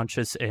goes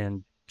unconscious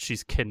and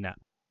she's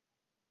kidnapped.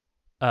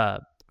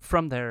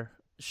 From there,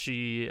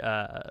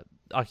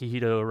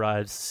 Akihito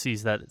arrives,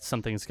 sees that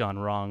something's gone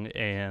wrong,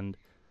 and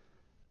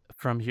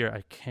from here,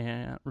 I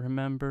can't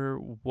remember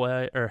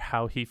what or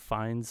how he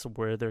finds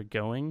where they're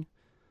going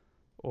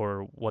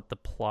or what the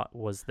plot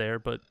was there,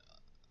 but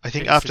I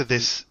think after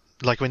this,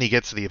 like when he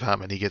gets to the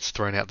apartment, he gets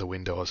thrown out the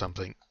window or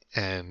something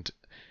and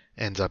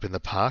ends up in the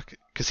park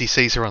because he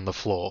sees her on the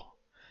floor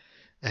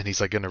and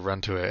he's like going to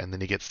run to her, and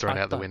then he gets thrown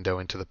out the window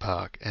into the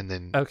park, and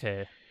then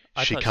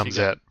she comes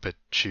out, but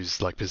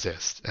she's like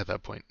possessed at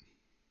that point.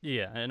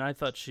 Yeah, and I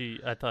thought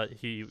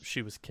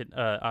Mirai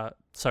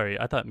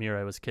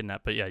was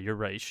kidnapped, but yeah, you're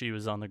right. She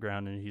was on the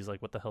ground, and he's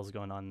like, "What the hell's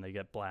going on?" And they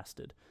get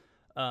blasted.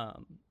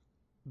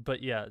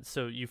 But yeah,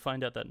 so you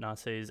find out that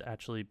Nase is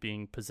actually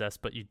being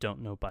possessed, but you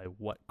don't know by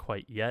what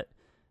quite yet.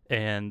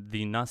 And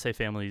the Nase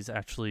family is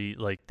actually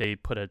like they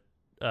put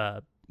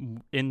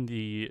in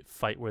the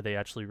fight where they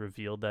actually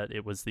revealed that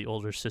it was the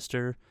older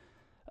sister.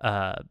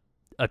 A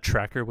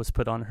tracker was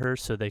put on her,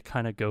 so they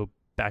kind of go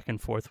back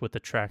and forth with the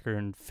tracker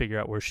and figure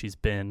out where she's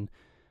been,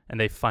 and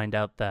they find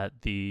out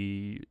that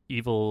the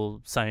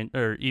evil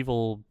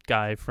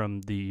guy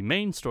from the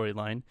main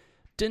storyline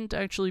didn't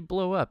actually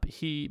blow up.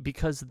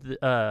 Because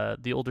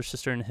the older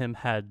sister and him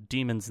had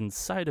demons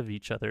inside of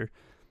each other,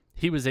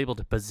 he was able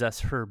to possess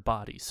her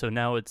body. So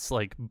now it's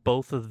like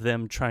both of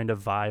them trying to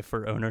vie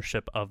for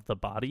ownership of the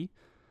body.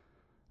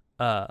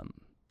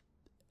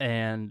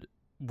 And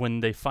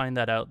when they find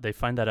that out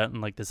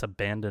in like this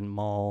abandoned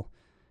mall,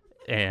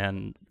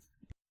 and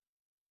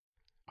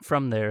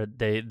from there,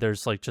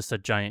 there's like just a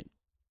giant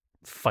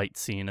fight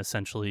scene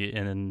essentially,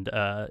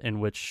 in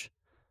which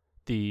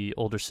the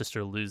older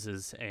sister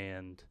loses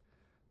and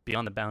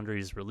Beyond the Boundary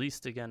is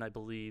released again, I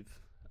believe.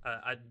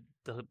 I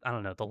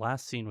don't know. The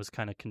last scene was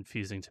kind of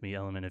confusing to me,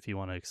 Element, if you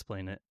want to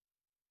explain it.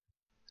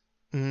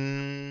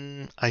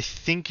 I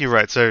think you're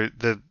right. So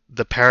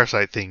the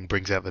parasite thing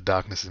brings out the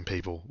darkness in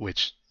people,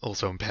 which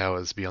also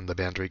empowers Beyond the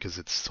Boundary because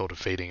it's sort of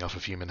feeding off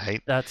of human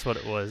hate. That's what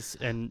it was.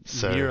 And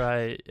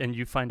Mirai, and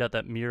you find out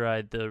that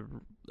Mirai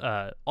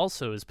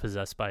also is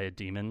possessed by a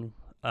demon.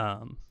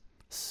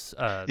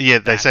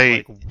 They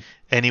say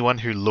anyone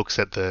who looks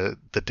at the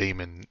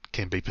demon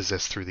can be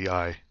possessed through the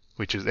eye,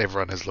 which is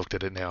everyone has looked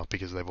at it now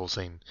because they've all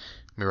seen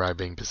Mirai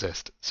being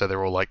possessed. So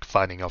they're all like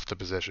fighting off the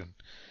possession.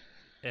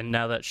 And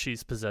now that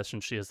she's possessed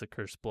and she has the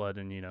cursed blood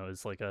and,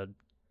 is like a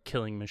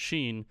killing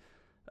machine,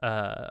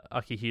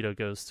 Akihito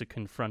goes to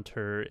confront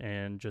her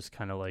and just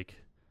kind of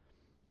like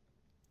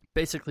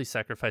basically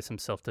sacrifice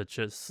himself to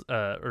just,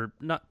 or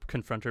not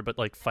confront her, but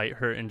like fight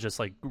her and just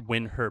like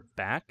win her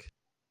back.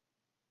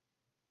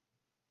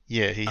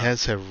 Yeah, he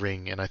has her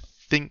ring, and I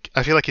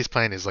feel like his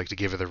plan is like to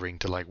give her the ring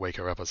to like wake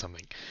her up or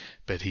something,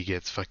 but he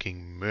gets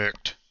fucking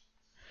murked.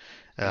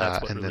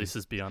 That's what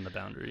releases Beyond the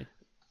Boundary.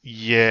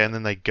 Yeah, and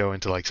then they go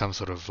into like some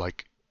sort of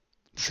like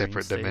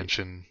separate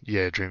dimension,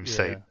 dream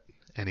state,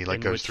 and he like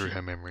goes through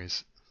her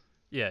memories.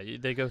 Yeah,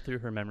 they go through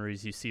her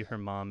memories. You see her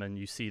mom, and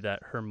you see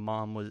that her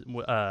mom was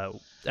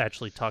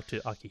actually talked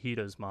to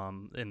Akihito's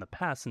mom in the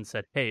past and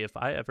said, "Hey, if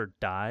I ever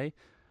die,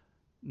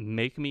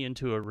 make me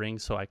into a ring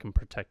so I can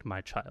protect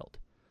my child."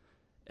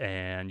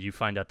 And you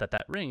find out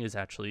that ring is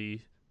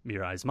actually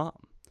Mirai's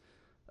mom,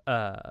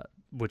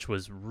 which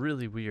was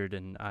really weird,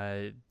 and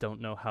I don't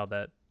know how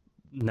that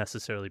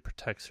necessarily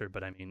protects her,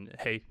 but I mean,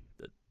 hey,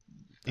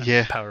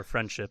 power of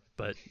friendship.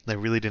 But they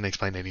really didn't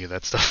explain any of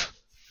that stuff.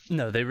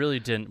 No, they really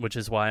didn't, which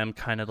is why I'm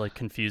kind of like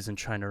confused and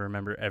trying to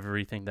remember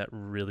everything that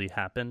really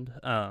happened.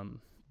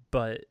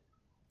 But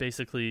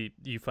basically,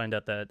 you find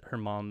out that her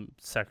mom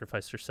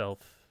sacrificed herself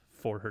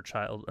for her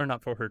child, or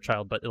not for her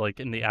child, but like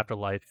in the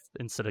afterlife,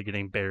 instead of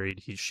getting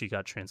buried, she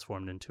got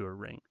transformed into a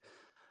ring.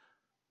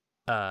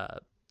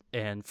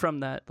 And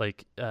from that,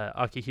 like,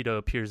 Akihito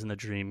appears in the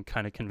dream,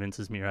 kind of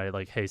convinces Mirai,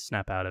 like, hey,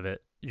 snap out of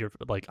it. You're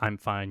like, I'm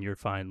fine, you're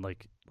fine.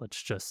 Like,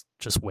 let's just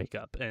wake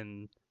up.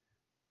 And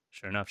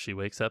sure enough, she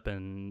wakes up,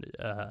 and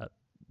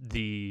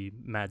the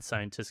mad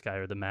scientist guy,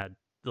 or the mad,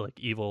 like,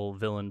 evil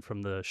villain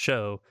from the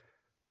show,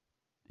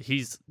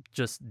 he's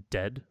just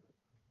dead.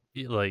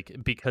 Like,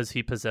 because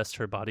he possessed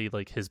her body,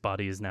 like, his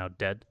body is now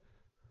dead.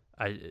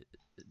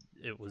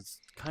 It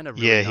was kind of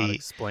really not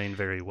explained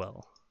very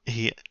well.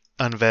 He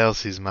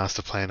unveils his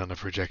master plan on a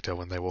projector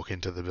when they walk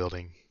into the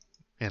building,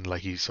 and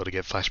like you sort of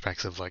get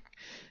flashbacks of like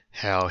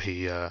how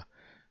he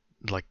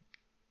like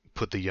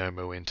put the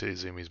Yomo into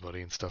Izumi's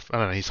body and stuff. I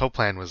don't know, his whole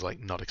plan was like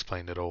not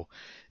explained at all.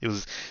 It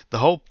was the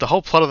whole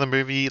plot of the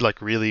movie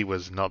like really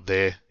was not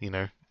there,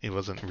 It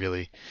wasn't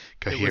really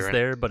coherent. It was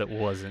there, but it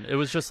wasn't. It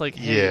was just like,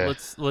 hey,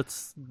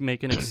 let's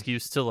make an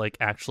excuse to like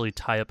actually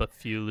tie up a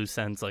few loose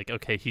ends. Like,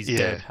 okay, he's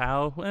dead.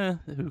 How?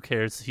 Who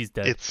cares? He's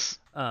dead. It's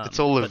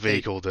all a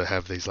vehicle to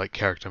have these like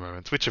character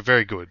moments, which are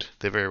very good.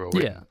 They're very well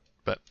written. Yeah.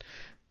 But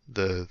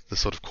the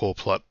sort of core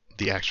plot,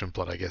 the action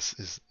plot, I guess,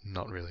 is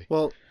not really.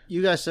 Well,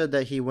 you guys said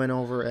that he went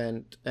over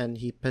and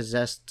he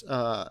possessed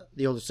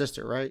the older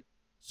sister, right?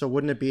 So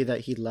wouldn't it be that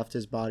he left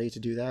his body to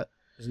do that?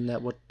 Isn't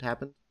that what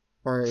happened?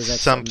 Or is that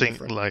something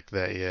like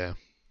that? Yeah.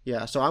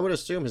 Yeah. So I would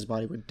assume his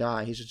body would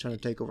die. He's just trying to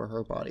take over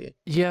her body.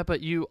 Yeah,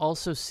 but you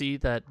also see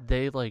that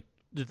they like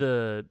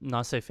the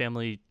Nase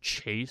family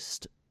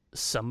chased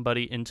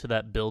somebody into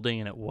that building,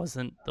 and it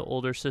wasn't the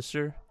older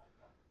sister.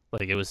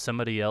 Like it was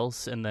somebody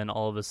else, and then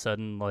all of a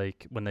sudden,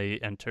 like when they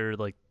enter,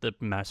 like the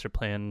master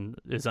plan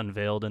is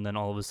unveiled, and then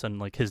all of a sudden,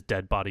 like his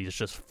dead body is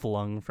just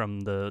flung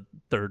from the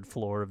 3rd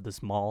floor of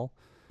this mall.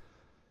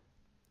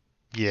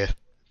 Yeah.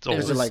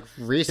 Was it like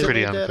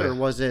recently dead, or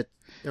was it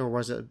a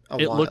while?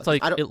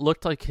 It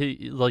looked like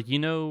he, like, you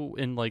know,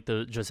 in like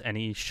the just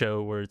any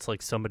show where it's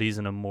like somebody's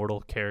an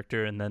immortal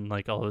character, and then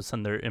like all of a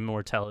sudden their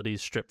immortality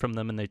is stripped from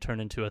them, and they turn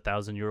into a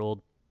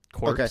 1,000-year-old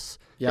corpse.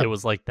 Okay. Yep. It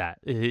was like that.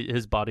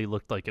 His body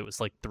looked like it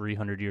was like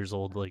 300 years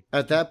old. Like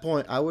at that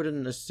point, I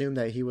wouldn't assume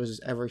that he was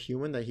ever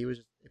human. That he was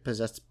a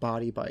possessed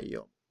body by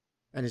you,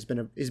 and he's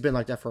been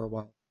like that for a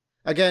while.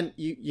 Again,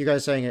 you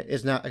guys saying it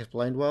is not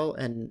explained well,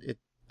 and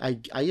I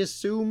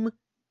assume.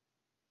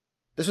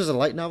 This was a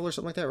light novel or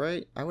something like that,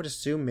 right? I would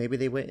assume maybe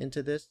they went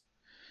into this.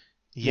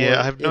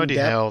 Yeah, I have no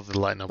idea how the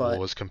light novel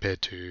was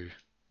compared to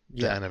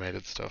the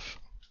animated stuff.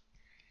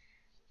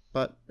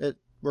 But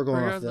we're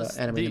going off the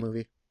animated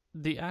movie.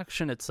 The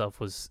action itself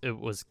was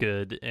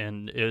good,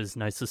 and it was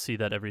nice to see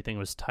that everything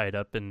was tied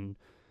up, and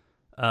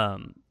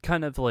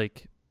kind of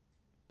like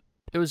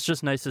it was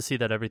just nice to see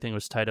that everything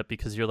was tied up,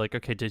 because you're like,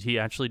 okay, did he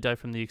actually die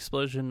from the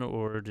explosion,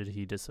 or did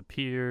he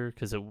disappear?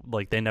 Because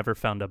like they never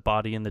found a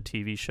body in the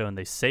TV show, and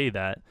they say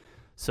that.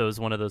 So it was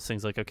one of those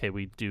things like, okay,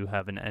 we do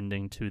have an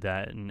ending to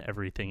that and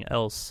everything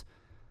else,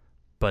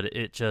 but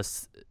it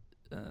just,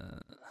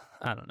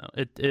 I don't know.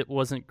 It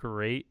wasn't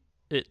great.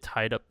 It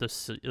tied up the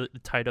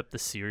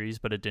series,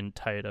 but it didn't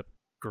tie it up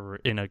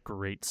in a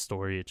great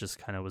story. It just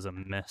kind of was a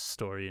mess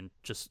story and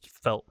just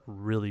felt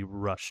really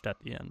rushed at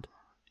the end.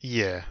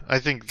 Yeah, I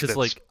think just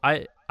like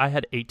I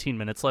had 18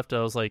 minutes left.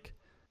 I was like,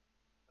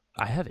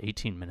 I have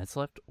 18 minutes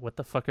left? What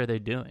the fuck are they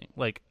doing?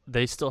 Like,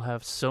 they still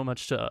have so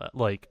much to,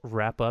 like,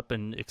 wrap up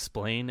and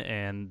explain,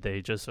 and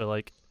they just are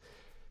like,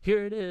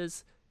 here it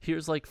is.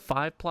 Here's, like,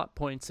 5 plot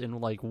points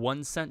in, like,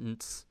 1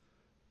 sentence.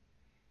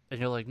 And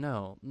you're like,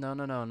 no.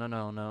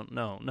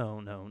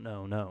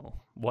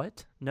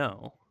 What?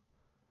 No.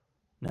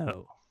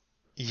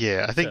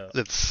 Yeah, I think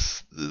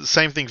that's the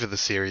same thing for the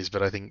series,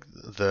 but I think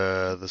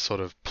the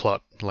sort of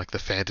plot, like the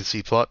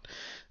fantasy plot,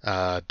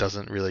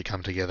 doesn't really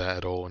come together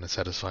at all in a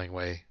satisfying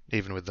way,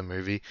 even with the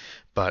movie.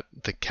 But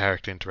the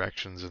character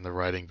interactions and the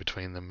writing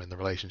between them and the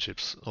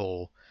relationships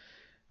all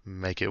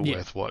make it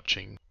worth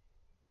watching.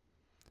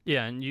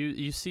 Yeah, and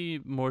you see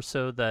more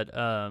so that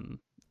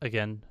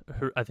again,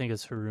 I think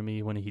it's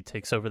Harumi when he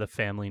takes over the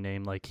family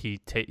name. Like you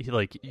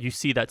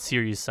see that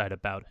serious side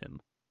about him.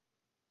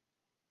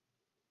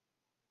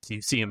 So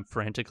you see him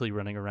frantically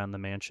running around the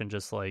mansion,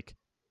 just like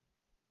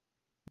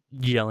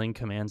yelling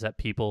commands at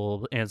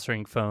people,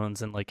 answering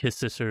phones, and like his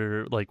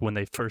sister, like when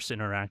they first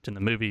interact in the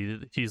movie,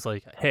 he's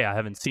like, "Hey, I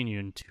haven't seen you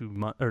in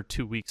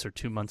 2 weeks or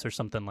 2 months or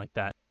something like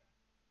that."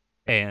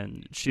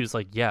 And she was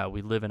like, "Yeah,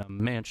 we live in a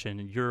mansion,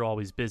 and you're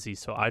always busy,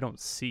 so I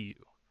don't see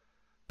you."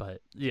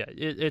 But yeah,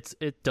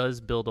 it does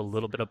build a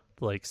little bit of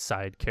like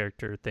side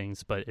character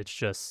things, but it's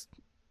just.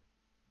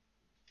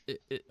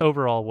 It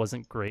overall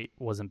wasn't great,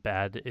 wasn't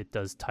bad. It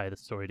does tie the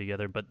story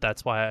together, but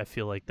that's why I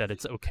feel like that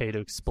it's okay to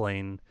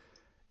explain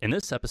in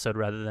this episode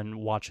rather than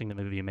watching the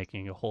movie and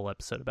making a whole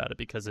episode about it,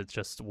 because it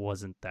just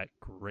wasn't that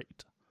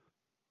great.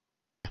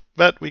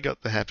 But we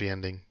got the happy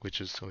ending,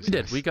 which is always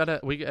nice. We did.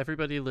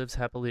 Everybody lives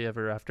happily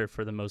ever after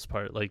for the most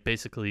part. Like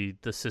basically,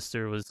 the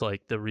sister was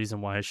like the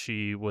reason why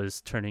she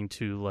was turning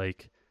to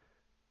like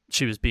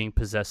she was being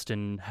possessed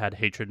and had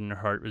hatred in her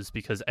heart was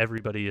because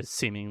everybody is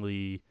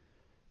seemingly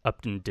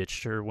upped and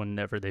ditched her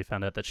whenever they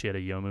found out that she had a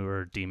Yomu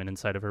or a demon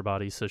inside of her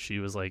body. So she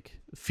was like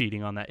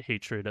feeding on that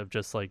hatred of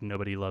just like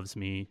nobody loves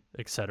me,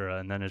 etc.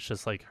 And then it's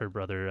just like her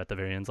brother at the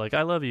very end's like,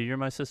 I love you, you're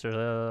my sister,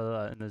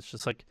 and it's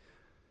just like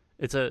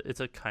it's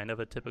a kind of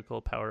a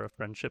typical power of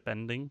friendship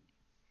ending,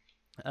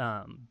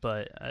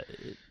 but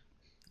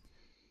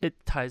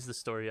it ties the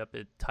story up.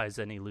 It ties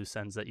any loose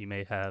ends that you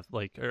may have,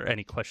 like, or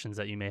any questions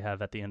that you may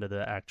have at the end of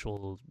the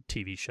actual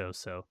TV show.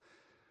 So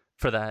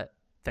for that,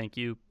 thank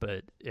you,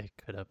 but it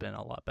could have been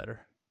a lot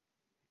better.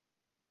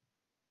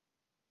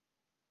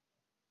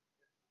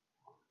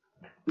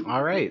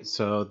 All right,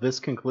 so this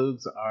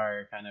concludes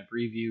our kind of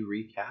review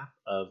recap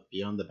of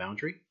Beyond the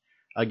Boundary.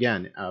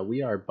 Again,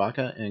 we are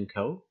Baka &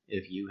 Co.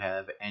 If you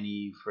have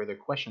any further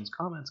questions,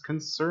 comments,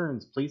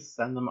 concerns, please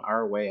send them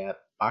our way at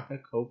Baka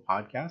Co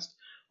Podcast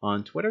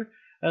on Twitter.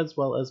 as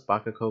well as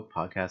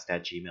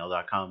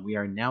bakakopodcast@gmail.com. We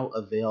are now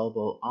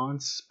available on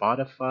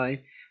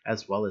Spotify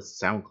as well as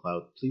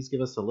SoundCloud. Please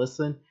give us a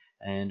listen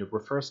and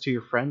refer us to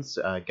your friends.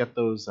 Get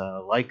those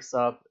likes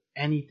up.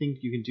 Anything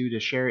you can do to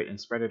share it and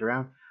spread it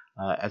around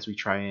as we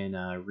try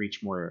and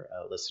reach more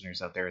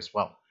listeners out there as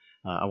well.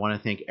 I want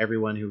to thank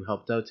everyone who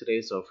helped out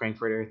today. So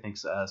Frankfurter,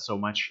 thanks so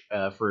much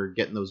for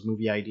getting those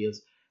movie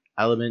ideas.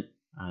 Element,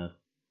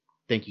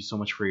 thank you so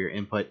much for your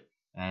input.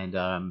 And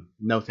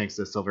no thanks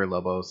to Silver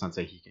Lobo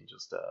Sensei. He can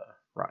just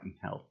rot in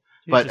hell.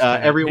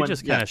 Everyone, he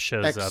just kind of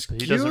shows up.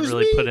 He doesn't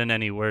really put in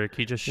any work.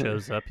 He just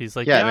shows up. He's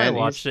like, man, I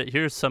watched it.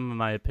 Here's some of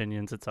my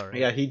opinions. It's all right.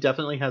 Yeah, he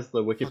definitely has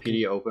the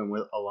Wikipedia open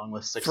along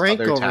with 6 Frank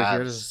other tabs. over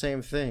here does the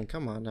same thing.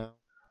 Come on now.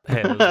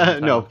 Hey,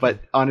 no,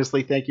 but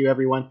honestly, thank you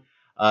everyone.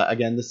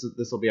 Again, this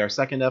will be our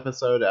second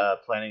episode,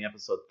 planning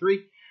episode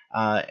 3,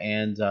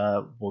 and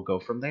we'll go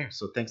from there.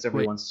 So thanks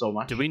everyone so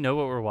much. Do we know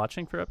what we're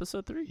watching for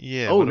episode 3?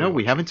 Yeah. Oh no,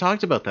 we haven't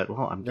talked about that.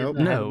 Well,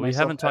 no, we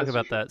haven't talked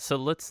about that. So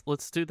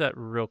let's do that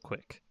real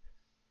quick.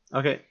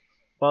 Okay.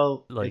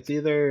 Well, it's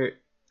either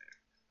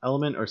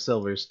Element or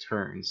Silver's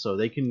turn, so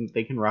they can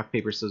rock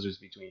paper scissors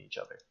between each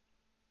other.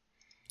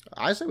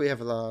 I say we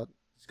have a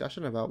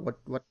discussion about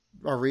what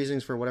our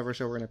reasons for whatever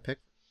show we're gonna pick.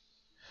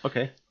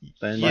 Okay.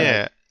 Then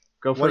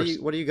go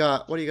first. What do you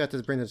got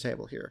to bring to the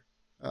table here?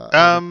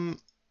 I've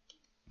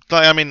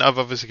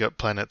obviously got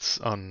planets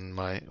on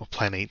my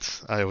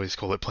planets. I always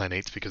call it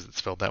planets because it's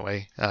spelled that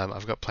way.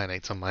 I've got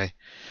planets on my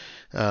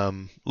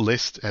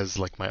list as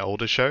like my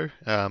older show.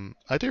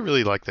 I do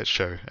really like that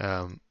show.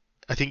 I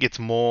think it's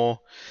more.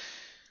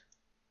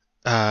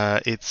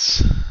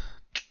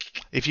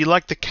 If you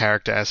like the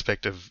character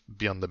aspect of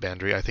Beyond the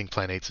Boundary, I think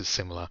Planets is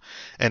similar.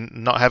 And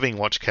not having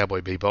watched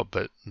Cowboy Bebop,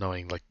 but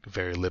knowing like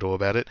very little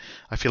about it,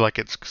 I feel like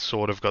it's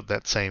sort of got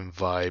that same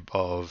vibe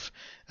of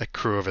a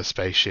crew of a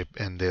spaceship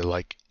and their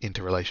like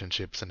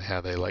interrelationships and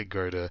how they like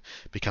grow to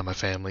become a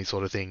family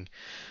sort of thing.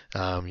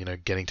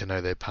 Getting to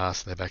know their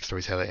past and their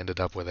backstories, how they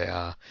ended up where they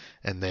are,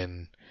 and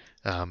then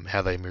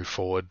how they move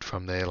forward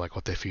from there, like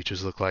what their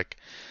futures look like.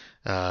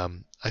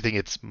 I think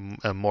it's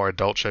a more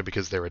adult show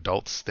because they're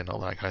adults. They're not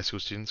like high school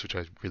students, which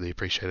I really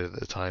appreciated at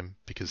the time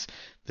because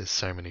there's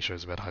so many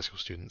shows about high school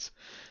students.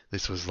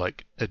 This was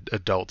like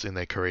adults in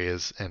their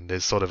careers, and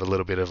there's sort of a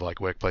little bit of like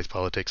workplace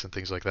politics and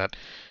things like that,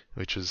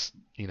 which was,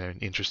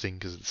 interesting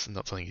because it's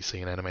not something you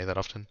see in anime that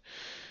often.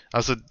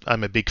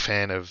 I'm a big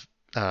fan of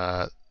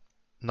not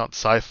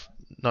necessarily.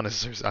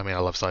 I mean, I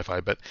love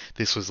sci-fi, but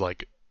this was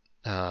like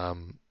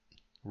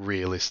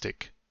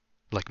realistic,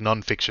 like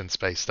non-fiction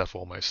space stuff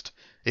almost.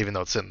 Even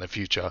though it's set in the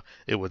future,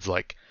 it was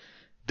like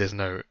there's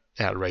no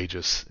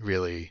outrageous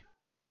really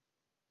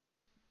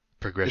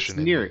progression.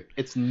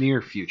 It's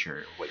near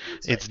future. What you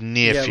would say. It's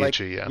near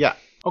future, yeah. Okay.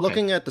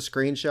 Looking at the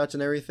screenshots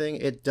and everything,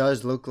 it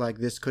does look like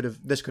this could have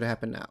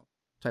happened now,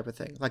 type of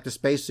thing. Like the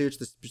spacesuits,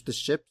 the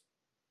ships,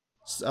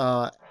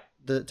 the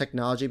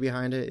technology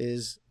behind it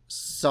is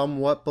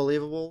somewhat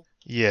believable.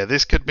 Yeah,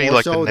 this could be more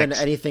like so the next,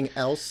 than anything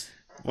else.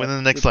 Within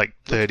the next like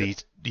 30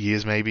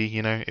 years,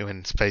 maybe,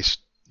 when space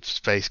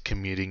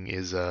commuting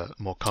is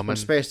more common. When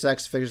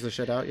SpaceX figures the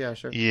shit out, yeah,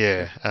 sure.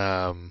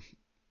 Yeah,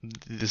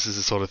 this is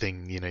the sort of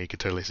thing you could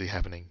totally see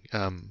happening.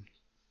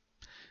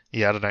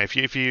 Yeah, I don't know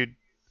if you,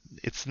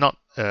 it's not.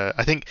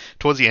 I think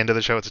towards the end of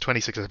the show, it's a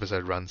 26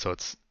 episode run, so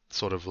it's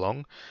sort of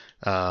long.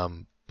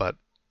 But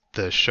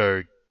the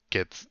show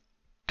gets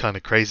kind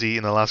of crazy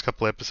in the last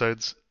couple of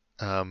episodes.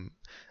 I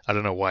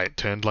don't know why it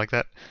turned like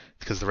that,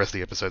 because the rest of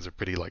the episodes are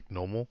pretty like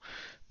normal.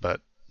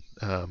 But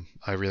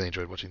I really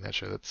enjoyed watching that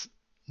show. That's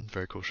a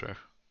very cool show.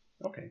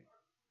 Okay.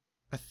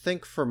 I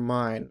think for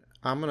mine,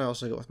 I'm gonna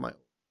also go with my,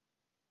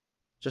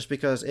 just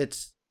because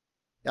it's.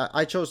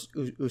 I chose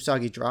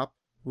Usagi Drop,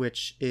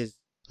 which is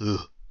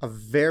a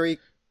very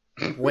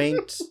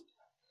quaint.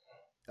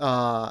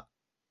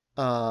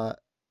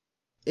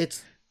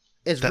 It's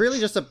really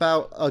just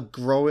about a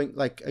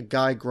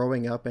guy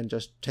growing up and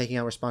just taking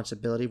on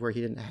responsibility where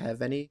he didn't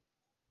have any,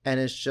 and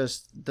it's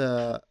just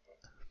the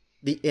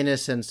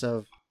innocence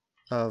of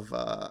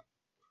a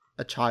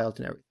child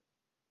and everything.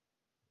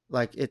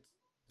 Like, it's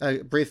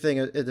a brief thing.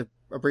 A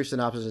brief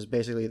synopsis is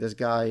basically this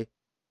guy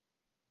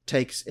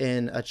takes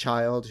in a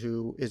child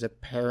who is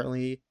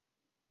apparently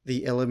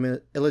the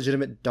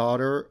illegitimate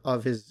daughter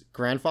of his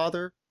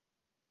grandfather.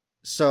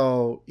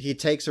 So he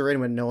takes her in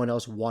when no one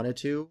else wanted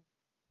to,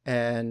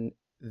 and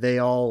they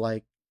all,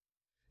 like,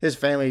 his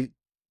family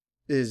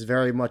is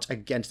very much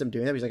against him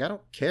doing that. He's like, I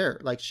don't care.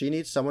 Like, she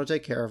needs someone to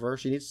take care of her.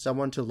 She needs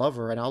someone to love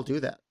her, and I'll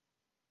do that.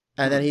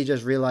 And then he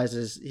just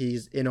realizes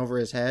he's in over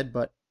his head,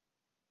 but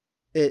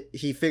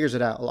he figures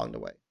it out along the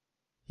way.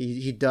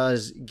 He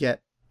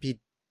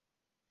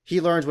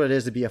learns what it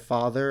is to be a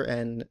father,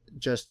 and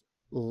just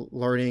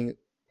learning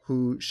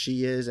who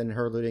she is and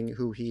her learning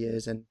who he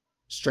is, and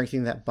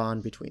strengthening that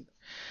bond between them.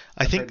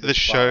 I think the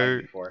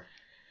show...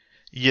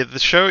 Yeah, the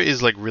show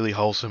is like really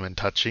wholesome and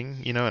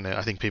touching, and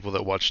I think people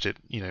that watched it,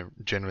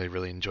 generally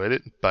really enjoyed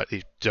it, but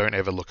don't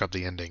ever look up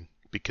the ending,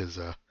 because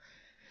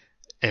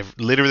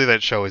literally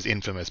that show is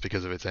infamous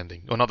because of its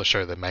ending. Or not the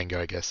show, the manga,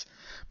 I guess.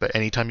 But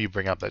anytime you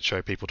bring up that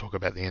show, people talk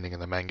about the ending in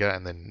the manga,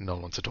 and then no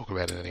one wants to talk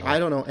about it anymore. I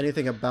don't know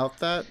anything about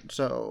that,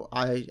 so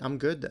I'm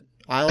good then.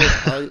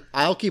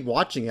 I'll keep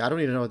watching it. I don't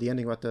need to know the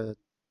ending about the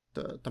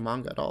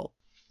manga at all.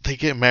 They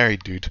get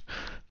married, dude.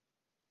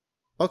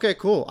 Okay,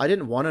 cool. I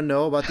didn't want to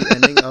know about the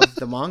ending of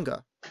the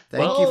manga.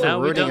 Thank you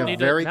for ruining a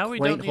very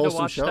quaint,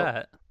 wholesome show.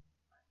 That.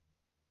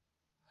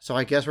 So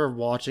I guess we're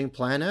watching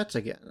Planets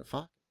again.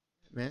 Fuck,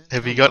 man.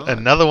 Have you got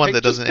another one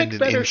that doesn't end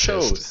in incest?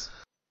 Shows.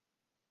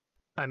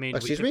 I mean,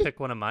 we could pick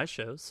one of my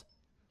shows.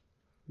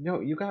 No,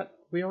 you got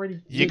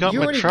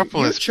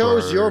Metropolis. You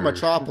chose your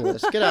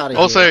Metropolis. Get out of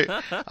here. Also,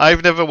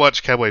 I've never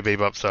watched Cowboy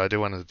Bebop, so I do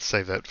want to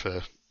save that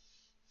for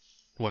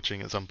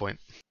watching at some point.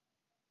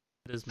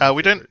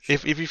 We don't.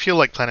 If you feel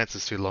like Planets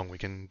is too long, we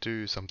can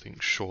do something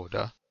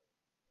shorter.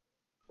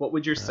 What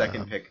would your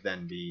second pick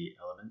then be,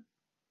 Element?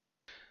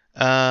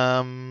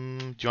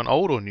 Do you want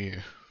old or new?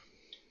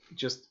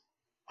 Just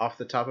off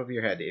the top of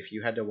your head, if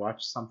you had to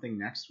watch something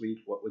next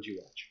week, what would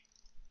you watch?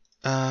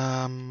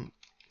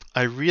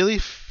 I really.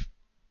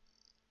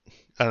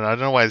 I don't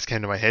know why this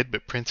came to my head,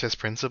 but Princess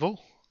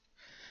Principal.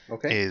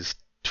 Okay. Is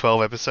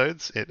 12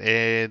 episodes. It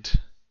aired,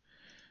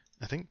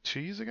 I think 2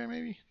 years ago,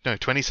 maybe. No,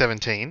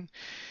 2017.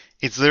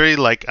 It's literally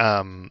like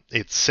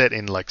it's set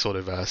in like sort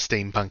of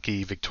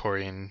steampunky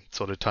Victorian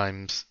sort of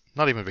times.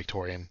 Not even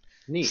Victorian.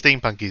 Neat.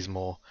 Steampunky is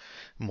more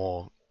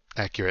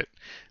accurate,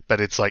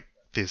 but it's like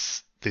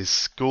this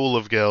school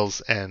of girls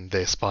and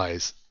they're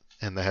spies,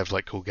 and they have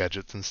like cool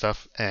gadgets and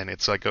stuff, and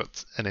it's like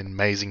got an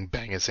amazing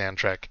banger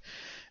soundtrack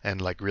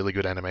and like really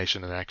good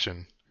animation and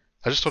action.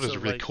 I just thought it was a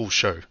really cool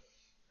show.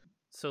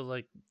 So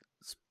like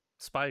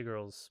Spy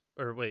Girls,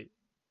 or wait.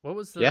 What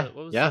was the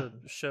the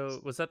show?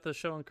 Was that the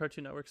show on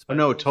Cartoon Network? Spy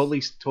no, Girls?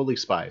 Totally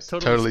Spies.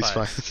 Totally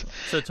Spies.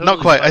 So totally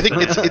not quite. Spies, I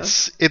think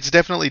it's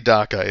definitely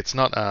darker. It's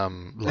not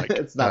like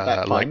it's not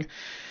that fun. Like,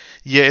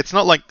 yeah, it's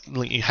not like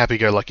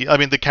happy-go-lucky. I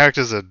mean, the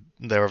characters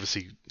they're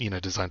obviously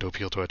designed to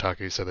appeal to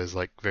otaku, so there's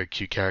like very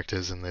cute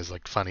characters and there's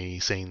like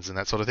funny scenes and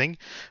that sort of thing.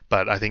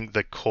 But I think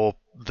the core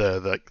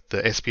the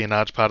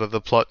espionage part of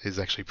the plot is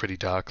actually pretty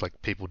dark.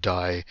 Like people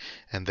die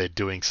and they're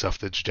doing stuff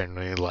that's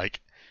generally like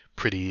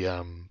pretty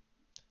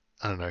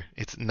I don't know.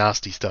 It's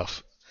nasty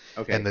stuff.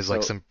 Okay. And there's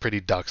like some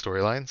pretty dark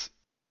storylines.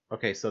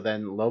 Okay, so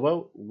then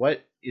Lobo,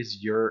 what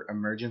is your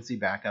emergency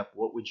backup?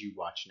 What would you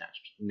watch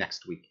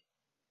next week?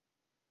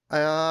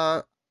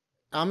 I'm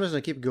just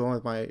gonna keep going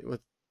I'm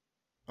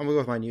gonna go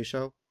with my new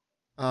show.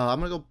 I'm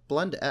gonna go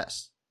Blend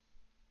S.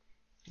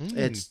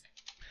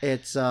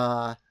 It's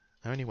I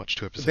only watched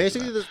 2 episodes.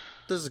 Basically,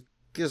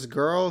 this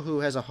girl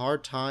who has a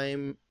hard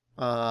time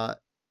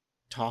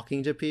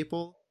talking to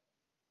people,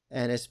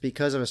 and it's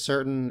because of a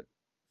certain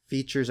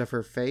features of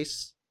her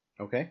face.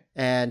 Okay.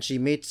 And she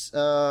meets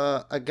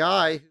a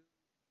guy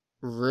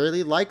who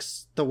really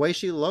likes the way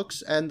she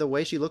looks and the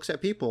way she looks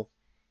at people,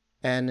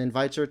 and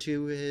invites her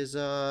to his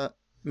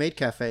maid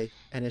cafe,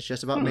 and it's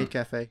just about maid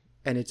cafe,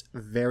 and it's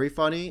very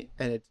funny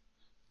and it's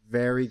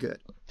very good.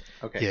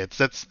 Okay. Yeah,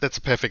 that's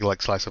a perfect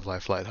like slice of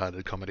life,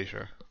 lighthearted comedy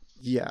show.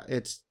 Yeah,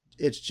 it's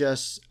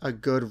just a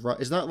good.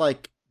 It's not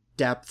like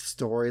depth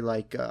story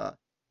like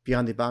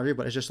Beyond the Boundary,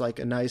 but it's just like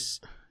a nice.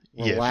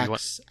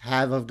 Relax,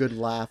 have a good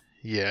laugh.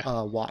 Yeah.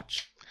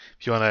 Watch.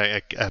 If you want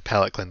a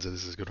palate cleanser,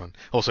 this is a good one.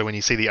 Also, when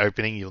you see the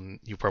opening,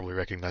 you'll probably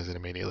recognize it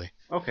immediately.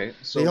 Okay,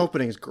 so the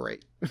opening is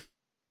great.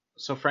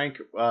 So Frank,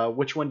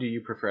 which one do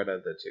you prefer out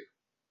of the two?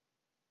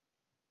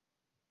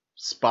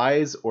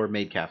 Spies or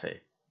Maid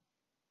Cafe?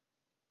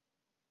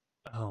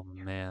 Oh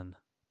man.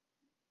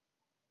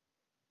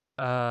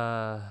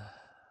 Are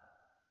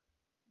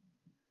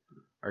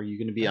you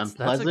going to be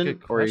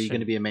unpleasant, or are you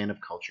going to be a man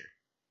of culture?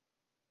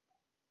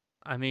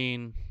 I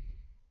mean,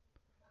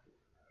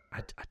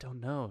 I don't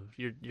know.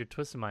 You're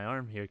twisting my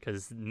arm here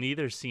because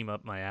neither seem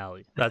up my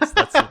alley.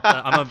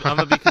 I'm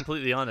gonna be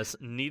completely honest.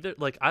 Neither,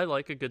 like, I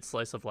like a good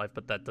slice of life,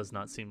 but that does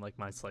not seem like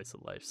my slice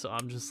of life. So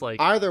I'm just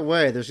like, either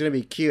way, there's gonna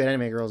be cute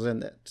anime girls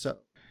in it. So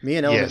me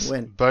and Element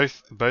win.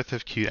 Both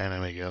have cute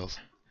anime girls.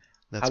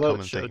 That's a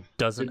common thing.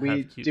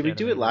 Did we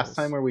do it last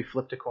time where we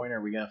flipped a coin? Or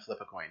are we gonna flip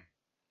a coin?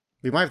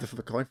 We might have to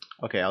flip a coin.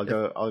 Okay, I'll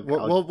go.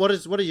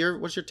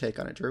 What's your take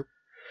on it, Drew?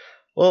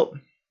 Well,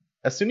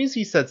 as soon as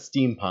he said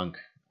steampunk,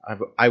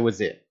 I was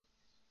it,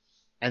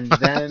 and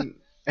then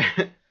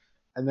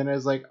and then I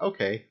was like,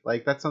 okay,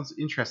 like that sounds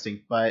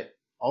interesting, but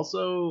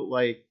also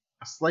like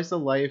a slice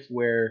of life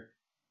where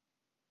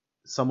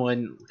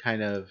someone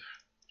kind of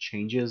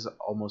changes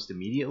almost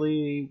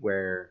immediately,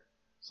 where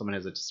someone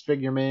has a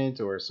disfigurement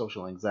or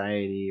social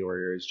anxiety,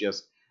 or is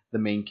just the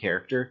main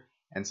character,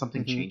 and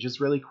something changes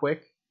really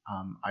quick.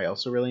 I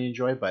also really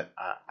enjoy, but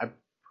I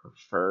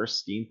prefer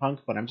steampunk.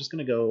 But I'm just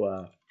gonna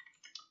go.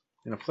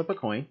 Gonna flip a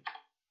coin.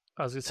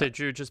 I was gonna say,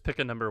 Drew, just pick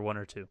a number 1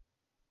 or 2.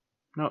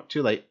 No,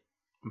 too late.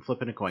 I'm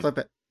flipping a coin. Flip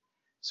it.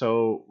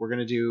 So we're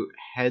gonna do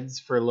heads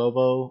for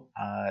Lobo,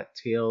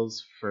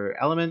 tails for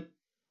Element.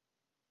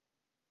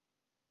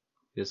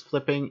 It is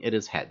flipping. It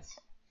is heads.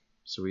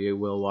 So we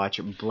will watch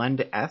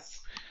Blend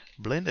S.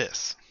 Blend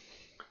S.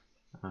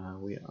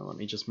 Let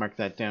me just mark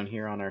that down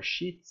here on our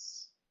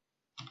sheets.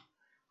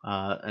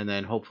 And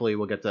then hopefully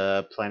we'll get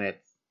to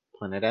Planet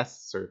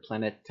S or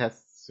Planet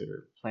Tests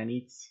or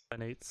Planets.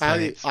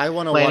 I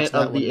want to watch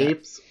that of the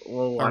Apes.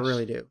 We'll watch, I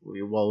really do.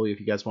 Well, if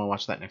you guys want to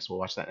watch that next, we'll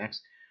watch that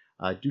next.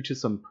 Due to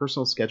some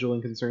personal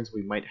scheduling concerns,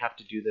 we might have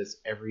to do this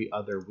every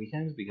other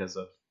weekend because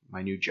of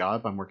my new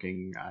job. I'm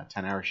working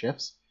 10-hour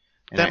shifts.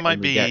 And that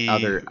might be get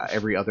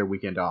every other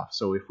weekend off.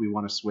 So if we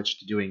want to switch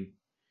to doing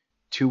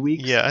 2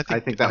 weeks, I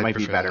think that might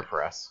be better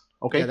for us.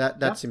 Okay, yeah,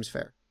 that seems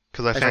fair.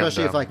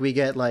 Especially if like we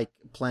get like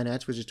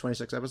Planets, which is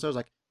 26 episodes,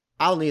 like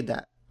I'll need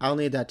that. I'll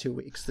need that 2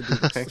 weeks to do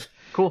this. Okay,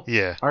 cool.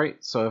 Yeah. All right.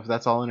 So if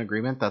that's all in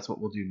agreement, that's what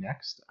we'll do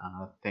next.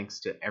 Thanks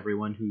to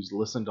everyone who's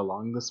listened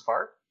along this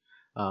far.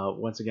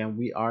 Once again,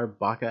 we are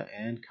Baka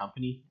and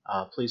Company.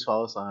 Please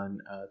follow us on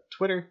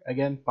Twitter.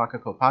 Again,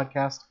 Bakako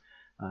Podcast.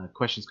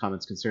 Questions,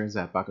 comments, concerns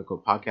at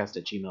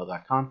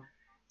bakakopodcast@gmail.com.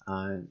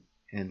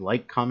 And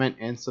like, comment,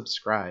 and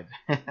subscribe.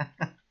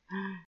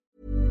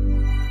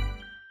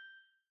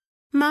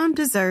 Mom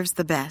deserves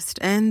the best,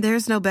 and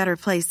there's no better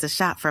place to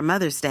shop for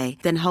Mother's Day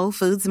than Whole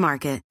Foods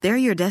Market. They're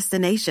your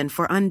destination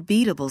for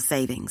unbeatable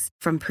savings,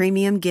 from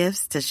premium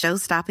gifts to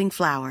show-stopping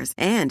flowers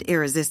and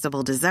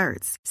irresistible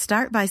desserts.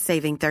 Start by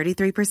saving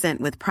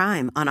 33% with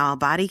Prime on all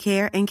body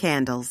care and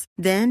candles.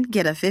 Then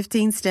get a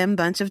 15-stem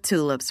bunch of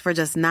tulips for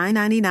just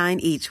 $9.99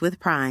 each with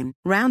Prime.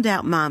 Round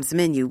out Mom's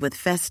menu with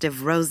festive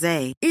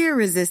rosé,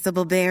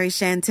 irresistible berry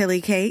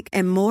chantilly cake,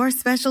 and more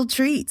special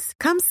treats.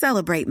 Come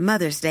celebrate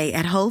Mother's Day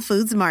at Whole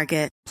Foods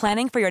Market.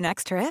 Planning for your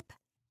next trip?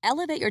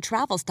 Elevate your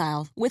travel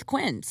style with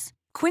Quince.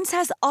 Quince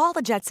has all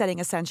the jet-setting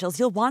essentials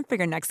you'll want for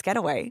your next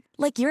getaway,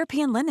 like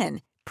European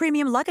linen,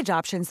 premium luggage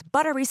options,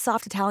 buttery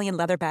soft Italian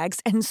leather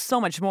bags, and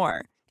so much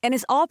more. And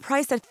is all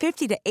priced at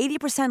 50 to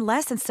 80%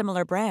 less than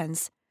similar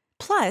brands.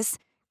 Plus,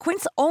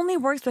 Quince only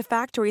works with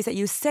factories that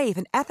use safe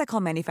and ethical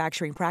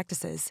manufacturing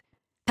practices.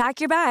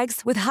 Pack your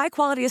bags with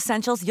high-quality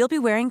essentials you'll be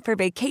wearing for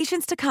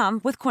vacations to come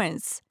with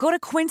Quince. Go to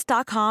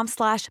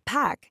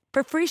quince.com/pack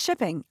for free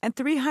shipping and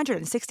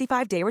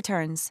 365-day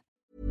returns.